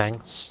knowing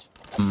things.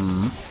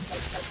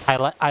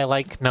 I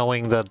like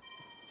knowing the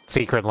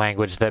secret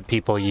language that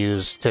people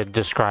use to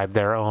describe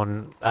their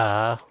own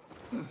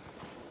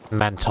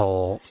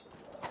mental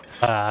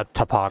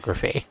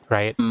topography,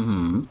 right?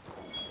 Mm-hmm.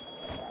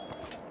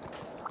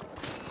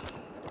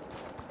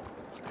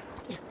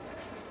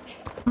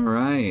 All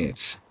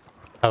right.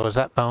 Oh, is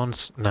that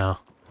Bones? No.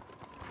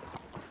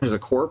 There's a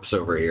corpse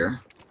over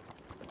here.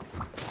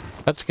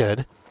 That's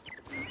good.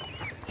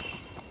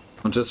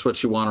 Just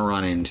what you want to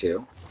run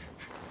into.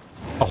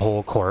 A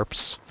whole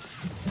corpse.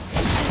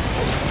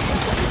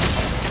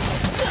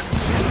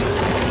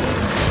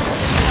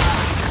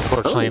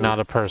 Fortunately, not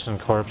a person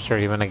corpse or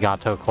even a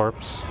gato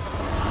corpse.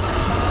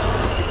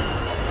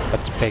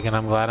 That's big, and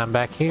I'm glad I'm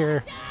back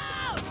here.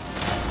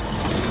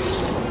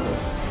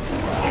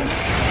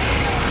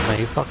 Now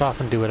you fuck off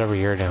and do whatever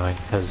you're doing,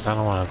 because I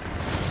don't want to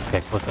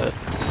pick with it.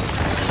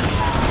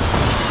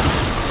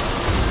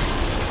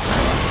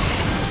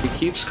 It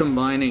keeps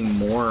combining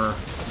more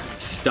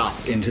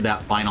stuff into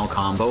that final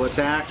combo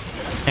attack.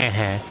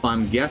 So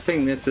I'm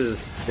guessing this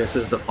is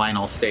the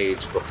final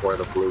stage before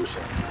the blue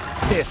ship.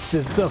 This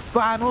is the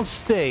final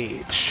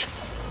stage.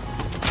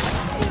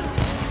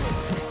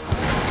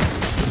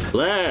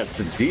 Let's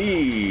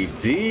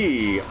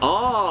DDR.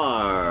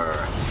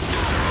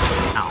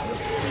 Ow.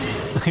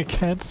 I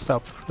can't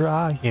stop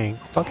crying.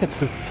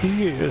 Buckets of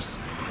tears.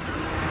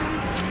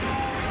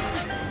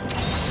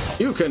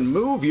 You can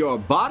move your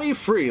body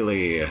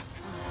freely.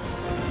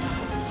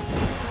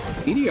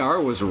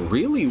 DDR was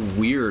really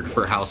weird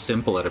for how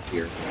simple it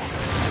appeared.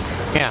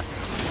 Yeah.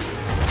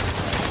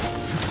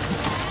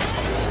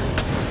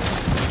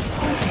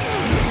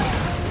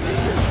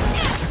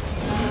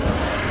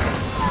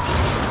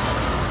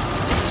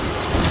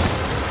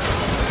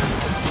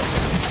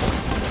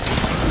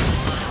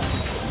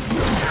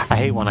 I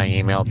hate when I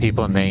email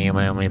people and they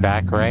email me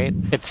back, right?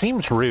 It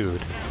seems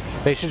rude.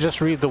 They should just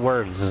read the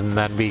words and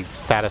then be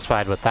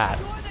satisfied with that.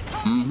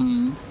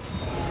 Mm-hmm.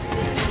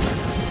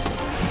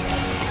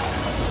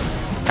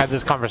 I had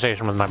this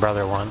conversation with my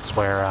brother once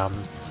where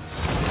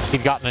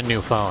he'd gotten a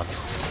new phone.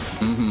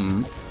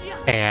 Mm-hmm.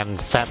 And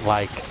sent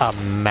like a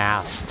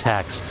mass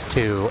text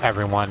to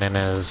everyone in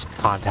his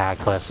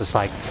contact list. It's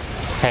like,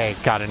 hey,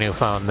 got a new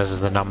phone, this is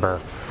the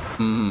number.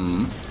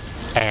 Mm-hmm.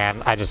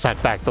 And I just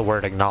sent back the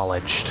word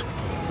acknowledged.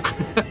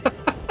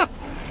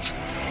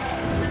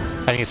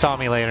 And he saw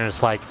me later and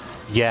it's like,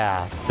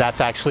 yeah, that's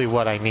actually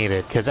what I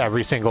needed, because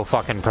every single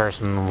fucking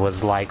person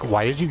was like,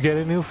 why did you get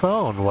a new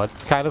phone? What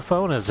kind of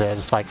phone is it?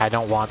 It's like, I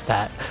don't want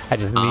that. I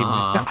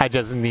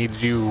just need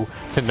you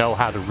to know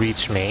how to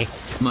reach me.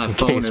 My in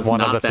phone case is one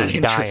not of us that is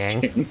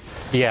interesting. dying.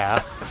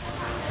 Yeah.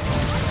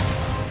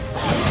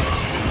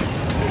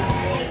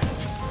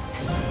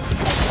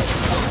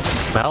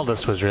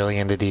 Meldus was really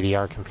into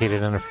DDR,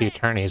 competed in a few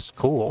tourneys.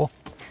 Cool.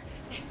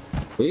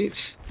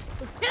 Sweet.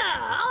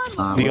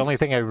 The only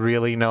thing I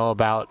really know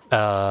about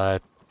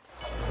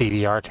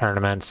DDR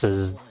tournaments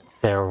is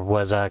there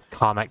was a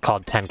comic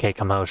called 10K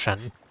Commotion.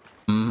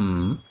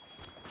 Mm-hmm.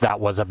 That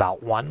was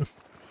about one.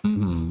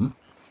 Mm-hmm.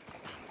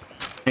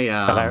 Hey,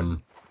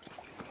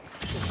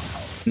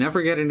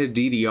 never get into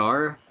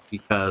DDR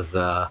because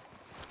the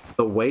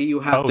way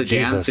you have to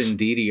dance in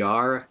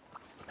DDR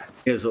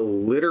is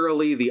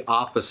literally the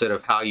opposite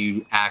of how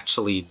you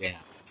actually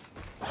dance.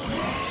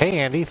 Hey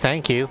Andy,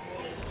 thank you.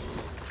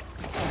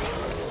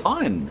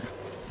 Fun.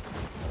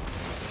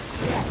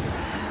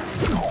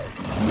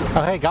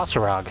 Oh hey,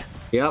 Gossarog.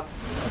 Yep.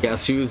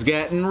 Guess who's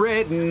getting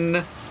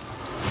ridden?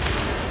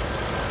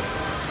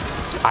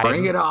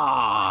 Bring it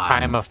on!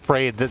 I'm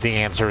afraid that the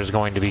answer is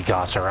going to be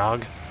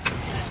Gossarog.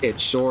 It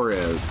sure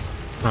is.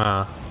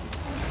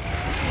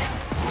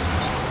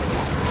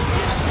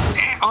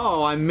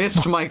 Oh, I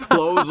missed my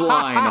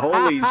clothesline.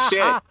 Holy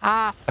shit.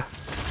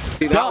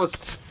 See,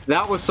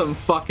 that was some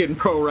fucking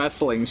pro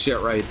wrestling shit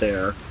right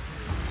there.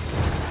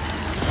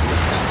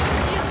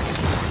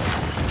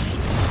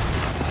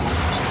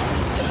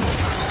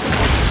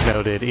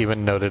 Noted,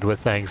 even noted with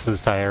thanks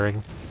is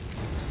tiring.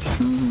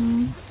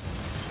 Mm-hmm.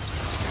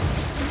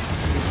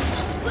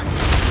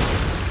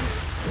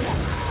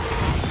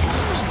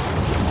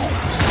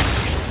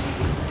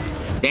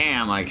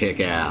 Damn, I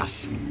kick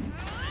ass.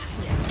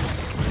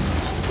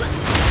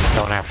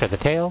 Going after the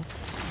tail.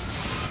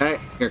 Hey,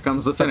 here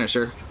comes the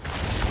finisher.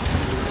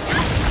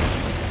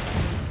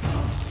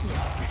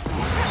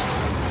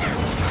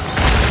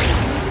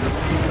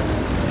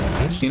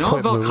 You know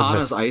what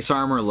Velkhana's ice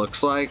armor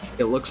looks like?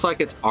 It looks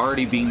like it's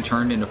already being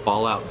turned into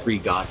Fallout 3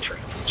 God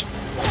Trash.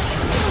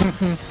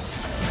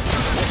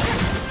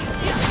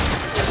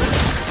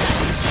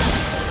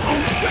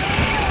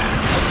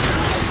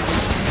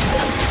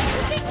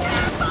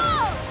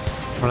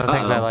 One of the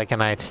things I like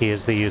in IT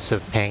is the use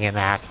of ping and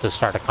act to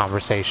start a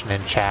conversation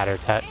in chat or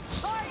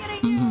text.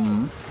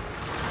 Mm-hmm.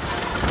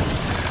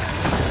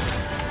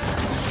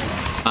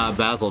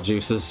 Basil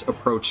Juice is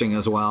approaching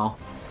as well.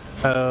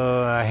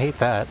 Oh, I hate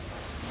that.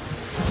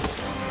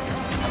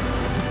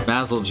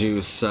 Basil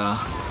Juice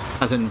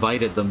has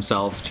invited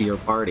themselves to your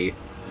party.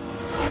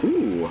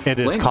 Ooh, It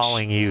is Lynch.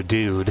 calling you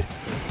dude.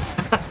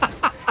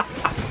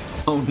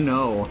 Oh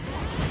no.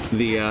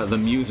 The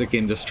music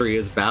industry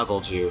is Basil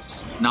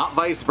Juice, not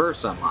vice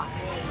versa, mind.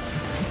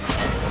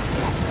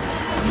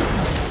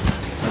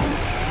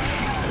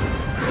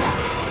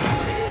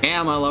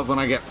 Damn, I love when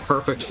I get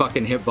perfect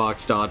fucking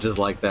hitbox dodges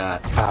like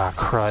that. Ah,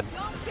 crud.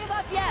 Don't give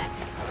up yet.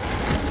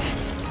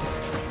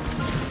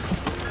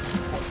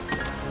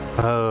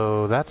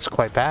 Oh, that's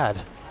quite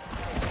bad.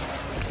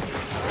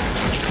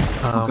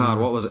 Oh god,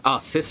 what was it? Oh,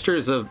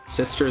 Sisters of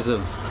Clarence.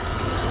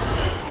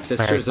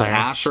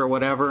 Ash or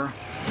whatever.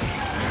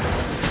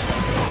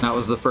 That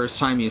was the first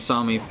time you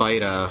saw me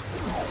fight the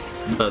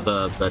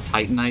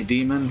Titanite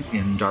demon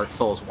in Dark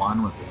Souls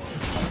 1 was this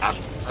Ash.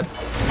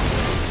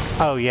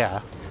 Oh,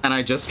 yeah. And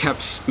I just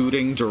kept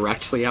scooting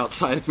directly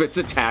outside of its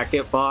attack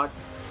hitbox.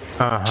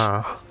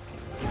 Uh-huh.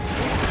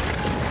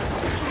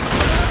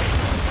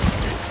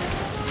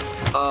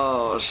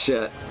 Oh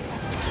shit.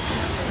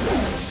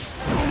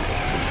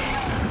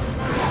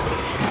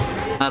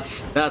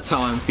 That's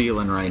how I'm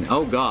feeling right now.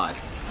 Oh god.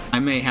 I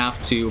may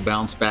have to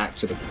bounce back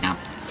to the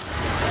campus.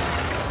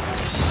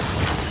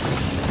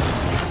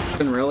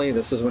 And really,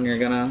 this is when you're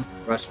gonna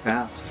rush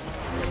past.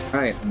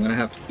 Alright, I'm gonna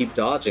have to keep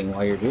dodging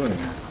while you're doing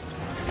that.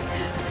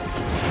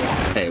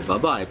 Hey,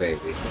 bye-bye,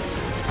 baby.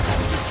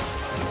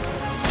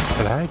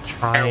 Could I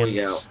try There we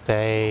and go.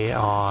 stay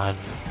on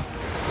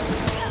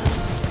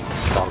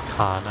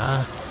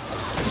Volcana?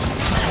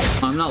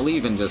 I'm not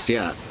leaving just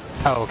yet.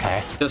 Oh,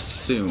 okay. Just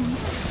soon.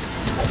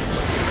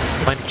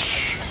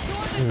 Flinch.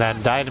 And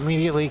then died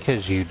immediately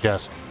because you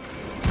just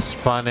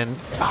spun in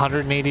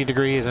 180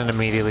 degrees and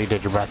immediately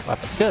did your breath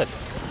weapon. Good.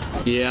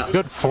 Yeah.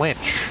 Good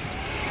flinch.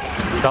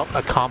 Felt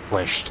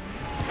accomplished.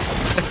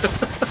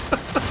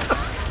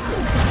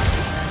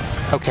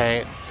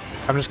 Okay,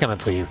 I'm just gonna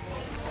leave.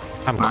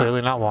 I'm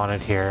clearly not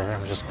wanted here.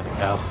 I'm just gonna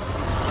go.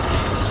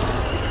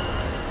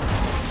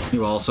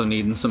 You also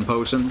needing some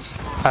potions?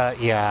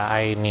 Yeah,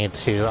 I need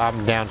to.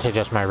 I'm down to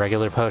just my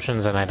regular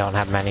potions and I don't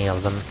have many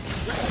of them.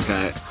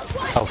 Okay.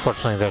 Oh,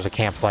 fortunately there's a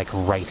camp like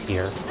right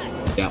here.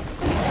 Yep.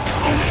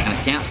 And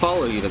I can't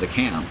follow you to the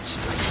camps.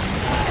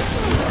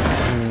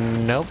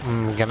 Nope,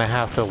 I'm gonna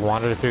have to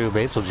wander through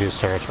Basil Juice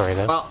territory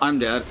though. Well, I'm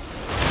dead.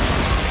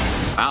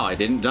 Wow, I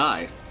didn't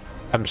die.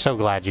 I'm so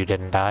glad you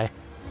didn't die.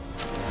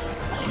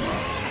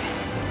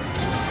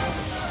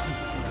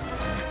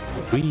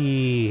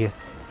 Whee!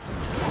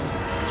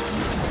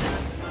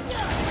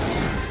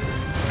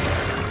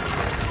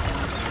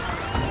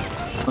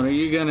 What are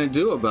you gonna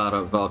do about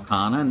it,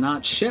 Volcana?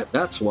 Not shit,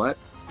 that's what.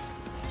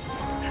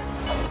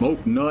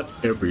 Smoke nut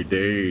every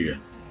day.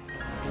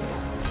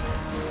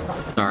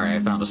 Sorry, I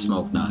found a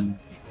smoke nut.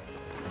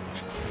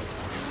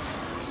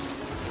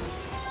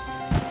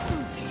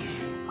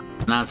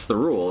 And that's the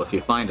rule. If you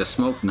find a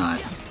smoke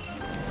nut,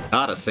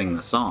 gotta sing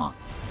the song.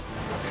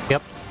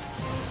 Yep.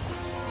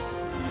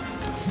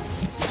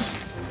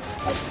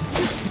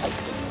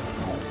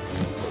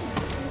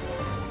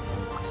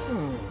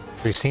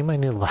 Have you seen my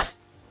new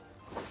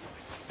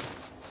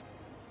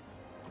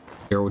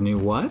Your new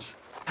what?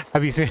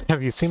 Have you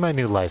seen my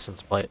new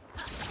license plate?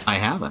 I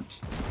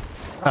haven't.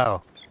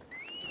 Oh.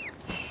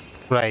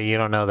 Right, you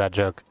don't know that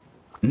joke.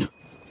 No,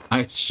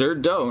 I sure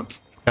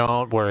don't.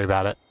 Don't worry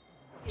about it.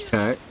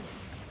 Okay.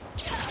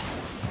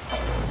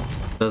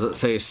 Does it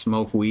say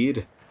smoke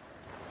weed?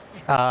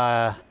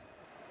 Let's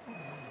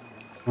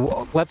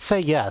say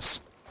yes.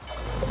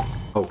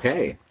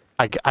 Okay.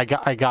 I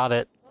got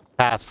it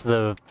past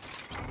the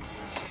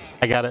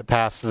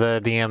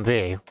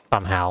DMV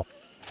somehow.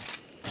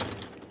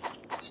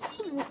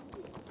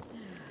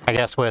 I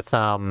guess with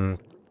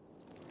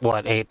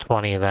what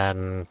 820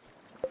 then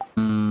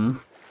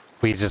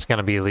weed's just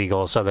gonna be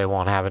legal, so they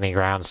won't have any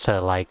grounds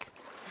to like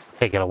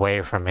take it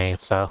away from me.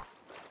 So.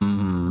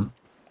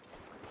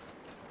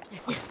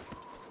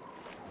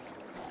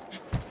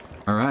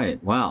 All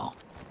right. Well,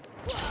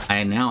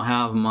 I now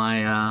have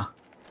my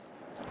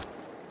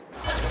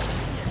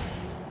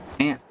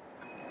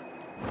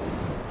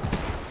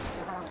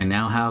I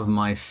now have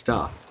my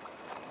stuff.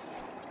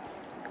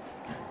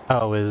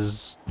 Oh,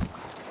 is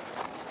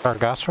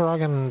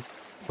Gargasarog and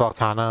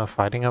Volcana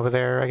fighting over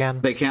there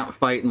again? They can't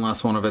fight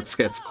unless one of it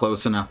gets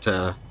close enough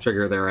to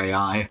trigger their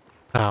AI.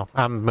 Oh,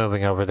 I'm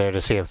moving over there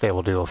to see if they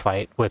will do a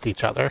fight with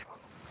each other.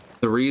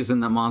 The reason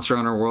that Monster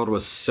Hunter World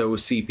was so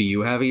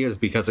CPU heavy is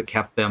because it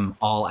kept them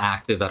all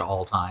active at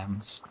all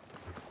times.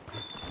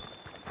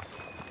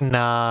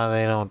 Nah,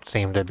 they don't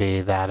seem to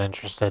be that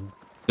interested.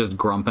 Just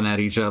grumping at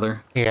each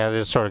other. Yeah,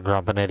 they're just sort of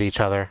grumping at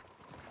each other.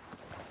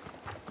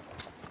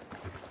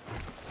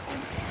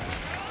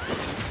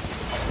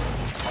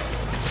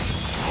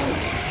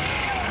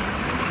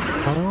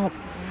 Well,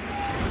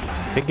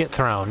 they get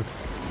thrown.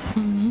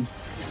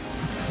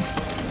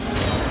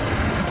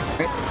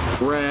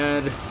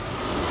 Red.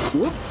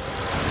 Whoop.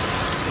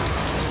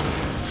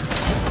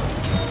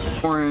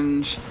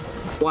 Orange.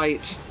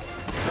 White.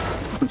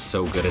 I'm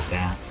so good at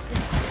that.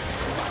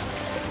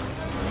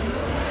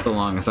 So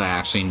long as I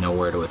actually know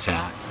where to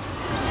attack.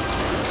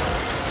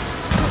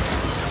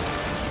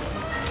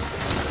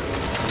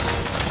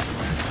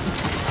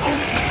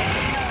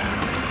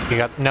 You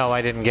got no,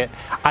 I didn't get.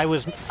 I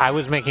was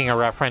making a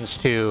reference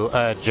to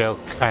a joke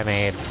I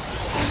made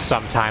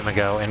some time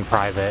ago in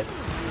private,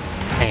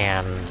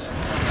 and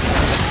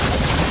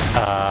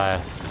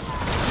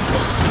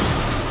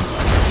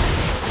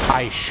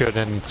I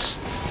shouldn't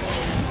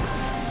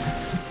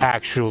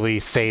actually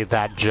say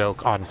that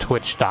joke on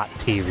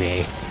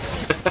Twitch.tv.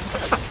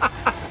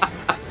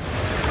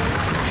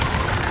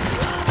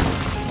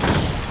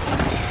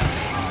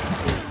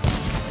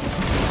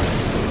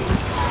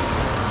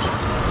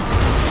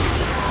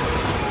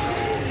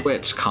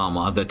 Twitch,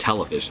 comma, the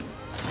television.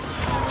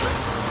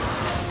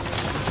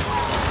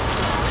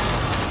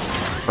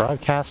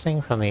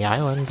 Broadcasting from the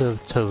island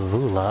of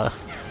Tavula,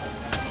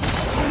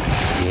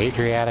 the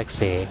Adriatic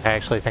Sea. I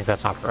actually think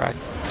that's not correct.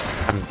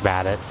 I'm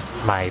bad at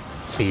my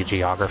sea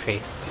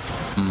geography.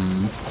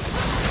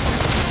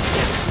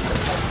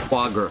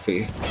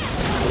 Aquagraphy.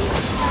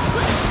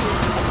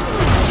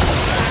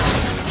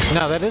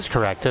 No, that is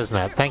correct, isn't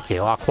it? Thank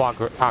you.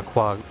 Aquagraphy.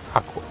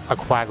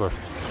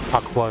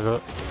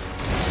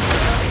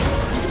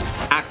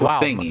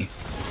 Aquathingy.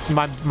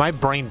 Wow. My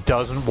brain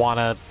doesn't want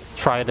to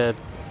try to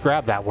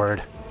grab that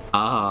word.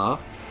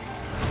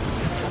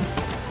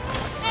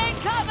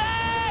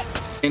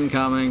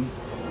 Incoming!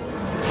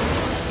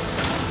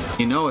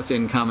 You know it's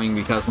incoming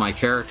because my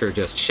character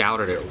just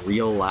shouted it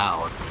real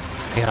loud.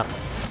 Yeah.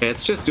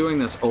 It's just doing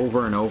this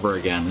over and over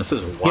again. This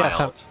is wild.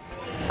 Yes,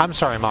 I'm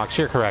sorry, Mox.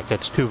 You're correct.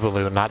 It's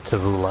Tuvalu, not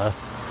Tavula.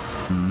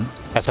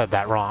 I said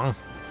that wrong.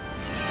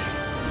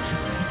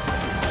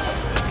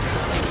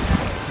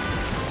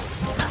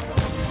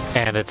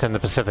 And it's in the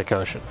Pacific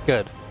Ocean.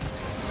 Good.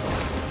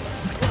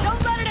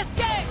 Don't let it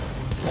escape!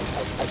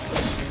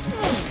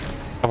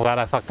 I'm glad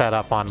I fucked that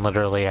up on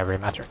literally every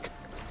metric.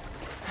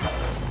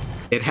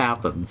 It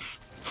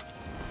happens.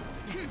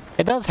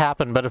 It does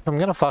happen, but if I'm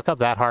gonna fuck up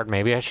that hard,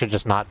 maybe I should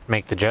just not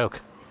make the joke.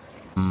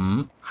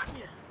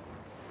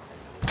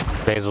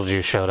 Basil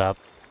Juice showed up.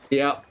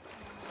 Yep.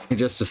 He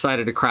just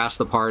decided to crash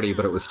the party,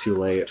 but it was too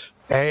late.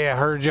 Hey, I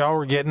heard y'all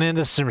were getting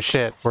into some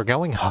shit. We're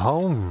going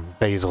home,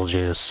 Basil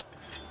Juice.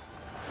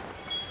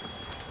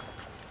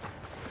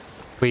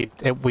 We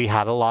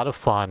had a lot of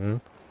fun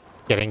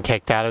getting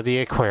kicked out of the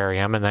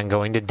aquarium and then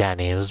going to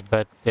Denny's,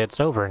 but it's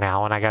over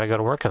now and I gotta go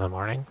to work in the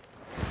morning.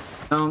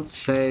 Don't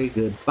say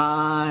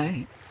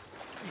goodbye.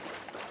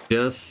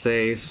 Just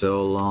say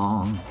so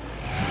long.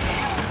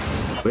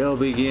 We'll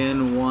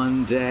begin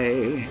one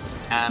day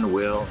and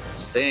we'll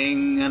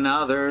sing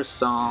another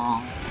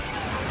song.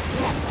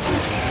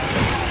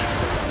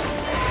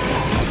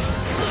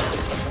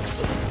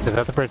 Is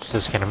that the bridge to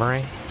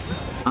Skinnamarink?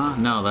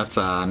 No, that's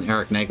an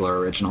Eric Nagler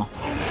original.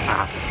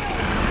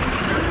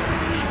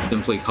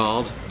 Simply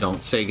called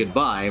Don't Say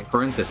Goodbye,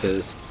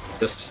 parenthesis,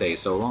 just say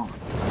so long.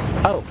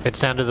 Oh, it's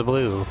down to the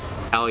blue.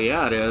 Hell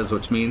yeah it is,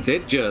 which means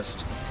it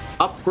just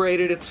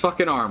upgraded its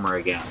fucking armor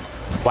again.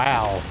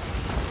 Wow.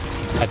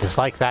 I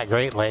dislike that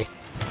greatly.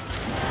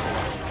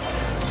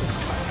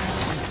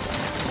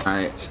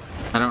 Alright.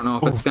 I don't know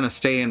if it's gonna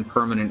stay in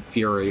permanent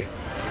fury.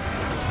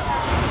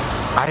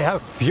 I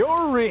have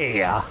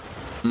fury!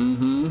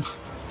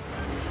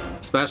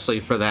 Especially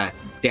for that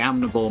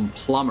damnable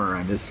plumber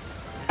and his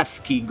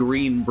pesky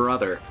green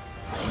brother.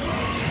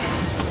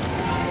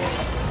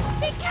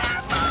 Be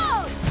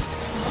careful!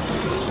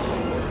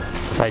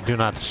 If I do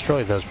not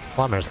destroy those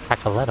plumbers,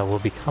 Acoletta will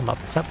become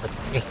upset with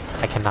me.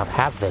 I cannot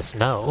have this,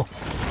 no.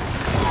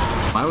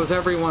 Why was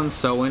everyone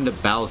so into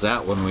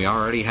Bowsette when we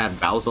already had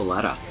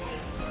Bowsaletta?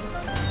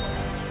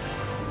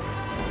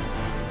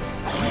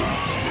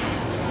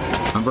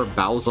 Remember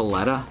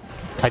Bowsaletta?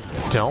 I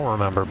don't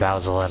remember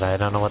Bowsaletta. I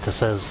don't know what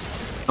this is.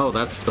 Oh,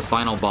 that's the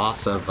final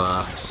boss of,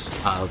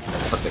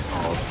 what's it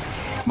called?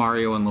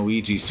 Mario and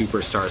Luigi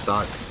Superstar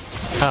Saga.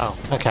 Oh,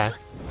 okay.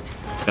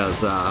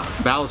 Because,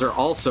 Bowser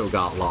also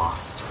got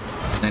lost.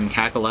 Then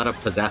Cacoletta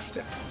possessed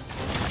him.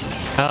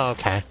 Oh,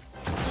 okay.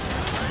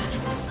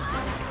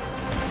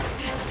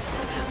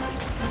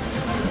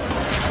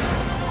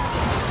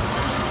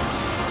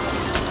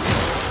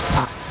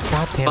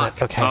 God damn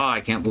it. Okay. Oh,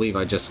 I can't believe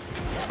I just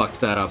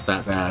fucked that up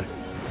that bad.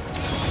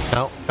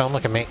 No, don't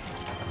look at me.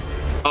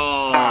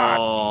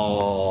 Oh,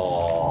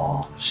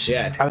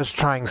 shit. I was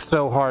trying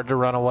so hard to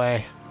run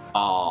away.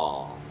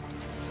 Oh.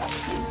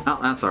 Well,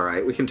 that's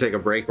alright. We can take a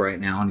break right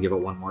now and give it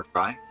one more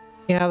try.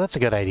 Yeah, that's a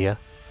good idea.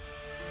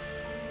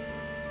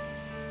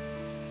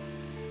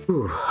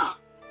 Whew.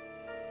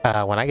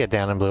 When I get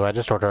down in blue, I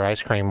just order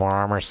ice cream. More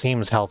armor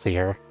seems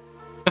healthier.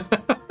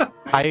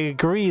 I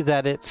agree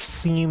that it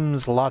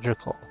seems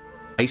logical.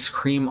 Ice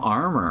cream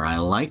armor. I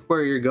like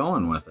where you're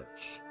going with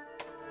this.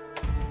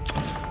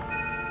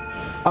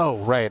 Oh,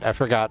 right. I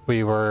forgot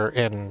we were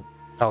in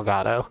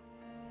Elgato.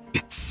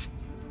 Yes.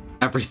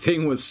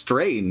 Everything was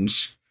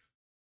strange.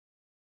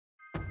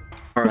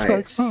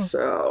 Alright,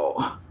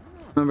 so...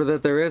 Remember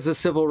that there is a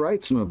civil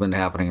rights movement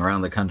happening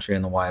around the country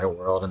and the wider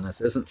world, and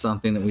this isn't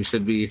something that we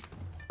should be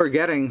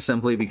forgetting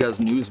simply because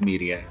news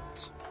media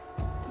is.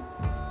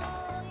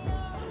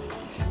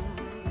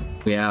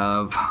 We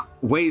have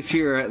ways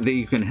here that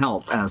you can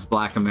help as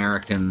Black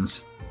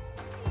Americans,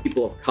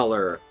 people of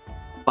color,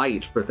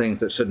 fight for things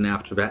that shouldn't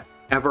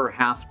ever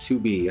have to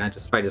be. I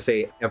just tried to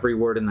say every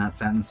word in that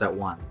sentence at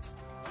once.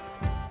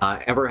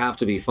 Ever have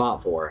to be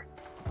fought for.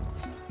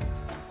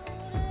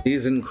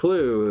 These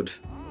include...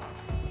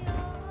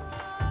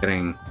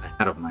 Getting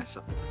ahead of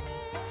myself.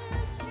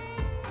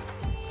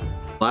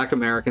 Black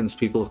Americans,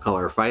 people of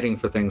color, fighting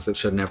for things that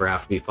should never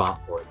have to be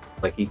fought for,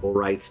 like equal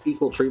rights,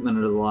 equal treatment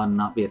under the law, and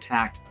not be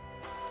attacked,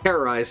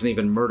 terrorized, and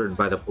even murdered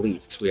by the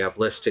police. We have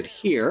listed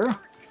here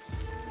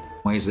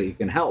ways that you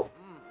can help.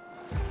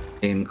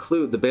 They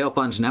include the Bail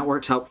Fund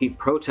Network to help keep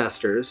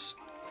protesters.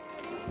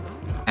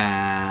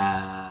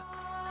 I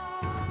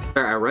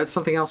read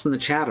something else in the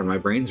chat and my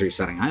brain's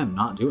resetting. I am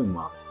not doing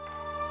well.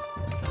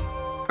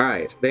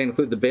 Alright, they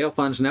include the Bail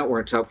Fund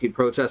Network to help keep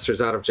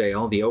protesters out of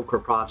jail, the Okra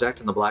Project,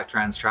 and the Black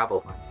Trans Travel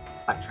Fund.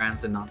 Black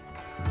Trans and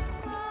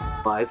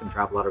non-flies and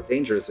travel out of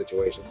dangerous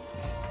situations.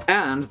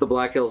 And the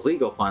Black Hills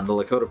Legal Fund, the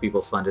Lakota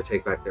People's Fund to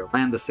take back their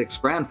land, the 6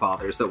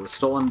 grandfathers that was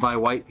stolen by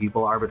white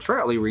people,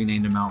 arbitrarily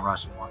renamed to Mount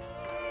Rushmore.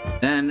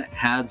 Then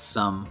had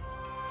some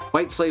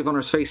white slave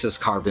owners' faces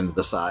carved into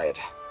the side.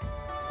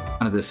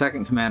 One of the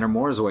second Commander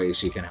Moore's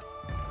ways you can have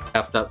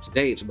kept up to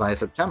date by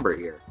September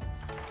here.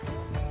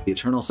 The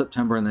Eternal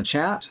September in the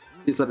chat.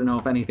 Please let her know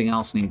if anything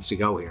else needs to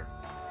go here.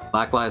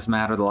 Black lives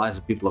matter, the lives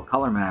of people of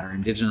color matter,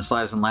 Indigenous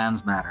lives and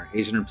lands matter,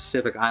 Asian and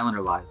Pacific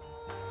Islander lives.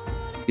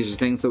 These are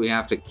things that we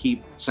have to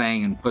keep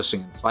saying and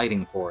pushing and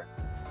fighting for,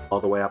 all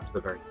the way up to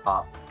the very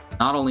top.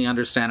 Not only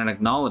understand and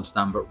acknowledge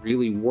them, but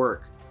really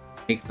work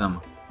to make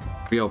them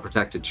real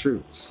protected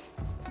truths.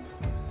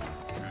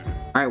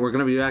 Alright, we're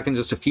going to be back in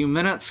just a few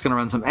minutes. Going to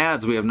run some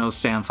ads. We have no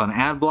stance on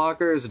ad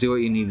blockers. Do what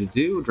you need to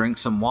do. Drink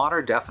some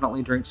water.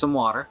 Definitely drink some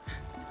water.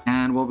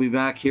 And we'll be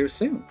back here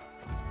soon.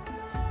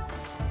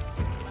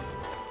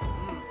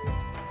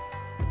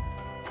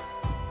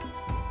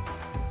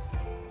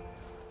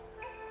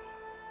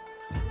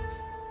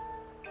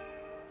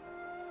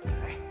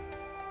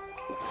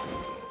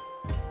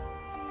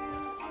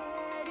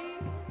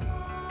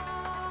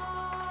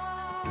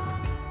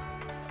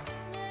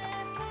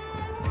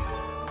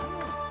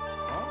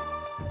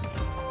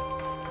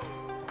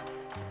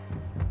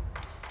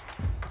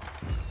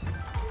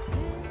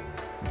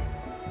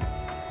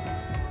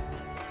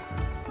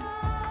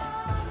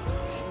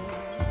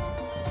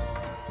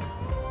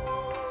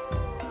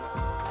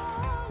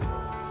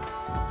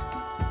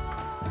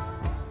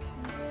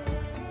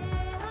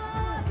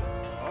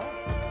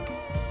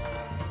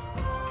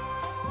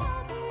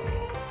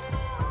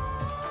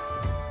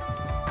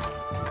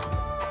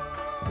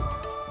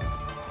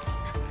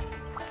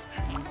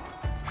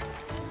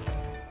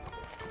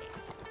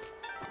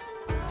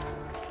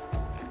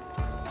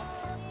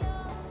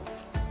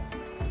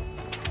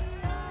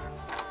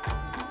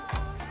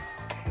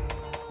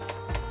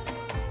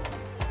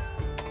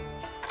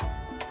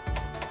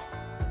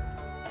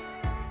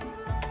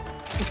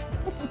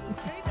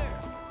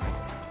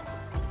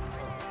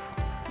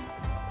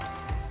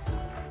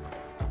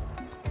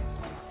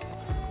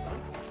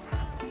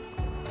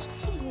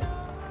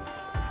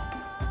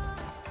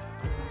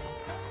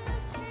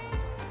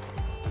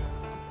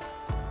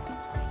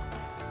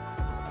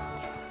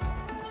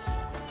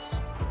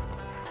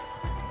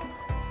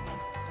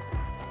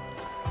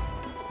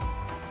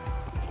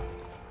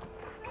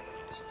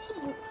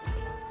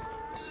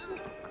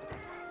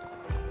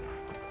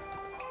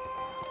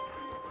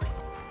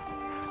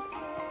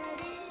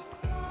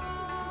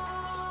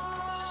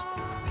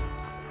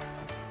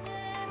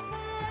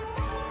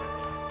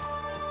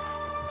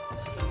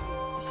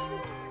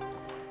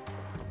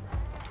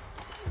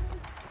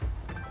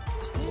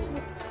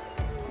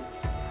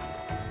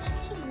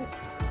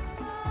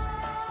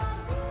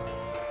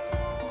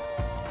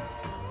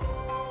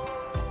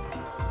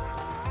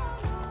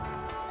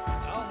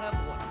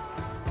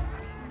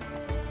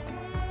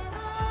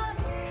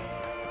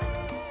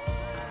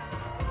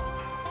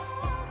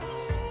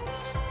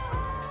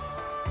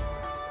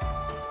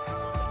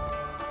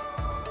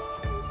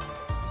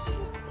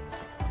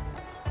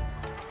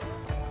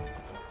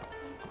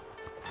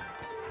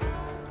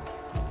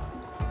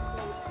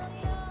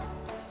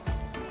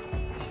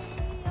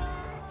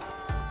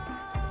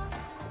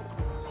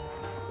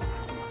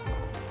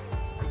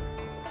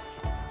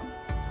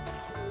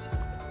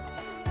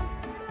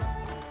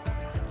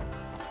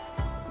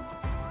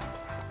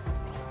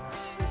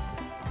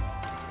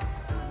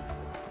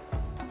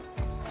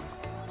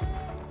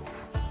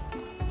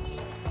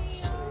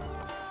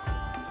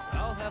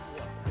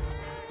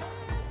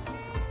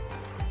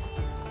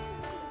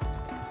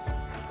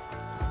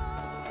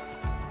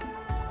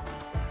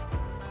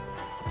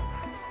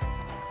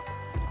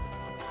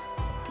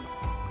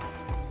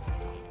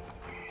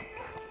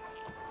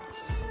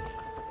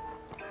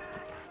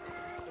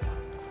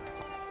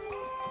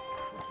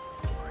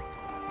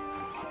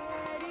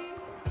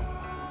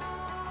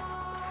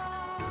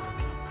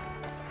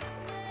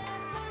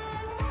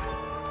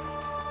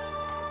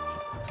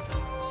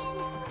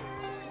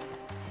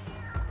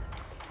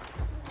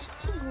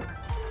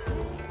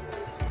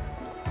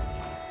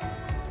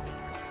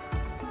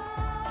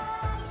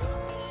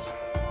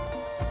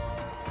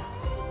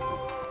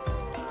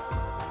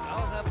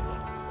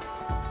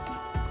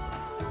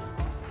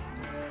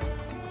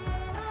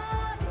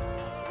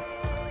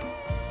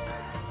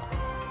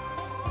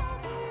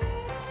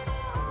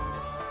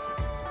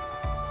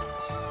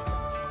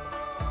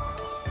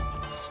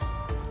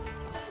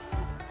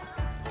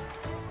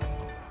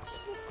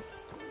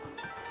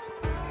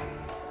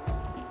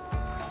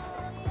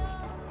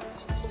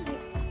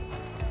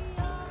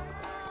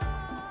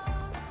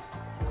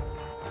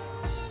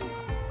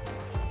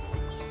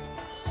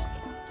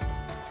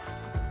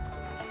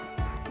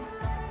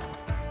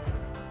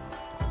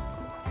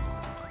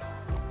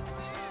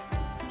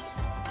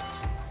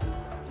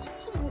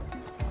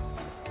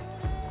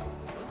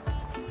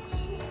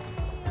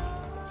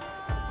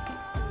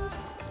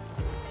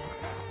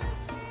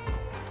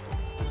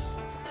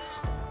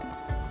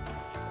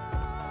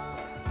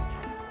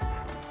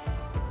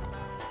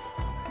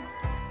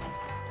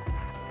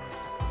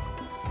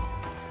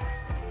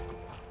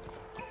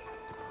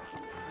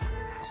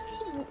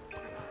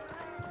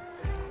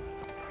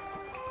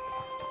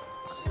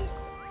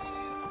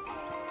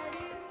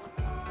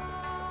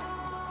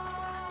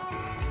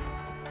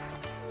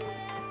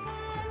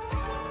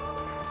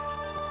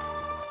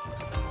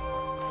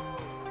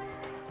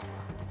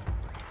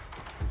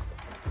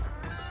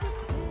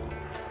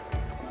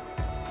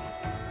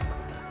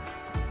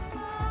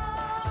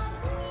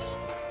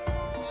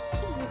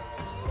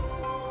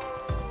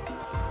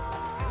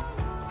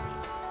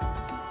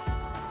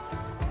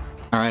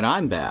 Alright,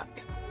 I'm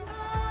back.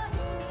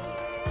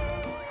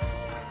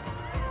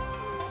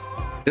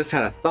 Just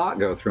had a thought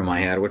go through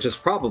my head, which is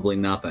probably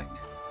nothing.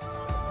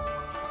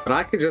 But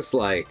I could just,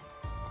 like,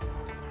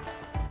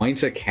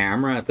 point a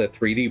camera at the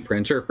 3D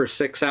printer for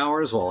 6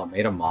 hours while it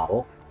made a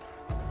model.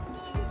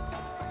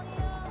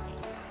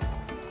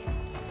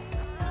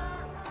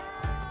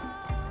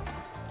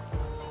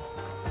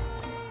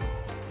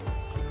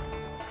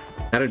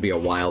 That'd be a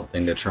wild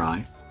thing to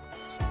try.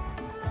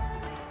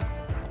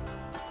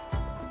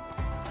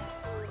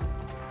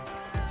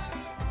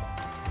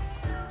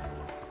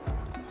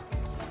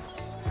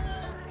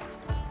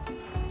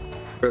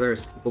 Sure,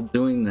 there's people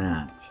doing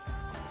that.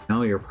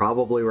 No, you're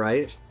probably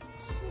right.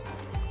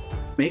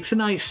 Makes a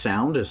nice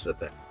sound is the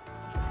thing.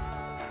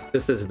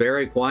 Just this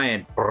very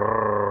quiet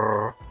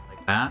brrr,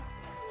 like that.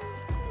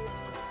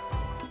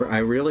 I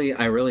really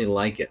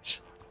like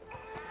it.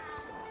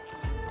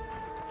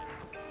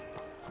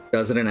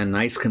 Does it in a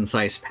nice,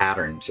 concise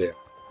pattern, too.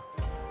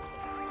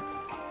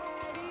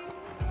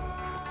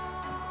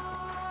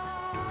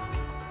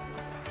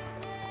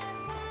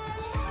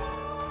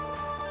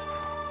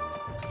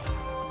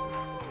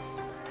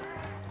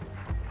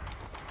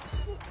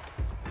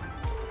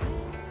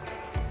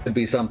 Could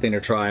be something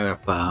to try if,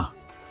 no,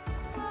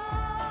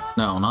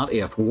 not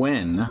if,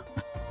 when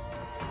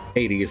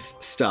Hades'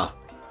 stuff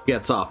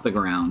gets off the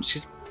ground.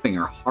 She's putting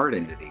her heart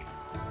into these.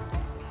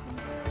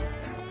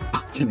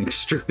 It's an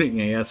extruding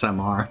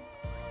ASMR.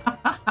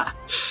 I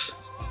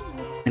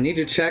need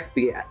to check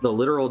the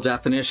literal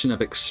definition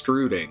of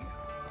extruding.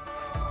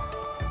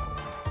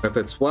 If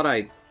it's what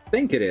I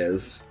think it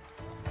is,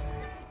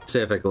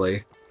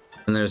 specifically,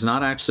 then there's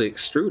not actually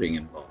extruding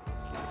involved.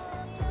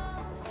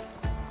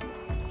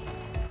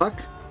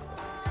 Fuck?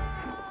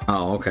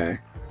 Oh, okay.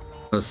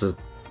 This is an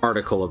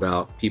article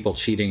about people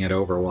cheating at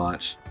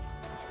Overwatch.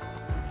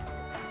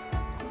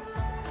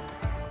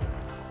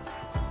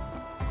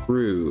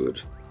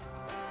 Rude.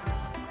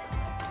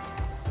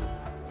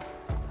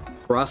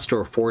 Thrust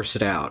or force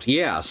it out.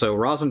 Yeah, so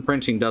rosin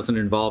printing doesn't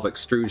involve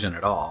extrusion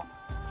at all.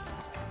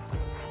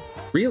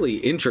 Really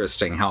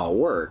interesting how it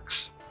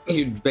works.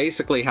 You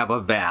basically have a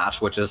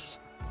vat, which is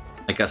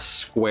like a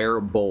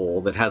square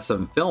bowl that has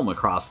some film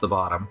across the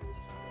bottom.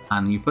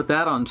 And you put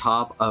that on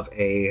top of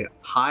a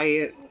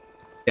high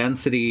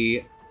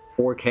density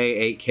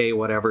 4K, 8K,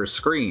 whatever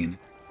screen,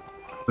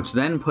 which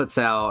then puts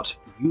out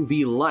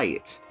UV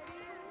light.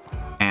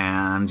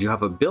 And you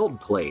have a build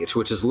plate,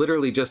 which is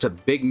literally just a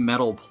big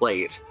metal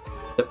plate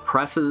that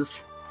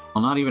presses,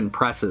 well, not even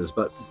presses,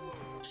 but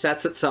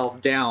sets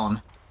itself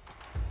down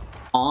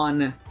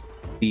on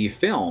the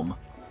film,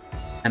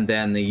 and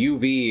then the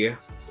UV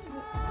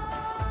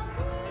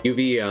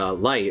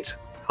light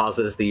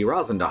causes the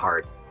rosin to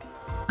harden.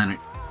 Then it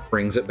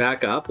brings it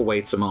back up,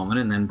 waits a moment,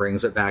 and then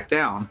brings it back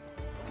down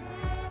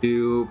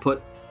to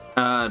put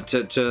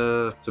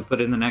to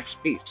put in the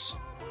next piece.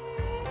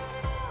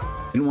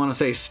 Didn't want to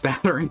say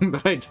spattering,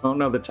 but I don't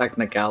know the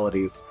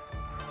technicalities.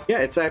 Yeah,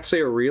 it's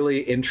actually a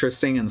really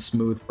interesting and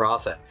smooth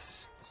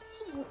process.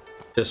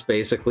 Just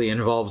basically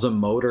involves a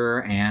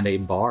motor and a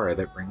bar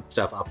that brings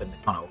stuff up and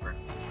down over.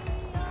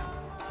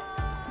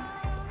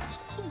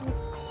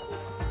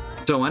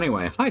 So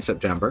anyway, hi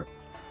September.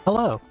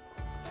 Hello.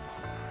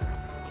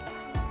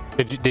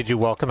 Did you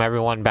welcome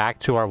everyone back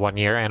to our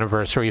 1-year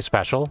anniversary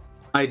special?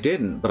 I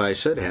didn't, but I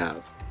should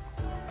have.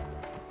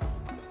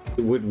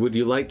 Would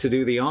you like to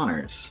do the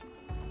honors?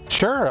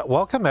 Sure.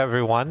 Welcome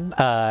everyone.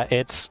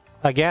 It's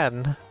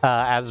again,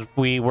 as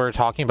we were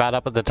talking about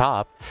up at the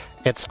top,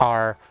 it's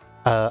our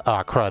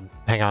crud.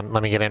 Hang on,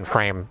 let me get in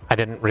frame. I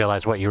didn't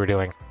realize what you were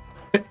doing.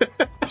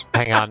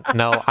 Hang on.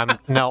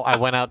 I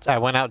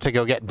went out to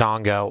go get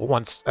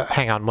Dongo.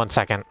 Hang on 1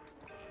 second.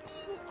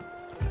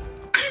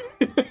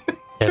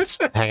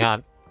 Hang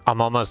on. I'm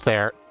almost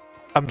there.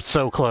 I'm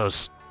so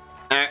close.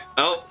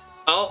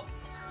 Oh.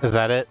 Is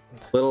that it?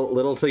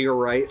 Little to your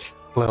right.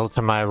 Little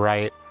to my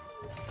right.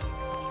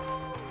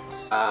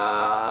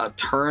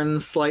 Turn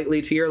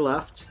slightly to your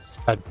left.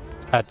 I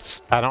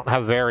don't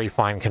have very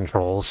fine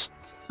controls.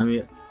 Let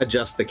me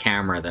adjust the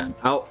camera then.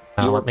 Oh,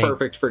 you were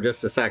perfect for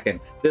just a second.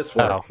 This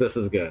works. This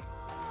is good.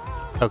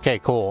 Okay,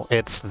 cool.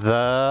 It's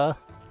the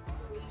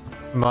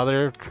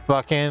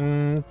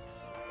motherfucking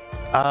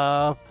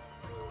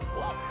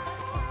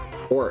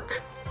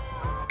Orc.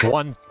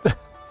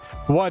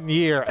 1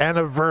 year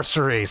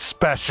anniversary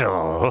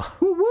special.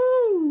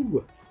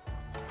 Woo-woo!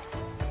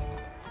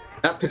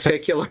 That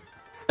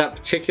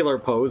particular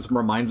pose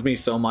reminds me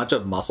so much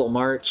of Muscle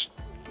March.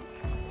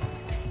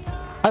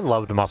 I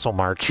loved Muscle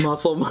March.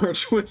 Muscle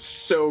March was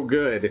so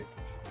good.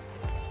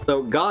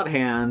 So God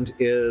Hand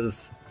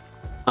is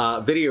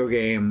a video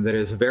game that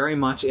is very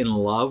much in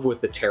love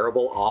with the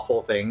terrible,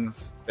 awful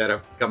things that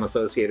have become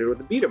associated with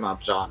the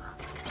beat-em-up genre,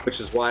 which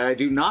is why I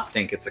do not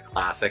think it's a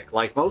classic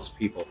like most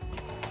people.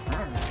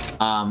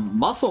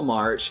 Muscle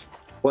March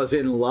was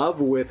in love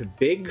with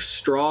big,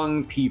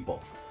 strong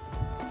people.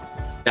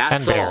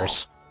 That's and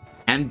bears. All.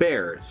 And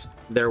bears.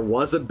 There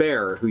was a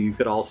bear who you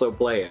could also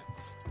play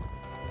as.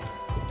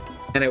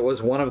 and it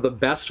was one of the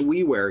best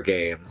WiiWare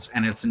games,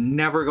 and it's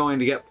never going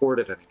to get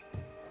ported anymore.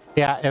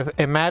 Yeah,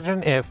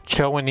 imagine if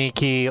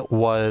Chowaniki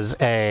was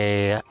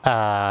a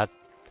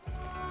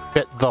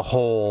fit the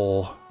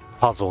whole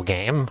puzzle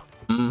game.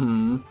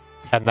 Mm-hmm.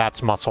 And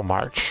that's Muscle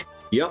March.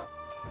 Yep.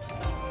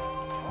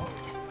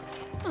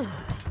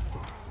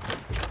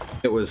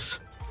 It was,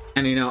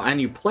 and you know, and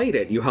you played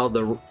it. You held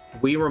the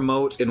Wii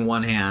remote in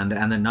one hand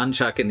and the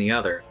nunchuck in the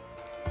other,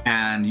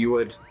 and you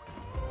would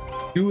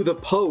do the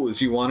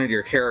pose you wanted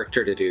your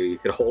character to do. You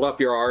could hold up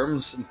your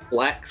arms and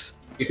flex.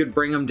 You could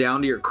bring them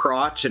down to your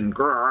crotch and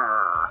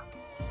grrr.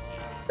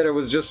 And it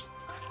was just,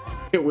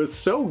 it was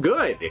so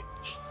good.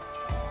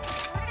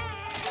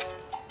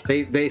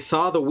 They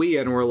saw the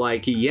Wii and were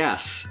like,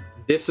 yes,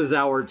 this is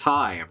our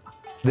time.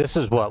 This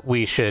is what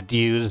we should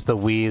use the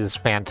Wii's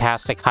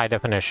fantastic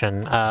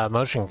high-definition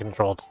motion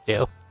control to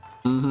do.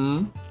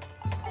 Mm-hmm.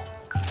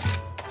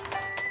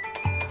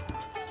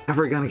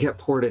 Never gonna get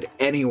ported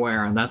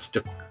anywhere, and that's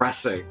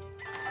depressing.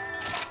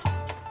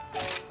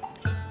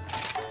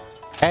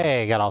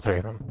 Hey, got all three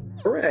of them.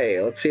 Hooray,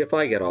 let's see if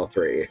I get all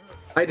three.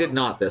 I did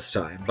not this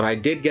time, but I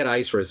did get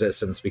ice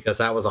resistance because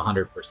that was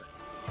 100%.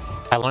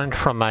 I learned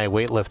from my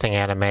weightlifting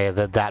anime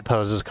that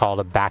pose is called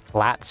a back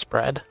lat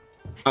spread.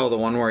 Oh, the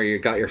one where you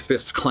got your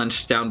fists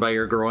clenched down by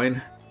your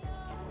groin?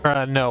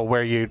 No,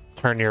 where you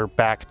turn your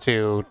back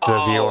to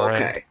the viewer.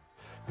 Okay.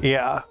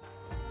 Yeah.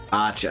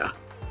 Gotcha.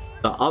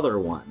 The other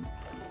one.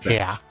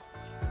 Yeah.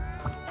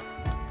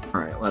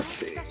 Alright, let's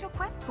see. Special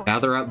quest point.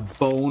 Gather up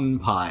bone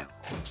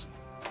piles.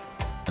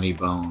 Any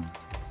bones.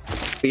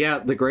 But yeah,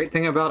 the great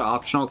thing about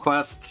optional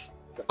quests,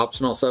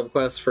 optional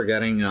subquests for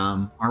getting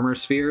armor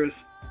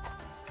spheres,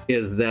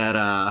 is that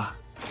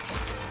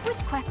Which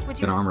quest would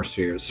you get armor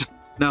spheres.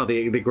 No,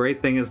 the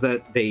great thing is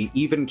that they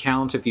even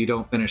count if you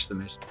don't finish the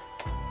mission.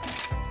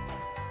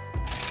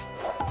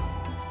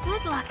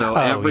 Good luck. So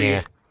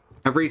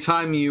every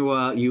time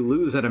you you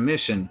lose at a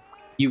mission,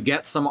 you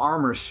get some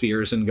armor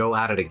spheres and go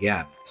at it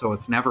again. So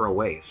it's never a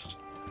waste.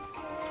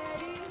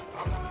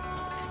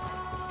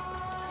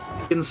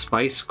 Chicken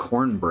spice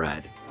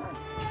cornbread.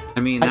 I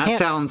mean, that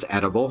sounds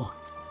edible.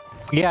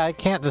 Yeah, I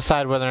can't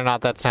decide whether or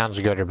not that sounds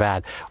good or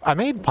bad. I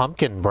made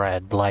pumpkin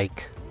bread,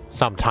 like,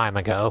 some time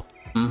ago.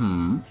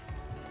 Mm-hmm.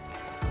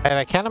 And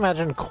I can't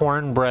imagine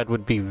cornbread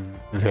would be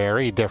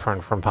very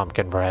different from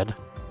pumpkin bread.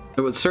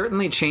 It would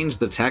certainly change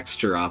the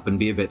texture up and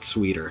be a bit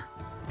sweeter.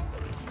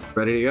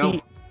 Ready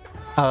to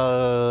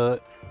go?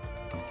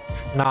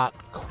 Not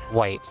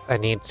quite. I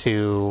need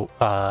to,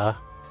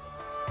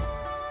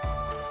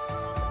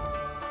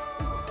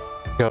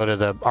 go to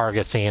the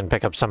Argosy and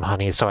pick up some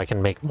honey so I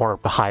can make more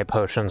high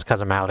potions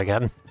because I'm out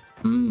again.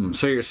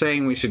 So you're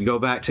saying we should go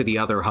back to the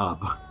other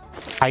hub?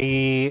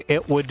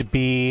 It would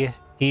be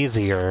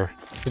easier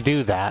to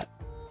do that.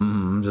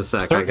 Just a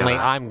sec. Certainly,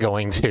 I'm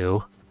going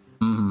to.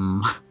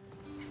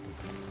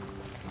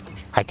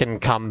 I can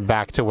come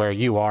back to where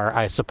you are,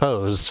 I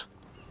suppose.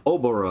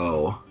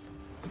 Oboro,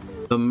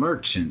 the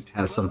merchant,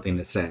 has something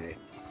to say.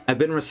 I've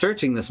been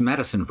researching this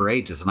medicine for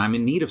ages, and I'm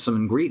in need of some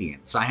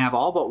ingredients. I have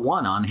all but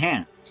one on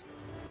hand.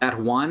 That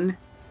one,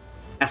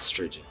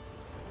 estrogen.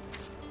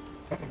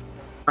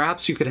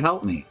 Perhaps you could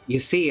help me. You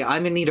see,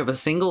 I'm in need of a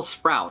single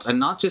sprout, and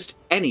not just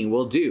any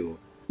will do.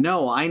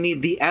 No, I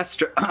need the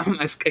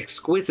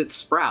exquisite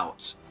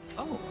sprout.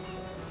 Oh.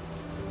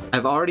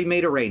 I've already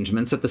made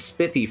arrangements at the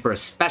Spithy for a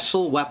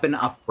special weapon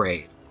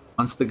upgrade.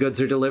 Once the goods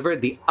are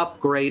delivered, the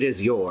upgrade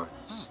is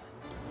yours.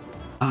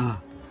 My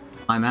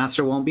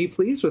master won't be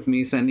pleased with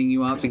me sending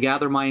you out to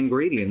gather my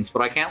ingredients,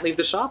 but I can't leave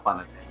the shop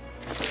unattended.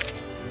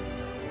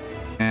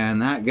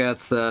 And that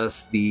gets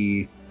us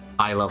the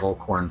high-level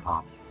corn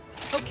pop.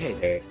 Okay,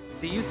 then.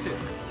 See you soon.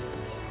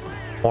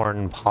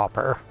 Corn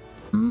popper.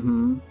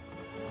 Mm-hmm.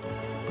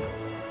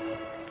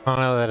 I don't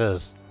know what that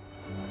is.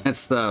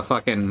 It's the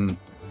fucking...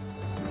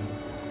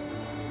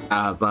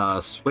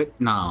 the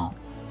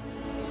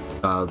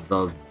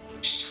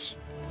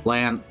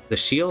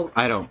shield?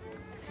 I don't...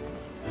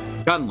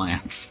 Gun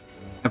lance.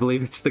 I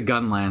believe it's the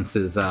gun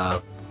lance's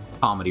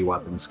comedy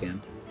weapon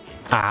skin.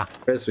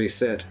 As we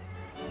sit.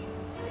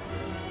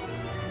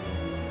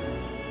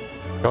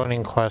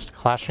 Joining quest,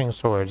 clashing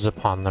swords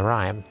upon the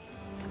rhyme.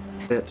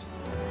 Sit.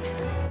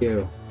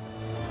 You.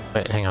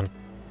 Wait, hang on.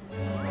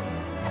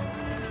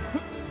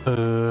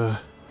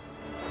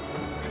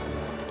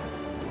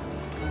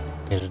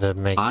 Needed to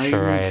make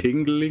sure I had...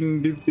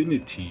 tingling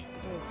divinity.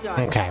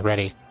 Okay,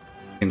 ready.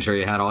 Making sure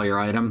you had all your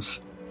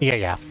items?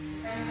 Yeah.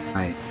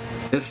 Right.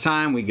 This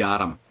time we got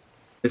them.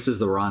 This is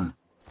the run.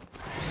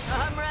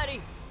 I'm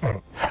ready.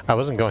 I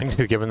wasn't going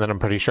to, given that I'm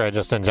pretty sure I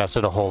just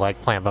ingested a whole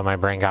eggplant, but my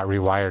brain got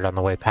rewired on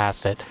the way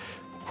past it.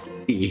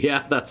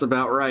 Yeah, that's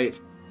about right.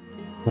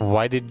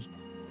 Why did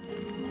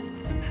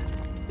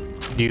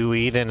you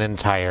eat an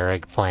entire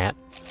eggplant?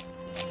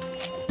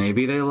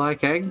 Maybe they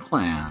like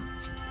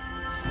eggplants.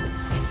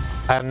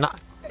 I'm not...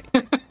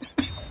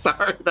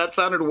 Sorry, that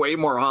sounded way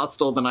more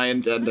hostile than I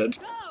intended.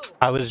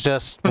 I've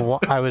seen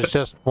eggplants,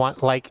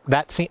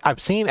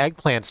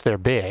 they're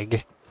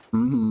big.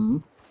 Mm-hmm.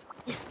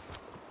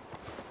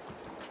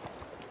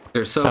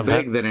 They're so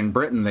big that in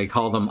Britain they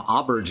call them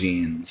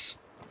aubergines,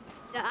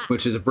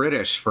 which is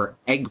British for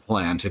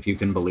eggplant, if you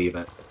can believe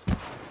it.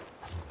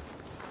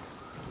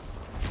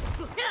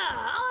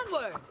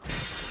 Onward!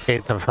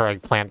 Ate them for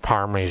eggplant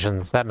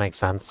parmesans. That makes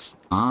sense.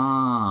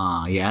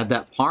 Ah, you add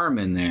that parm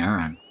in there,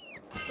 and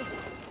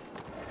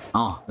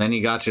oh, then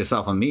you got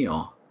yourself a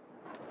meal.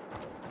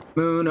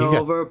 Moon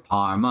over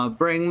Parma,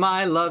 bring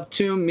my love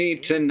to me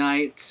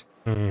tonight.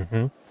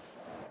 Mm-hmm.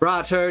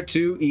 Brought her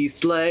to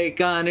East Lake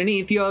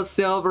underneath your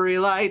silvery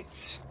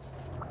light.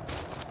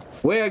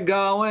 We're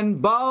going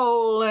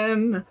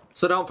bowling,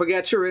 so don't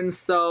forget you're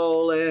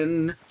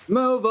insoling.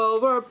 Move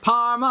over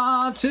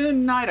Parma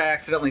tonight. I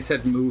accidentally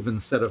said move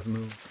instead of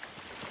move.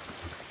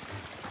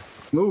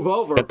 Move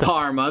over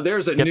Parma,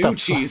 there's a new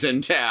cheese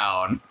in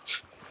town.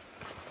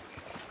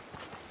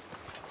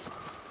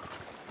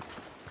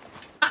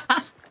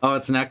 Oh,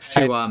 it's next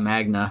to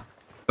Magna.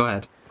 Go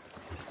ahead.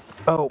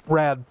 Oh,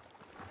 rad.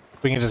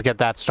 We can just get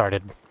that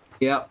started.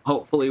 Yep,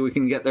 hopefully we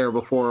can get there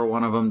before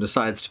one of them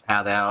decides to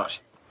pad out.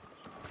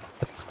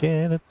 Let's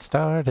get it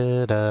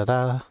started. Da,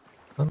 da.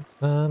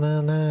 Na,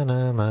 na, na,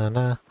 na, na,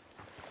 na.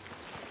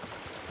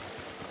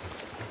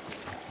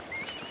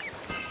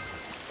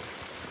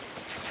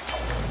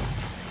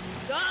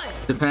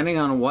 Depending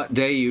on what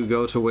day you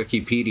go to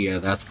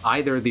Wikipedia, that's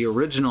either the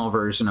original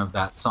version of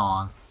that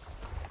song,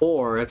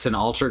 or it's an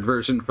altered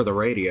version for the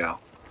radio.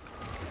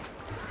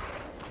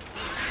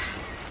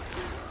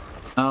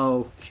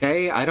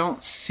 Okay, I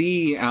don't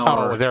see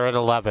our... Oh, they're at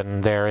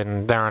 11. They're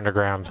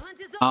underground.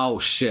 Oh,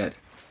 shit.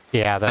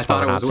 Yeah, that's I why thought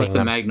we're it not was with seeing the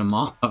them. Magnum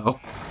Malo.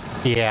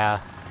 Yeah.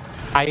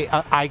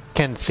 I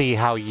can see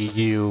how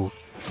you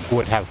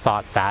would have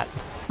thought that.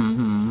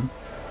 Mm-hmm.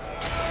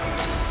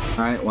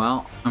 Alright,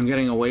 well, I'm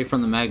getting away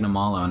from the Magnum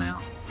Malo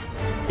now.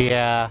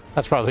 Yeah,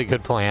 that's probably a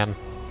good plan.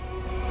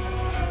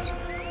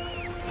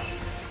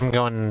 I'm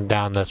going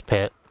down this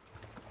pit.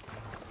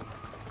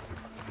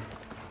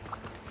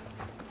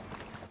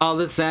 All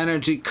this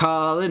energy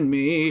calling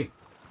me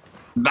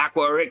back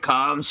where it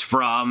comes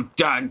from.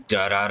 Dun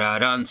da da da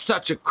dun.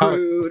 Such a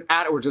crude.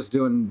 We're just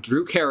doing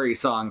Drew Carey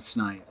songs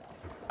tonight.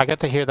 I got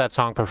to hear that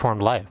song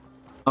performed live.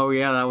 Oh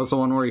yeah, that was the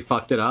one where he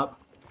fucked it up.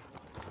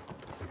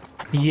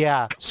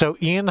 Yeah. So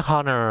Ian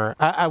Hunter,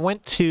 I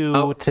went to.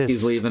 Oh,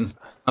 he's leaving.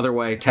 Other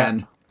way,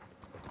 10.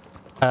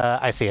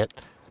 I see it.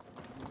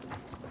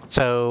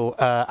 So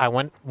I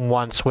went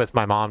once with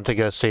my mom to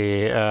go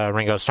see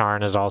Ringo Starr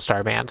and his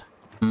All-Star Band.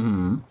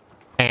 Mm-hmm.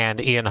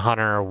 And Ian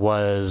Hunter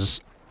was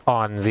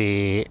on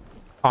the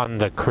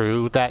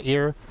crew that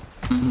year.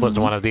 Mm-hmm. Was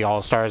one of the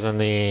All-Stars in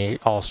the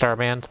All-Star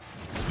Band.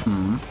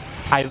 Mm-hmm.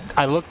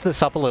 I looked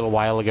this up a little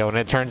while ago, and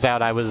it turns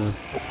out I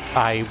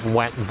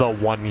went the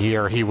 1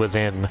 year he was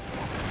in.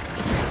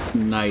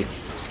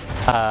 Nice.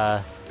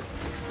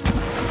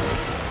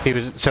 He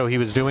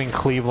was doing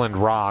Cleveland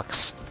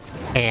Rocks,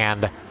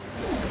 and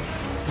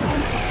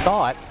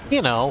thought,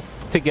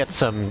 to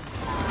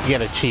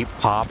get a cheap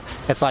pop.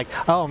 It's like,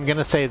 oh, I'm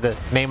gonna say the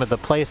name of the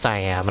place I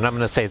am, and I'm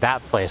gonna say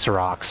that place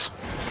rocks.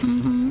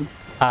 Mm-hmm.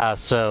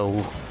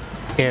 So,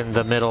 in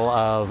the middle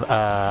of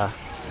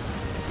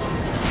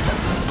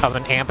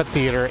an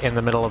amphitheater, in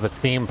the middle of a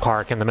theme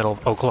park, in the middle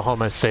of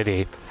Oklahoma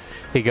City,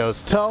 he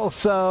goes,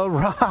 Tulsa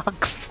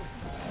rocks.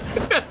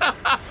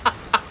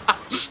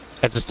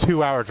 It's a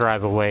 2-hour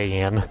drive away,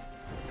 Ian.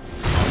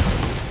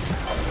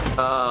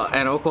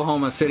 And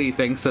Oklahoma City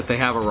thinks that they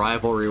have a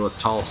rivalry with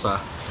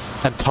Tulsa.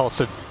 And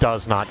Tulsa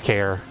does not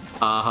care.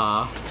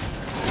 Uh-huh.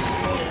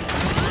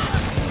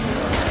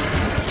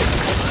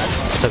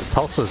 Because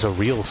Tulsa's a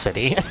real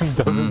city and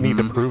doesn't need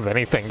to prove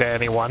anything to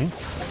anyone.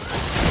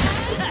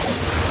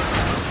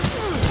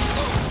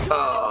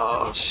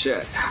 Oh,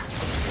 shit.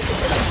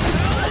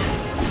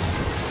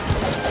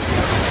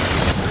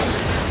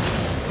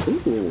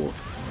 Ooh.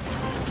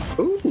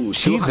 Ooh,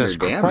 Jesus 200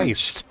 damage.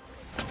 Christ.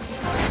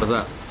 What's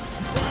up?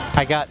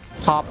 I got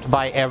popped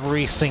by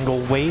every single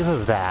wave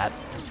of that.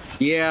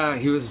 Yeah,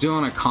 he was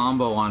doing a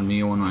combo on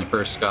me when I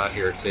first got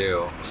here,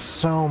 too.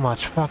 So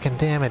much fucking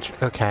damage.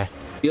 Okay.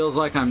 Feels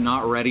like I'm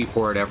not ready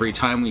for it every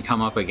time we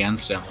come up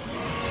against him.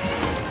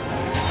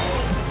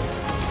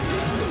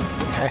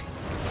 Okay.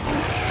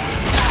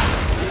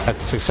 I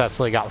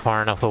successfully got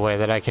far enough away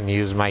that I can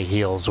use my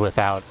heals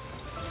without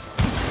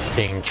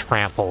being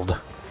trampled.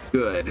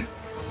 Good.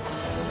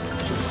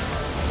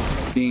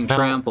 Being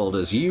trampled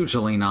is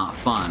usually not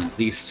fun, at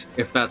least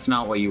if that's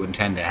not what you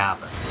intend to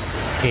happen.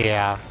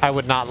 Yeah, I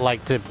would not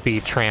like to be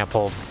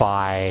trampled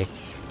by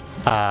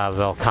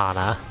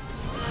Velcana.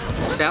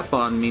 Step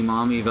on me,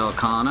 mommy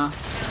Velcana.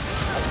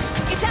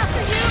 It's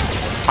after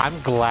you! I'm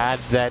glad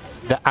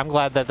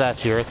that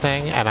that's your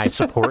thing, and I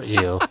support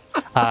you.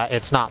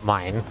 It's not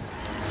mine.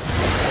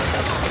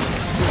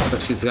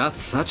 But she's got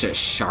such a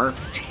sharp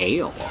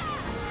tail.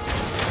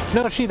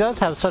 No, she does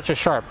have such a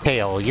sharp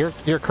tail.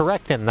 You're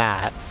correct in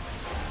that.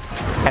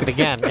 And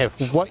again,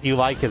 if what you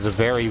like is a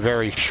very,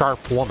 very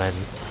sharp woman,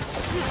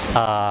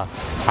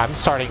 I'm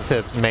starting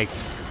to make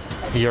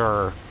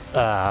your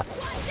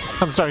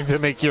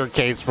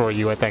case for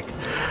you, I think.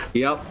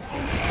 Yep.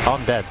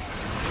 I'm dead.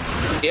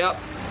 Yep.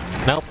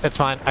 Nope, it's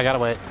fine. I gotta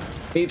wait.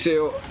 Me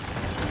too.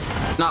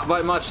 Not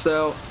by much,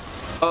 though.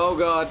 Oh,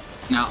 God.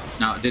 No,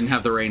 it didn't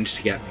have the range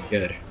to get me.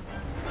 Good.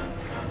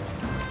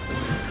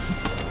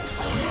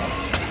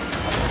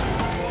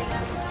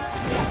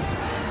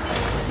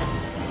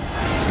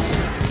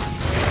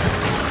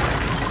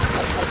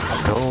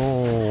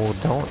 Oh,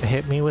 don't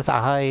hit me with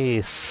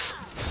ice.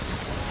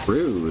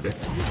 Rude.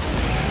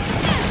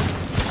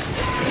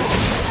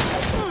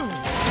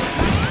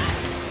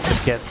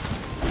 Just get...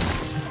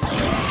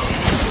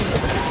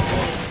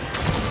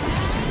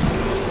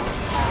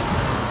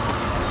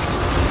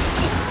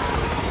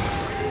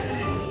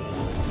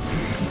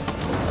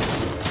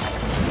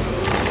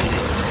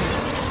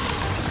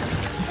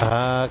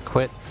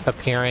 quit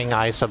appearing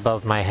ice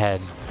above my head.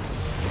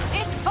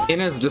 In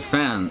his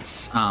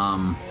defense,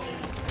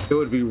 it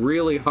would be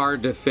really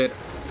hard to fit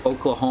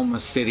Oklahoma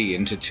City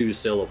into 2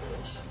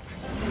 syllables.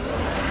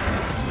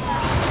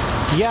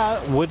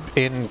 Yeah, would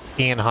in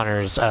Ian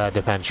Hunter's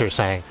defense, you're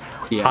saying.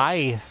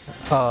 Yes.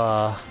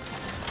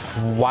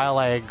 While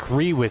I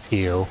agree with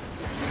you,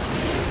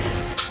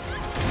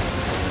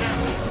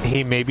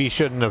 he maybe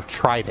shouldn't have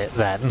tried it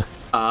then.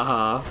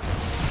 Uh-huh.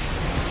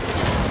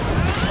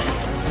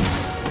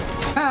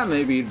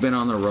 Maybe he'd been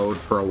on the road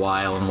for a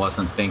while and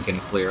wasn't thinking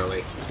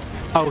clearly.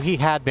 Oh, he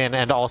had been,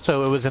 and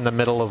also it was in the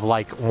middle of,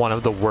 like, one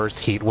of the worst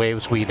heat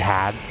waves we'd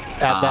had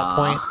at that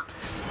point.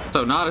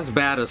 So not as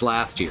bad as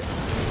last year.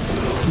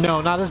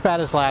 No, not as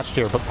bad as last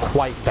year, but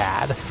quite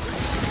bad.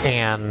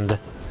 And,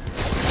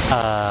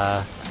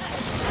 I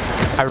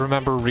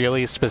remember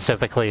really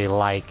specifically,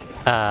 like,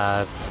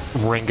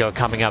 Ringo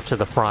coming up to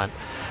the front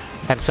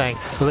and saying,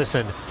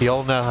 listen, you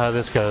all know how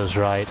this goes,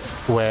 right?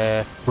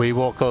 Where we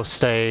walk off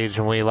stage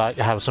and we like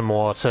have some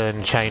water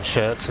and change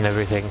shirts and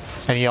everything,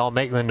 and you all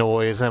make the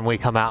noise and we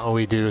come out and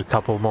we do a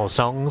couple more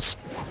songs.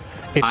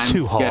 It's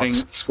too hot. I'm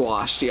getting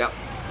squashed, yep.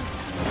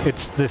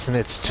 Listen,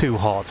 it's too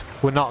hot.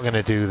 We're not going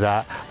to do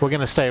that. We're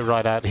going to stay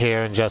right out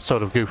here and just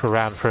sort of goof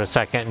around for a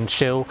second and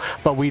chill,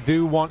 but we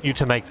do want you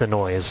to make the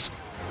noise.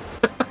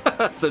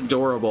 That's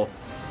adorable.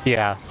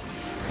 Yeah.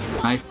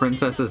 Knife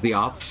Princess is the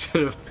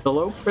opposite of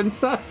Pillow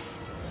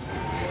Princess?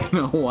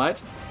 You know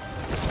what?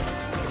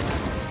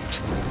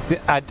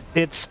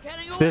 This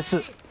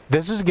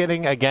is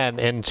getting, again,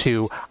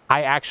 into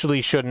I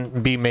actually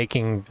shouldn't be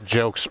making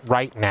jokes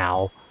right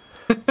now.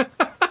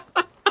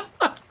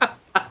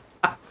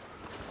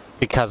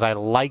 Because I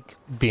like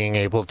being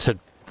able to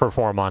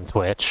perform on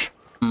Twitch.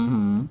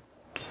 Mm-hmm.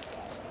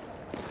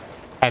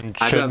 And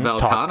I bet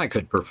Valkana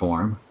could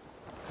perform.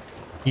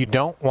 You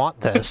don't want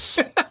this.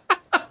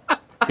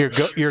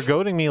 You're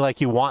goading me like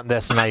you want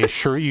this, and I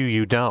assure you,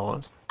 you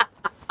don't.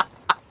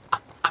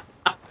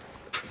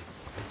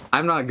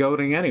 I'm not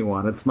goading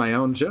anyone. It's my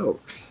own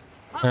jokes.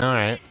 All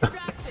right.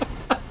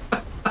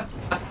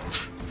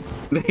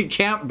 They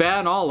can't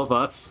ban all of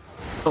us.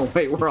 Oh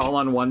wait, we're all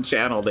on one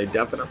channel. They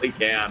definitely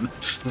can.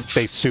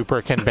 They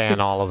super can ban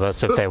all of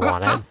us if they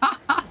wanted.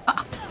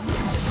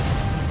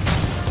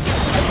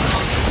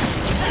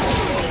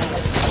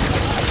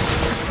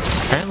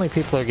 Apparently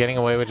people are getting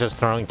away with just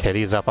throwing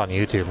titties up on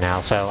YouTube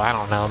now, so I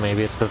don't know,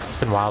 maybe it's the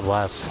fucking Wild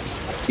West.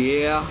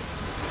 Yeah.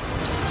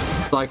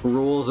 Like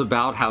rules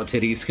about how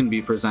titties can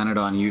be presented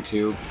on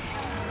YouTube.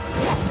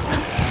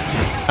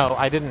 Oh,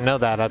 I didn't know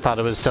that. I thought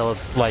it was still,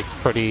 like,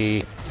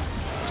 pretty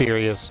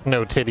serious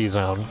no titty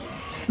zone.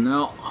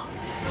 No.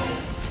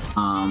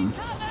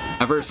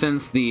 Ever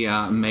since the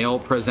male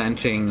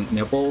presenting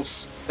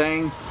nipples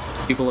thing,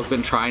 people have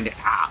been trying to...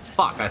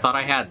 fuck, I thought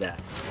I had that.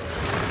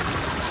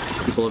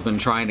 People have been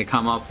trying to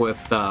come up with,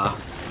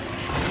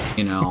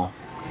 you know,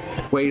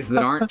 ways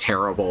that aren't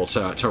terrible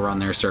to run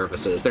their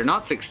services. They're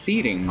not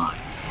succeeding, mind.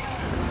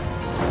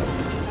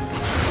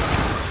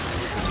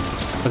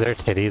 Were there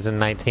titties in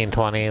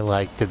 1920?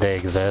 Like, did they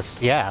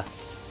exist? Yeah.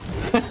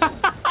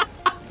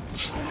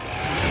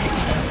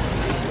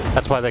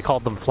 That's why they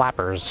called them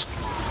flappers.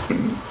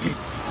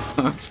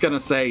 I was gonna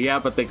say, yeah,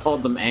 but they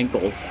called them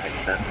ankles back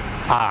then.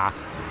 Ah.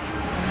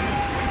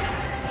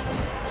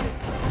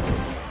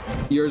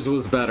 Yours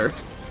was better.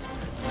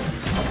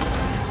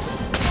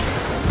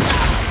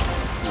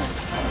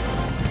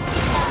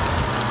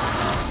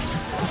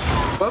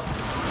 Whoop.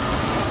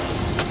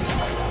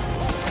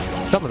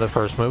 Some of the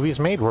first movies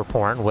made were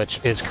porn,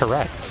 which is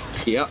correct.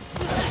 Yep.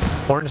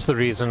 Porn's the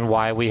reason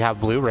why we have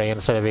Blu-ray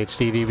instead of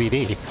HD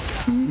DVD.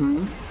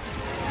 Mm-hmm.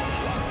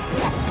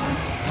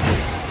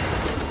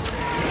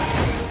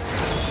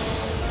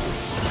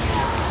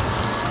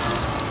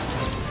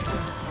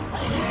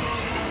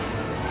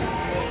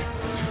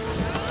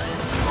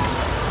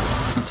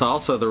 It's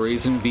also the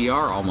reason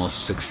VR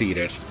almost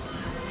succeeded.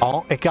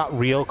 Oh, it got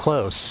real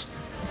close.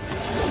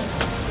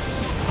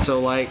 So,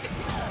 like,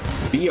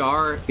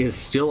 VR is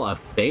still a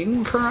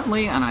thing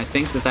currently, and I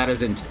think that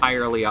is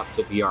entirely up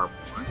to VR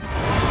porn.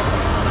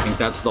 I think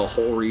that's the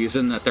whole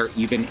reason that there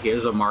even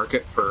is a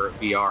market for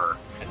VR.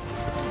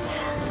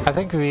 I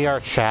think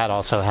VR chat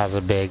also has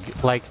a big,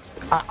 like,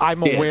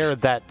 I'm aware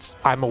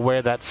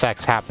that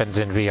sex happens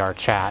in VR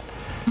chat,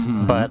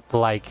 but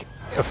like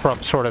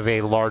from sort of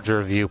a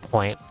larger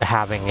viewpoint,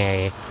 having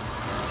a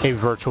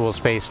virtual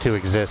space to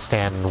exist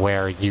in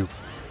where you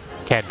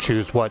can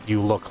choose what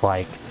you look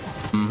like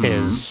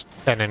is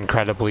an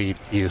incredibly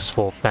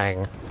useful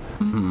thing.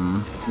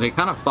 They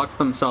kind of fucked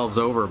themselves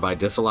over by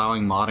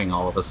disallowing modding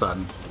all of a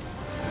sudden.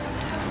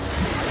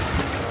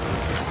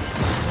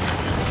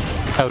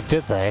 Oh,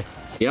 did they?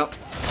 Yep.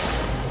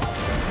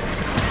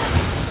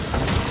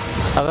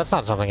 Oh, that's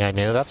not something I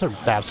knew. That's an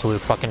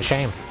absolute fucking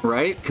shame.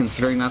 Right?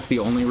 Considering that's the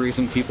only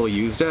reason people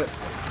used it.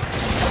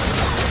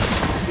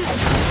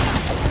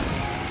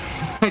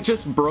 I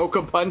just broke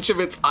a bunch of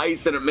its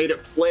ice and it made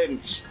it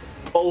flinch.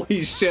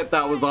 Holy shit,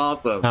 that was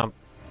awesome.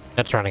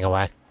 It's running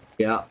away.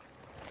 Yeah.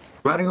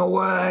 Running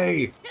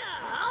away!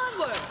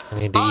 Onward! I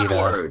need to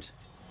Onward!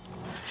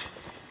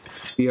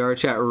 VR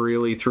chat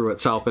really threw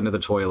itself into the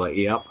toilet,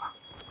 yep.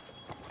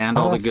 And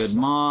all the good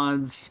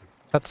mods.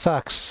 That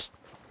sucks.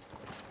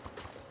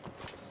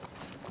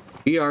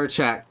 VR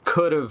chat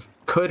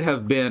could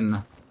have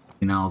been,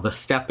 you know, the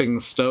stepping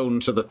stone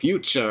to the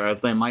future,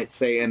 as they might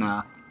say in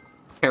a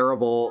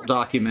terrible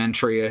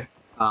documentary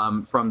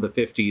from the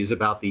 50s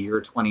about the year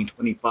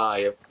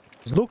 2025.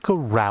 Look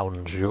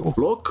around you.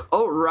 Look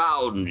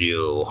around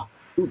you.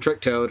 Ooh,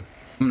 Trick Toad.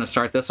 I'm gonna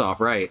start this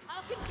off right.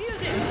 I'll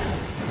confuse it!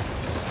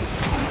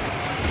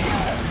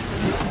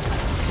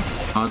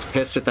 Oh, it's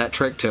pissed at that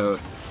Trick Toad.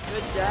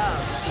 Good job.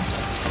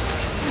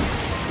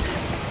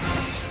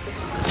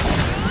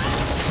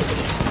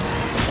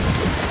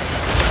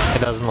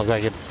 It doesn't look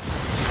like it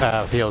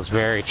feels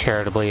very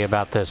charitably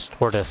about this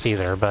tortoise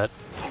either, but...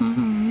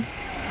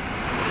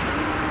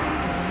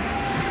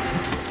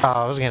 Oh,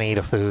 I was gonna eat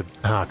a food.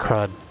 Ah,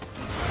 crud.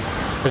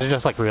 This is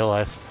just like real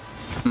life.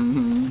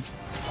 And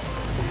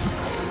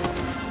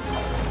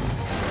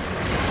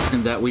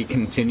that we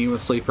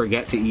continuously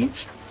forget to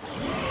eat.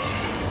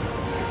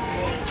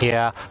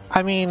 Yeah,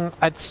 I mean,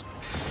 it's...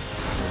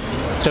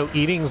 So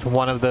eating's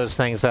one of those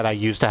things that I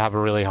used to have a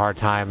really hard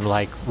time,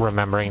 like,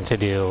 remembering to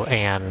do,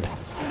 and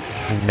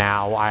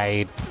now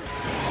I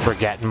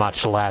forget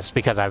much less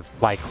because I've,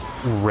 like,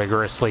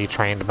 rigorously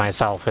trained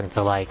myself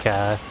into, like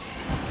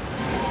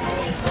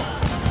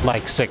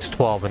 6,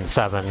 12, and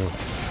 7.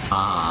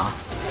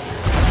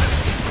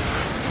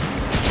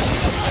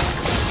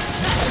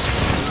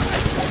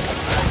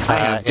 I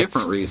have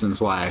different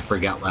reasons why I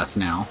forget less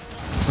now.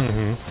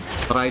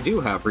 But I do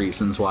have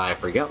reasons why I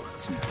forget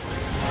less now.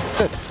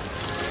 Good.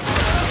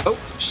 Oh,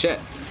 shit.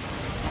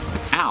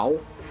 Ow.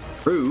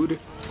 Rude.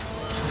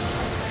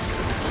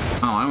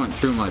 Oh, I went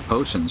through my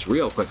potions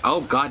real quick.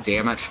 Oh, god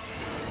damn it.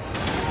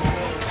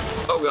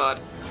 Oh, god.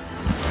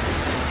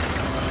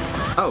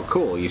 Oh,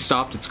 cool. You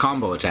stopped its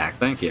combo attack.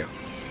 Thank you.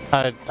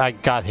 I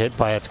got hit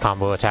by its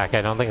combo attack.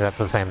 I don't think that's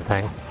the same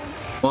thing.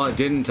 Well, it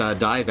didn't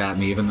dive at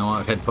me, even though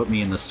it had put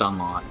me in the stun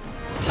lot.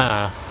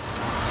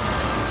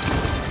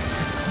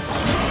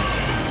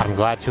 I'm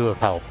glad to have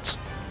helped.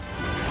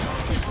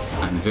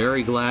 I'm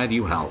very glad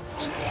you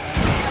helped.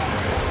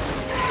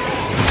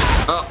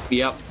 Oh,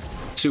 yep.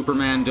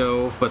 Superman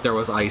dove, but there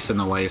was ice in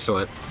the way, so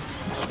it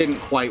didn't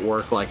quite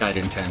work like I'd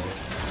intended.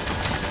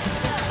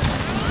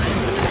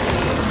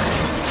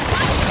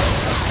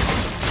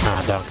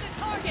 Ah, dunk.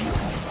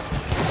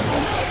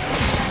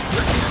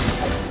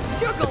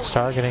 It's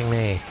targeting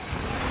me.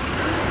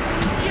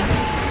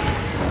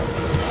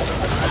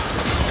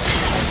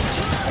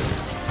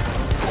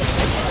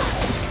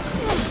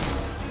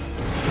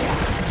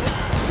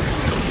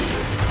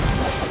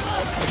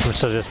 I'm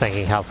still just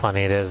thinking how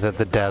funny it is that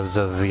the devs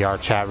of VR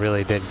chat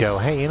really did go,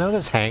 hey, you know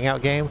this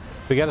Hangout game?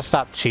 We gotta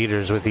stop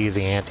cheaters with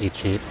easy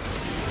anti-cheat.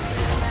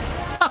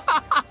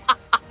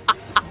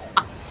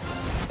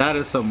 That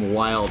is some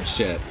wild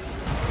shit.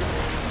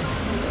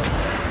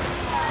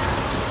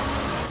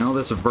 You know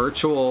this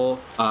virtual,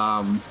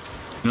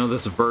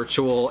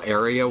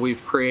 area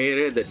we've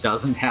created that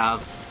doesn't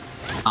have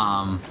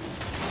a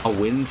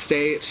win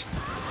state?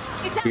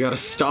 We gotta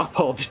stop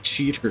all the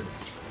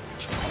cheaters.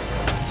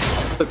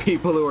 The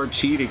people who are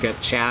cheating at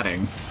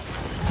chatting.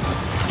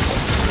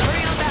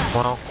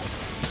 Well,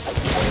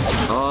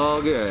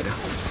 all good.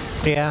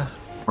 yeah.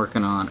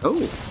 Working on.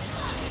 Oh,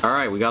 all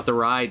right. We got the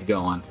ride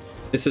going.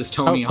 This is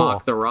Tony cool.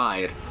 Hawk the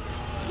Ride.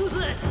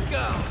 Let's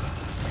go!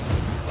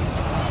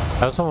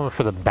 That was the one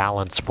for the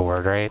balance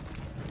board, right?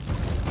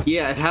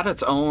 Yeah, it had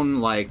its own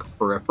like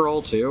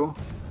peripheral too.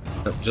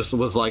 It just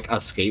was like a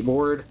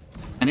skateboard,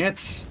 and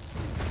it's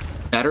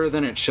better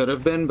than it should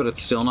have been, but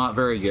it's still not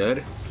very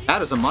good.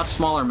 That is a much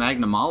smaller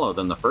Magnamalo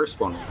than the first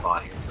one we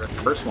bought here. The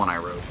first one I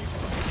rode.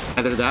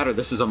 Either that or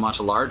this is a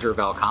much larger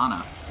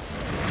Valcana.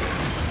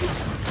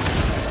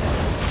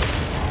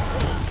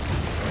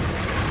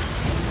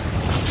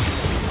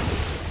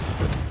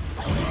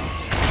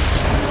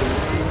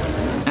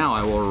 Now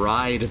I will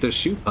ride the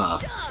Shoe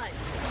Puff.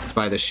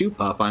 By the Shoe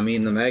Puff, I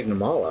mean the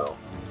Magnamalo.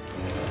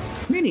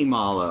 Mini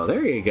Malo,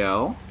 there you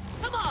go.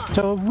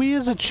 So have we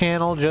as a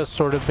channel just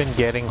sort of been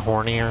getting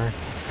hornier?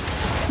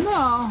 No,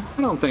 I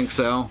don't think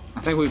so.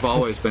 I think we've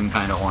always been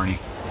kind of horny.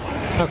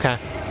 Okay.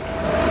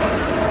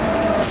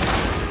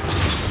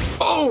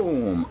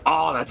 Boom!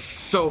 Oh, that's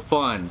so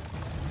fun.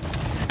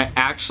 I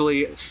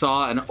actually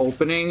saw an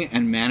opening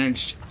and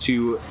managed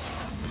to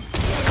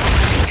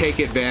take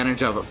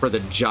advantage of it for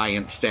the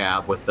giant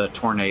stab with the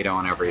tornado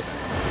and everything.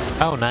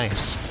 Oh,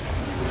 nice.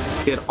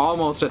 Did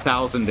almost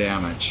 1,000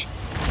 damage.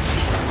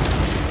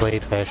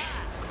 Bladefish.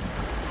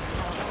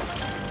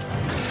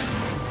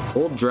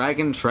 Old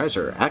dragon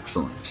treasure.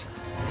 Excellent.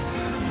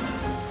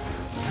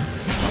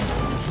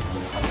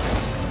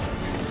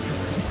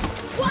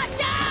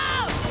 Watch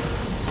out!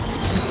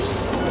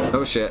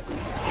 Oh shit.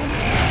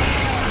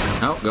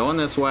 Oh, going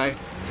this way.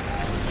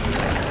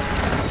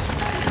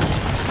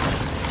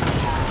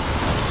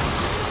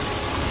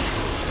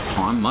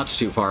 Oh, I'm much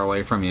too far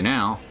away from you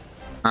now.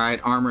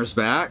 Alright, armor's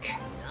back.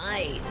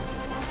 Nice.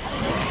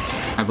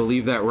 I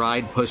believe that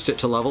ride pushed it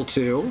to level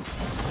 2.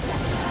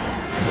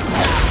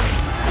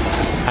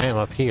 I am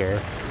up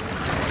here.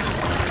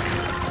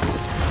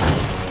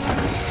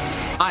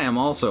 I am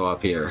also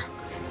up here.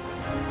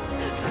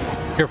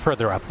 You're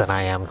further up than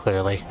I am,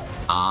 clearly.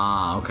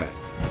 Ah, okay.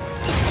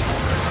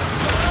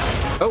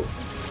 Oh,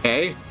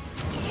 okay.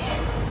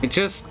 It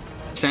just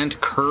sent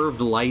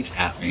curved light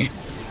at me.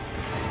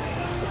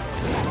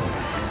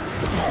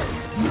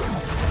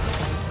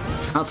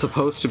 Not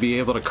supposed to be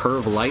able to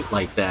curve light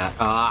like that.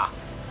 Ah,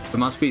 it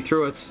must be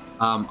through its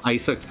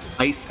ice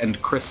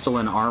and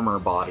crystalline armor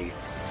body.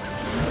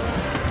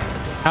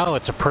 Oh,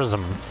 it's a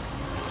prism.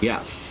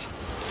 Yes.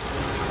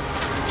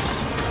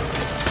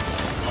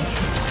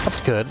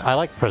 That's good. I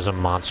like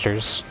prism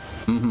monsters.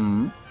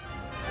 Mm-hmm.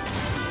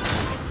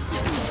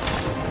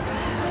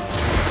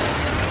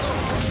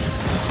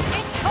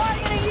 It's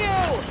targeting you!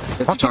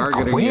 It's Fucking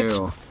targeting quit.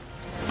 you.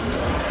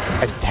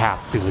 I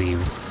have to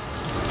leave.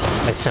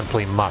 I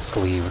simply must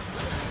leave.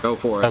 Go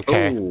for it.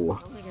 Okay. Ooh.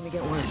 Only gonna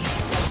get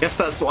worse. Guess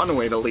that's one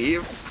way to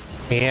leave.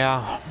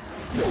 Yeah.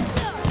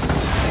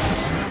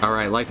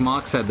 Alright, like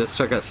Mock said, this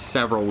took us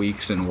several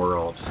weeks in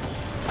Worlds.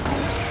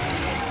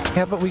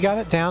 Yeah, but we got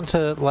it down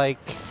to, like,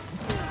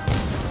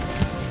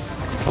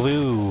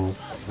 blue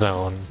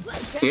zone.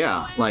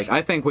 Yeah, like,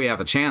 I think we have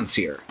a chance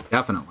here.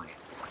 Definitely.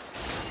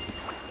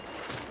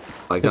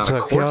 I got a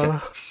It's okay.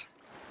 quartet.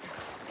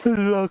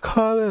 I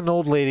caught an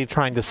old lady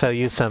trying to sell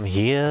you some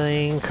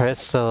healing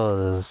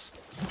crystals.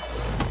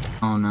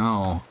 Oh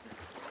no.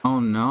 Oh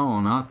no,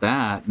 not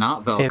that.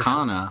 Not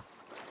Velcana.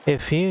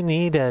 If you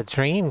need a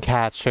dream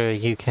catcher,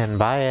 you can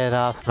buy it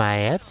off my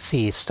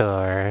Etsy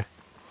store.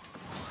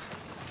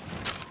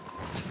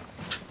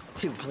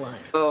 Too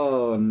blunt.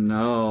 Oh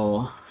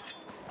no.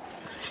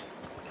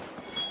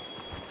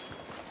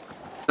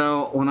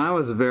 So, when I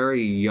was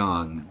very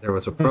young, there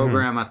was a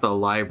program at the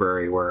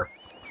library where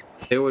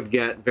they would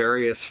get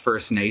various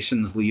First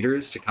Nations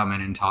leaders to come in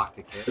and talk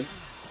to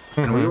kids.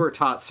 And we were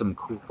taught some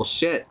cool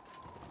shit.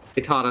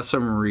 They taught us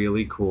some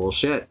really cool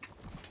shit.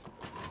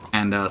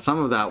 And some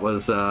of that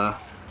was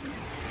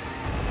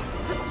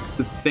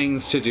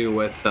things to do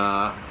with,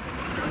 I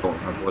don't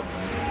remember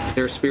what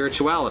their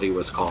spirituality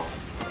was called.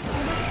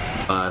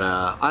 But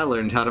I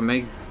learned how to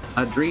make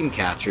dream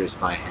catchers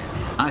by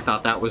hand. I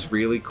thought that was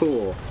really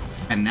cool.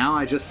 And now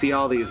I just see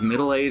all these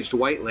middle-aged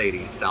white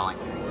ladies selling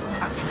them.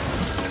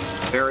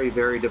 Very,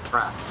 very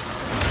depressed.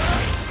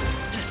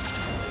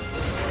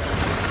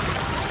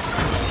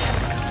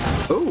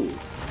 Ooh.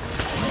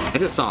 I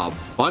just saw a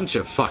bunch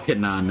of fucking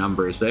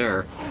numbers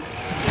there.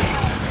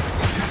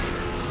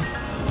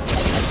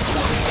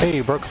 Hey,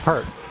 you broke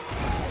apart.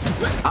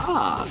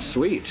 Ah,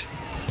 sweet.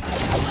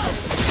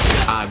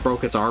 I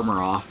broke its armor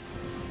off.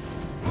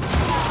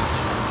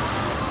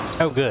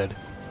 Oh, good.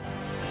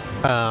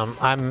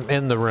 I'm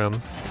in the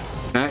room.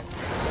 Okay.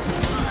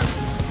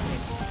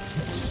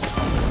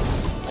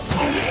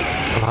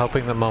 I'm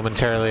hoping that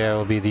momentarily I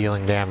will be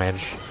dealing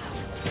damage.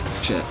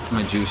 Shit,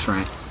 my juice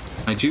ran.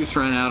 My juice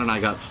ran out and I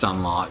got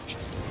stun locked.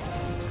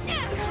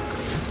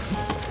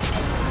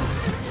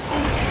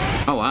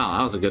 Oh wow,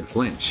 that was a good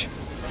flinch.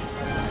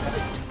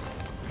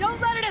 Don't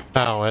let it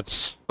escape! Oh,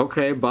 it's...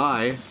 Okay,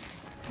 bye.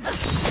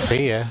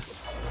 See ya.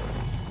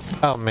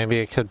 Oh,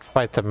 maybe I could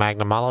fight the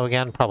Magnamalo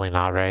again? Probably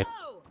not, right?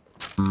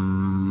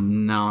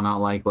 No,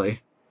 not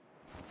likely.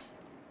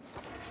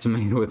 It's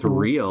made with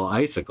real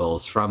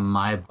icicles from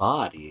my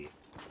body.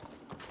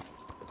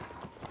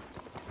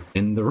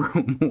 In the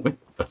room with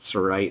us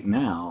right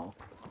now.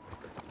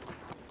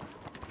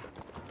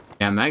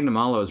 Yeah,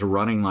 Magnamalo is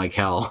running like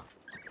hell.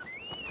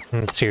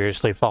 I'm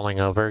seriously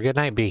falling over. Good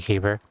night,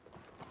 Beekeeper.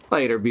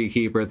 Later,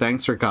 Beekeeper.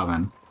 Thanks for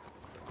coming.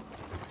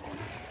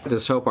 I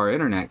just hope our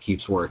internet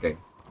keeps working.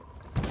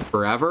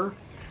 Forever?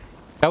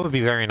 That would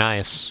be very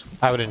nice.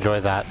 I would enjoy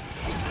that.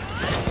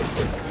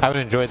 I would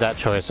enjoy that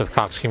choice if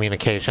Cox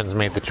Communications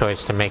made the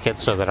choice to make it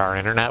so that our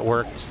internet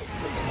worked.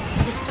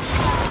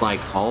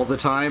 Like all the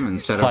time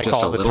instead of Like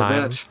just a all the little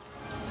time. bit?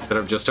 Instead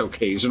of just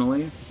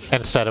occasionally?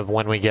 Instead of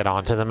when we get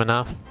onto them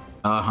enough.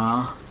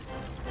 Uh-huh.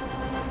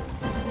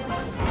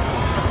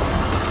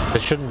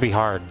 It shouldn't be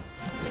hard.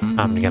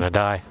 I'm gonna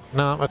die.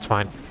 No, that's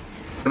fine.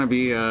 It's gonna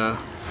be, you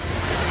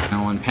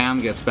know, when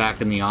Pam gets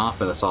back in the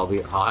office, I'll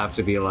have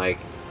to be like,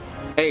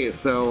 hey,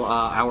 so,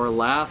 our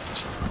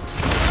last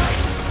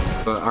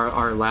But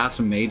our last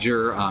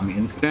major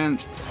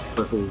incident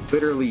was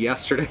literally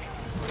yesterday.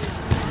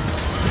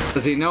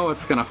 Because you know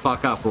it's gonna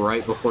fuck up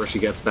right before she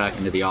gets back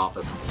into the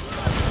office.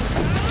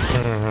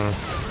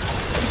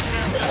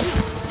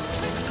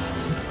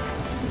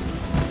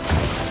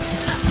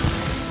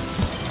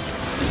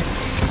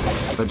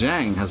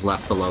 Bajang has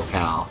left the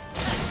locale.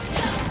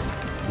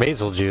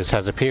 Basil juice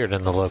has appeared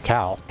in the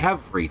locale.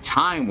 Every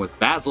time with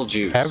basil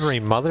juice. Every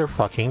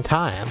motherfucking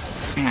time.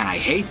 Man, I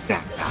hate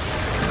that guy.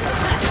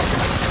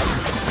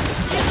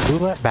 Who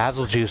let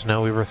basil juice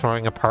know we were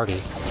throwing a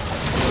party?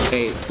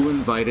 Hey, who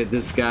invited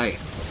this guy?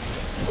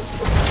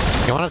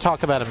 You want to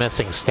talk about a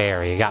missing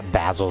stair? You got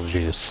basil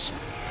juice.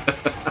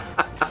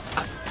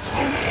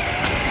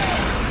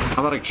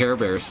 How about a Care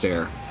Bear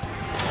stare?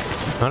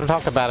 You want to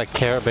talk about a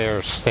Care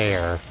Bear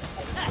stare?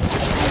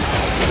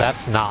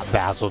 That's not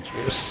basil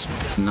juice.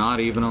 Not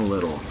even a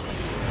little.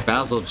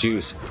 Basil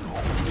juice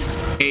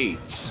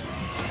hates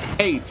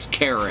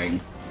caring.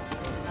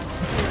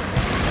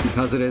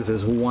 Because it is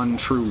his one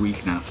true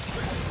weakness.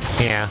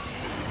 Yeah.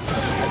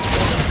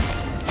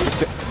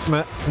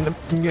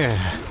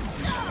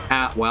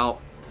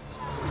 Well,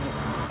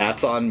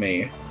 that's on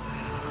me.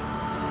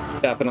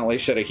 Definitely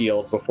should have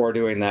healed before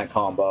doing that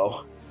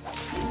combo.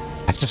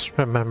 I just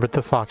remembered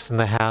the Fox and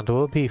the Hound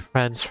will be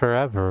friends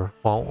forever,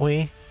 won't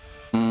we?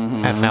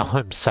 And now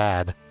I'm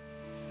sad.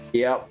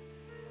 Yep.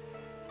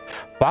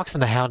 Fox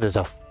and the Hound is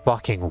a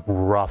fucking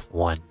rough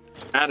one.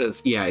 That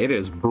is, yeah, it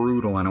is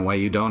brutal in a way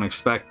you don't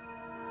expect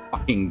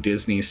fucking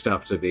Disney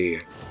stuff to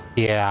be.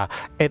 Yeah,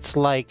 it's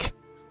like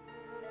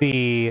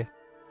the,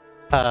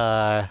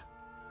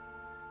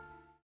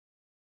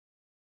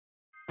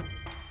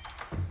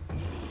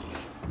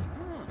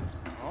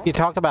 you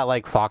talk about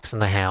like Fox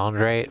and the Hound,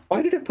 right?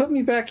 Why did it put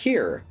me back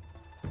here?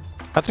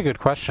 That's a good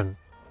question.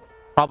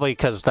 Probably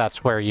because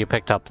that's where you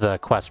picked up the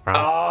quest from.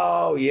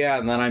 Oh, yeah,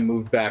 and then I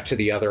moved back to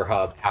the other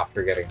hub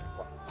after getting the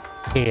quest.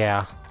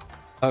 Yeah.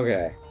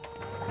 Okay.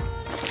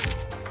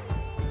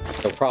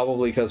 So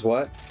probably because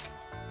what?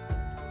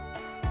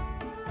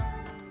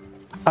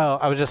 Oh,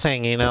 I was just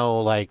saying, you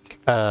know, like,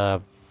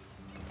 Fox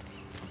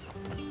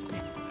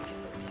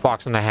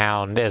and the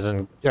Hound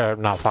isn't,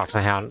 not Fox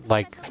and the Hound,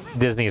 like,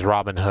 Disney's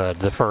Robin Hood,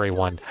 the furry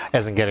one,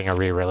 isn't getting a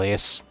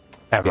re-release.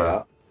 Ever.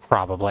 Yeah.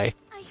 Probably.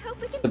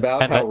 It's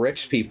about how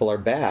rich people are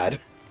bad.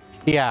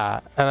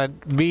 Yeah, and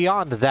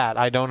beyond that,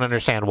 I don't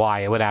understand why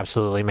it would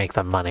absolutely make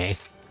them money.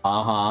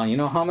 Uh-huh. You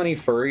know how many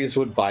furries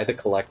would buy the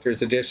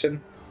collector's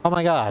edition? Oh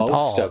my god,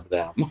 most of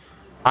them.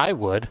 I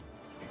would.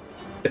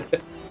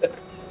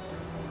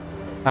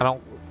 I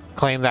don't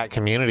claim that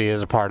community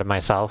as a part of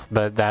myself,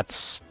 but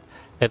it's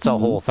a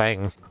whole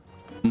thing.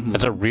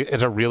 It's a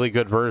really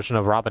good version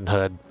of Robin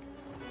Hood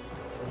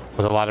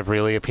with a lot of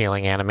really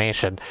appealing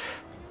animation.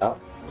 Oh.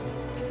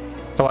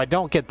 So I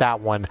don't get that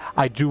one.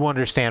 I do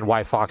understand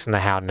why Fox and the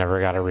Hound never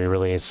got a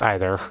re-release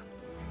either.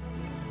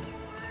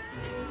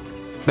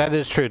 That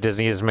is true.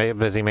 Disney is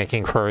busy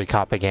making furry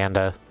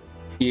propaganda.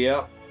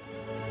 Yep.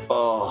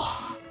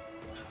 Oh.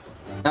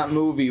 That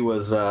movie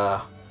was,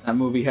 that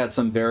movie had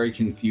some very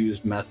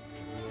confused messages.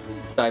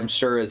 I'm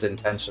sure is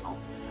intentional.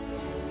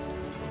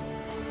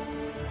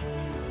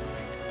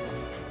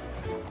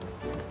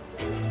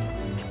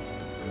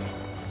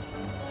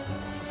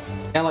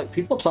 And like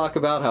people talk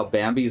about how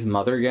Bambi's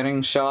mother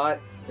getting shot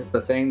is the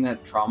thing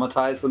that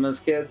traumatized them as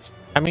kids.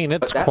 I mean,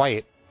 it's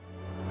quite.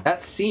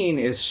 That scene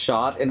is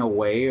shot in a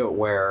way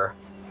where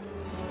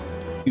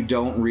you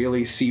don't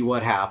really see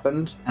what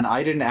happened, and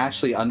I didn't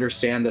actually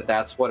understand that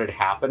that's what had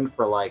happened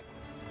for like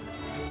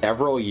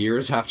several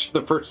years after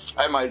the first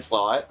time I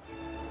saw it.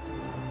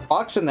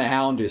 Fox and the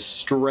Hound is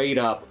straight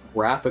up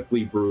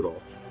graphically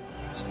brutal.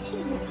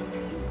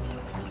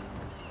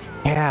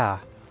 Yeah.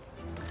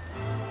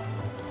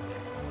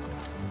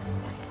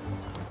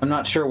 I'm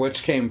not sure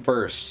which came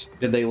first.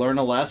 Did they learn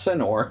a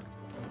lesson, or?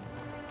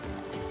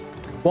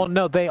 Well,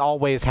 no, they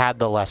always had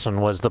the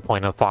lesson was the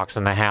point of Fox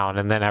and the Hound,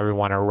 and then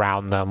everyone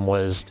around them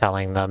was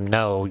telling them,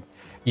 no,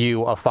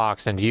 you, a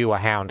fox, and you, a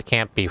hound,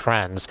 can't be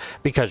friends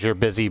because you're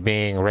busy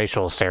being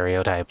racial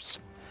stereotypes.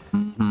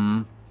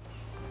 Mm-hmm.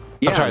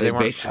 Yeah, I'm sorry,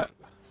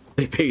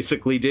 they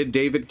basically did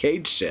David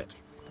Cage shit.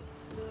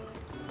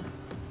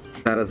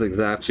 That is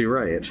exactly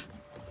right.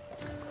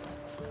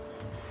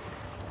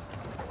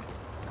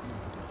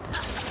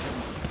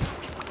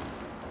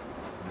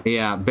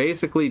 Yeah,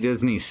 basically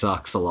Disney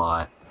sucks a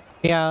lot.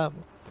 Yeah.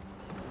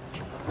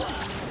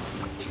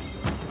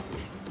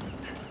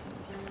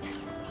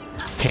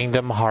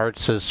 Kingdom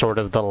Hearts is sort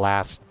of the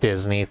last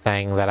Disney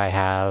thing that I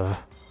have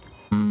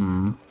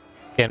in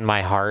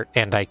my heart,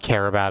 and I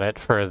care about it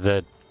for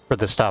the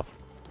stuff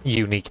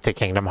unique to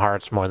Kingdom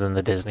Hearts more than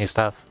the Disney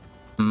stuff.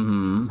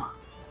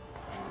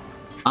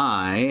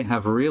 I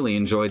have really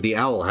enjoyed the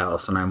Owl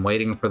House, and I'm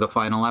waiting for the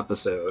final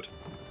episode.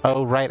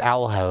 Oh, right,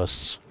 Owl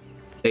House.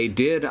 They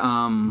did,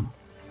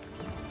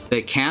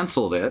 they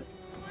canceled it.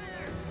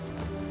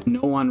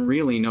 No one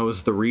really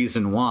knows the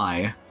reason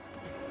why.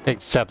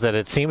 Except that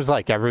it seems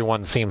like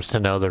everyone seems to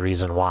know the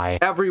reason why.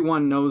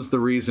 Everyone knows the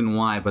reason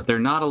why, but they're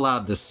not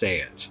allowed to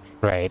say it.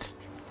 Right.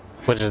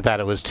 Which is that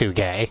it was too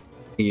gay.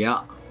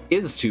 Yeah,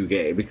 is too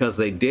gay, because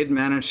they did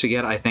manage to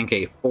get, I think,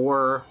 a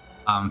 4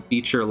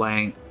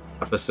 feature-length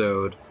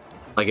episode,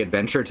 like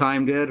Adventure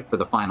Time did, for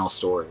the final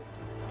story.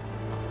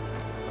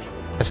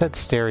 I said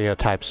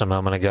stereotypes a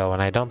moment ago,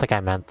 and I don't think I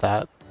meant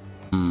that.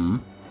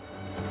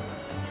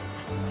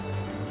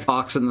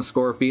 Fox and the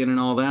Scorpion and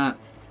all that.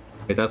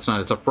 Wait, that's not,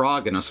 it's a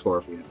frog and a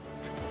scorpion.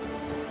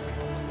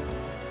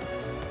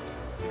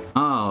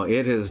 Oh,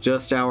 it is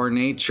just our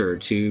nature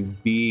to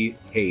be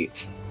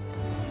hate.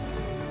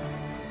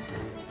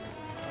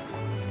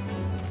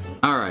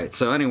 Alright,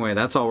 so anyway,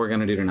 that's all we're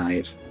gonna do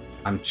tonight.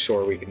 I'm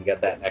sure we can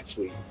get that next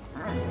week.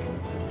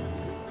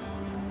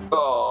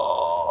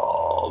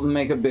 Oh,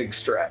 make a big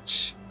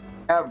stretch.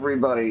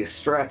 Everybody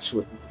stretch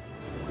with me.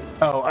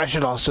 Oh, I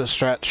should also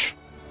stretch.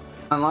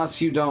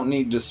 Unless you don't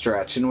need to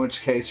stretch, in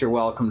which case you're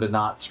welcome to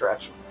not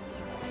stretch.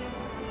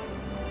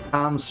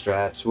 Come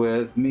stretch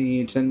with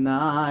me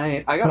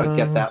tonight. I gotta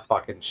get that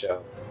fucking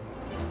show.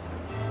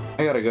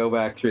 I gotta go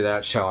back through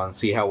that show and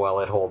see how well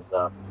it holds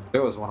up. It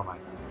was one of my...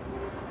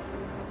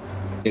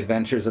 The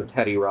Adventures of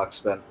Teddy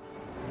Ruxpin.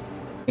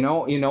 You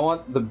know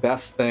what the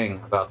best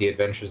thing about The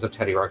Adventures of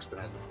Teddy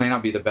Ruxpin is? It may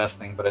not be the best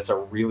thing, but it's a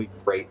really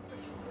great thing.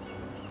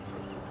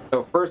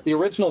 So first, the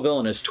original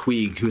villain is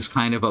Tweeg, who's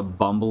kind of a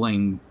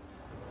bumbling...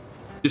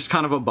 just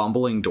kind of a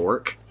bumbling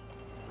dork.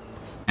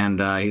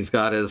 And he's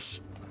got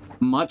his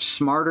much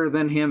smarter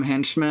than him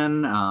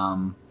henchman.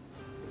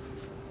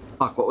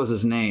 Fuck, what was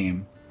his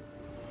name?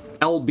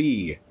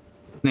 LB.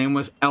 His name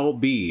was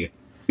LB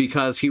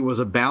because he was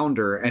a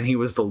bounder and he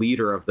was the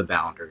leader of the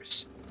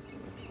bounders.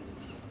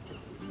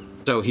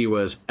 So he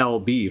was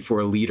LB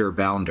for leader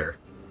bounder.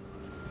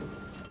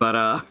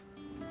 But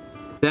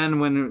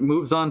then when it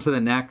moves on to the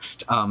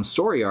next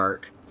story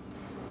arc,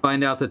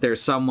 find out that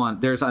there's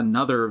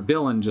another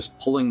villain just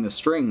pulling the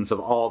strings of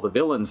all the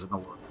villains in the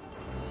world.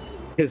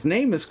 His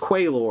name is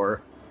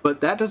Quaylor,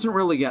 but that doesn't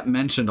really get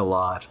mentioned a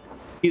lot.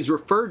 He's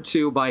referred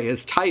to by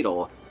his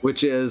title,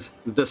 which is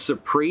the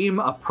Supreme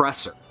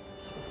Oppressor,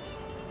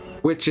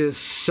 which is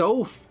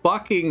so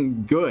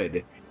fucking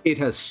good. It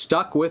has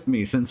stuck with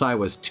me since I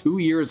was 2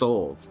 years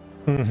old.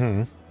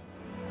 Mm-hmm.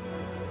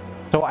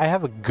 So I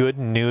have good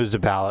news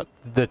about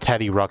the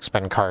Teddy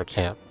Ruxpin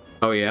cartoon.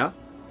 Oh, yeah?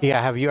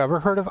 Yeah, have you ever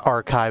heard of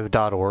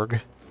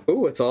archive.org?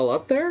 Ooh, it's all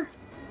up there?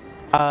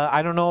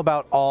 I don't know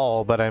about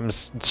all, but I'm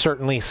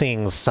certainly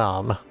seeing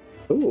some.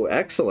 Ooh,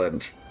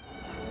 excellent.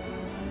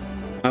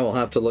 I will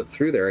have to look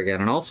through there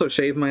again and also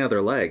shave my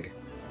other leg.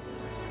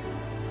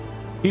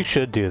 You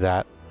should do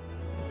that.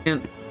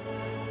 And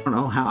I don't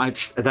know how,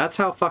 that's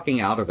how fucking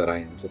out of it I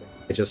am today.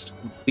 I just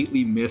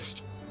completely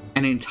missed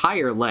an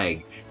entire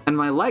leg. And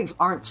my legs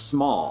aren't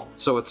small,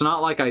 so it's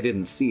not like I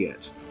didn't see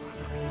it.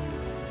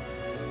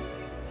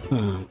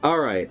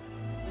 Alright,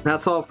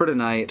 that's all for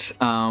tonight.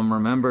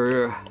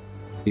 Remember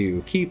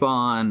to keep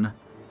on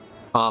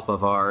top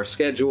of our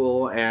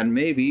schedule, and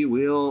maybe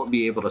we'll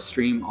be able to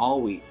stream all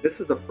week.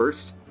 This is the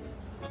first,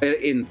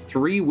 in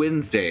 3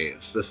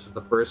 Wednesdays, this is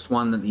the first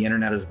one that the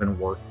internet has been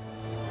working.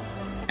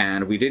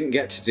 And we didn't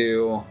get to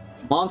do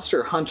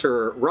Monster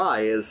Hunter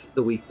Rise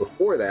the week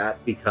before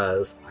that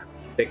because I was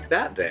sick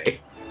that day.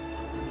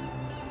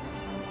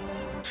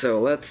 So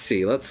let's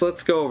see,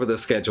 let's go over the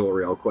schedule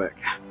real quick.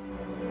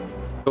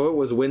 So it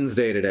was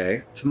Wednesday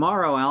today.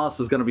 Tomorrow, Alice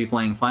is going to be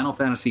playing Final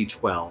Fantasy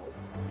XII.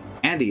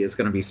 Andy is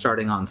going to be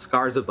starting on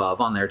Scars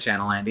Above on their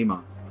channel, Andy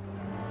Monk.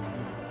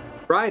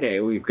 Friday,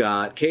 we've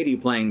got Katie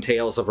playing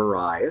Tales of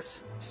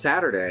Arise.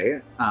 Saturday,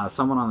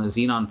 someone on the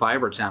Xenon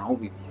Fiber channel will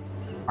be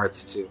playing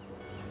Hearts 2.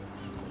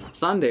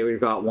 Sunday,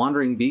 we've got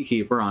Wandering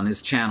Beekeeper on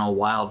his channel,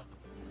 Wandering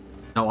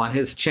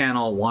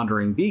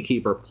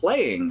Beekeeper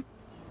playing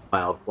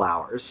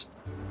Wildflowers.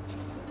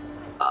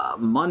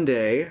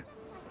 Monday,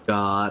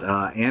 got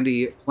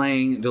Andy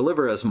playing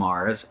Deliver Us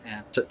Mars,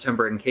 and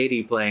September and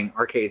Katie playing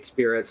Arcade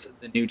Spirits,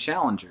 The New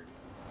Challengers.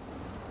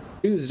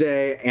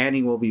 Tuesday,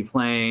 Annie will be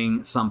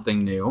playing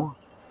something new.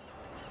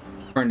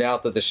 Turned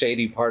out that the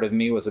shady part of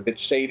me was a bit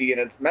shady in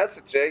its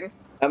messaging.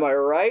 Am I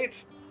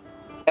right?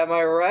 Am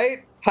I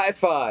right? High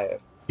five.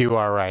 You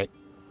are right.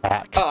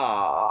 Back.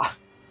 Ah.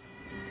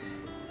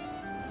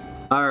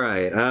 All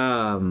right.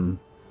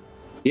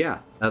 Yeah,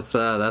 that's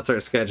our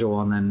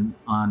schedule, and then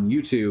on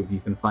YouTube, you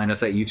can find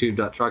us at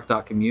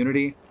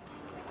youtube.truck.community.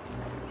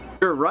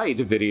 You're right,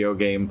 video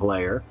game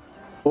player,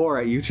 or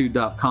at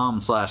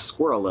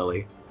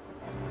youtube.com/squirrellily.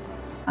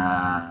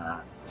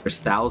 There's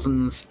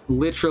thousands,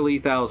 literally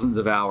thousands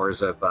of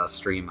hours of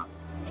stream.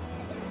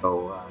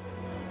 So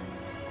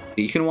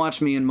you can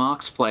watch me and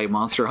Mox play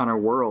Monster Hunter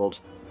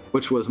World,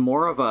 which was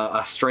more of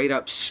a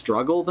straight-up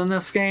struggle than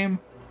this game,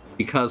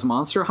 because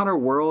Monster Hunter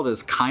World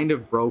is kind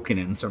of broken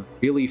in some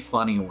really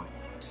funny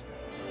ways.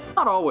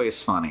 Not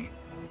always funny,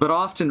 but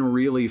often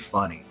really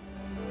funny.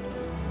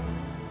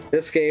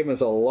 This game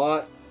is a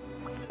lot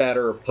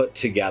better put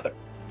together.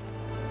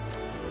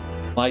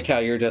 Like how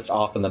you're just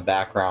off in the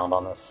background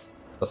on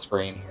the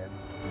screen here.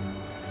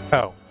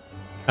 Oh.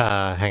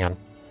 Hang on.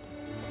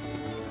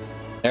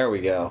 There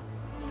we go.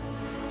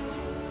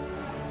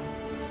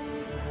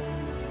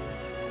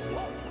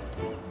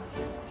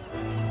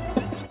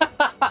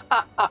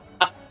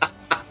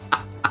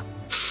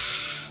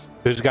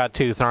 Who's got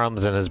two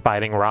thumbs and is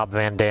biting Rob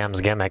Van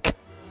Dam's gimmick?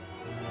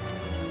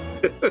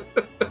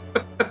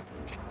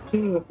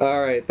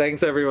 All right,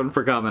 thanks everyone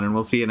for coming, and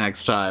we'll see you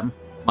next time.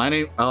 My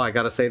name... Oh, I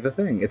gotta say the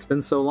thing. It's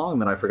been so long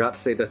that I forgot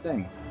to say the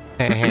thing.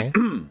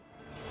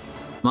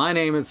 My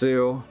name is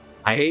Zoo.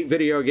 I hate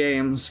video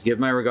games. Give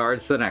my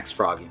regards to the next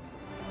froggy.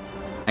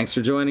 Thanks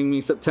for joining me,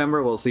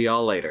 September. We'll see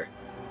y'all later.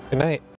 Good night.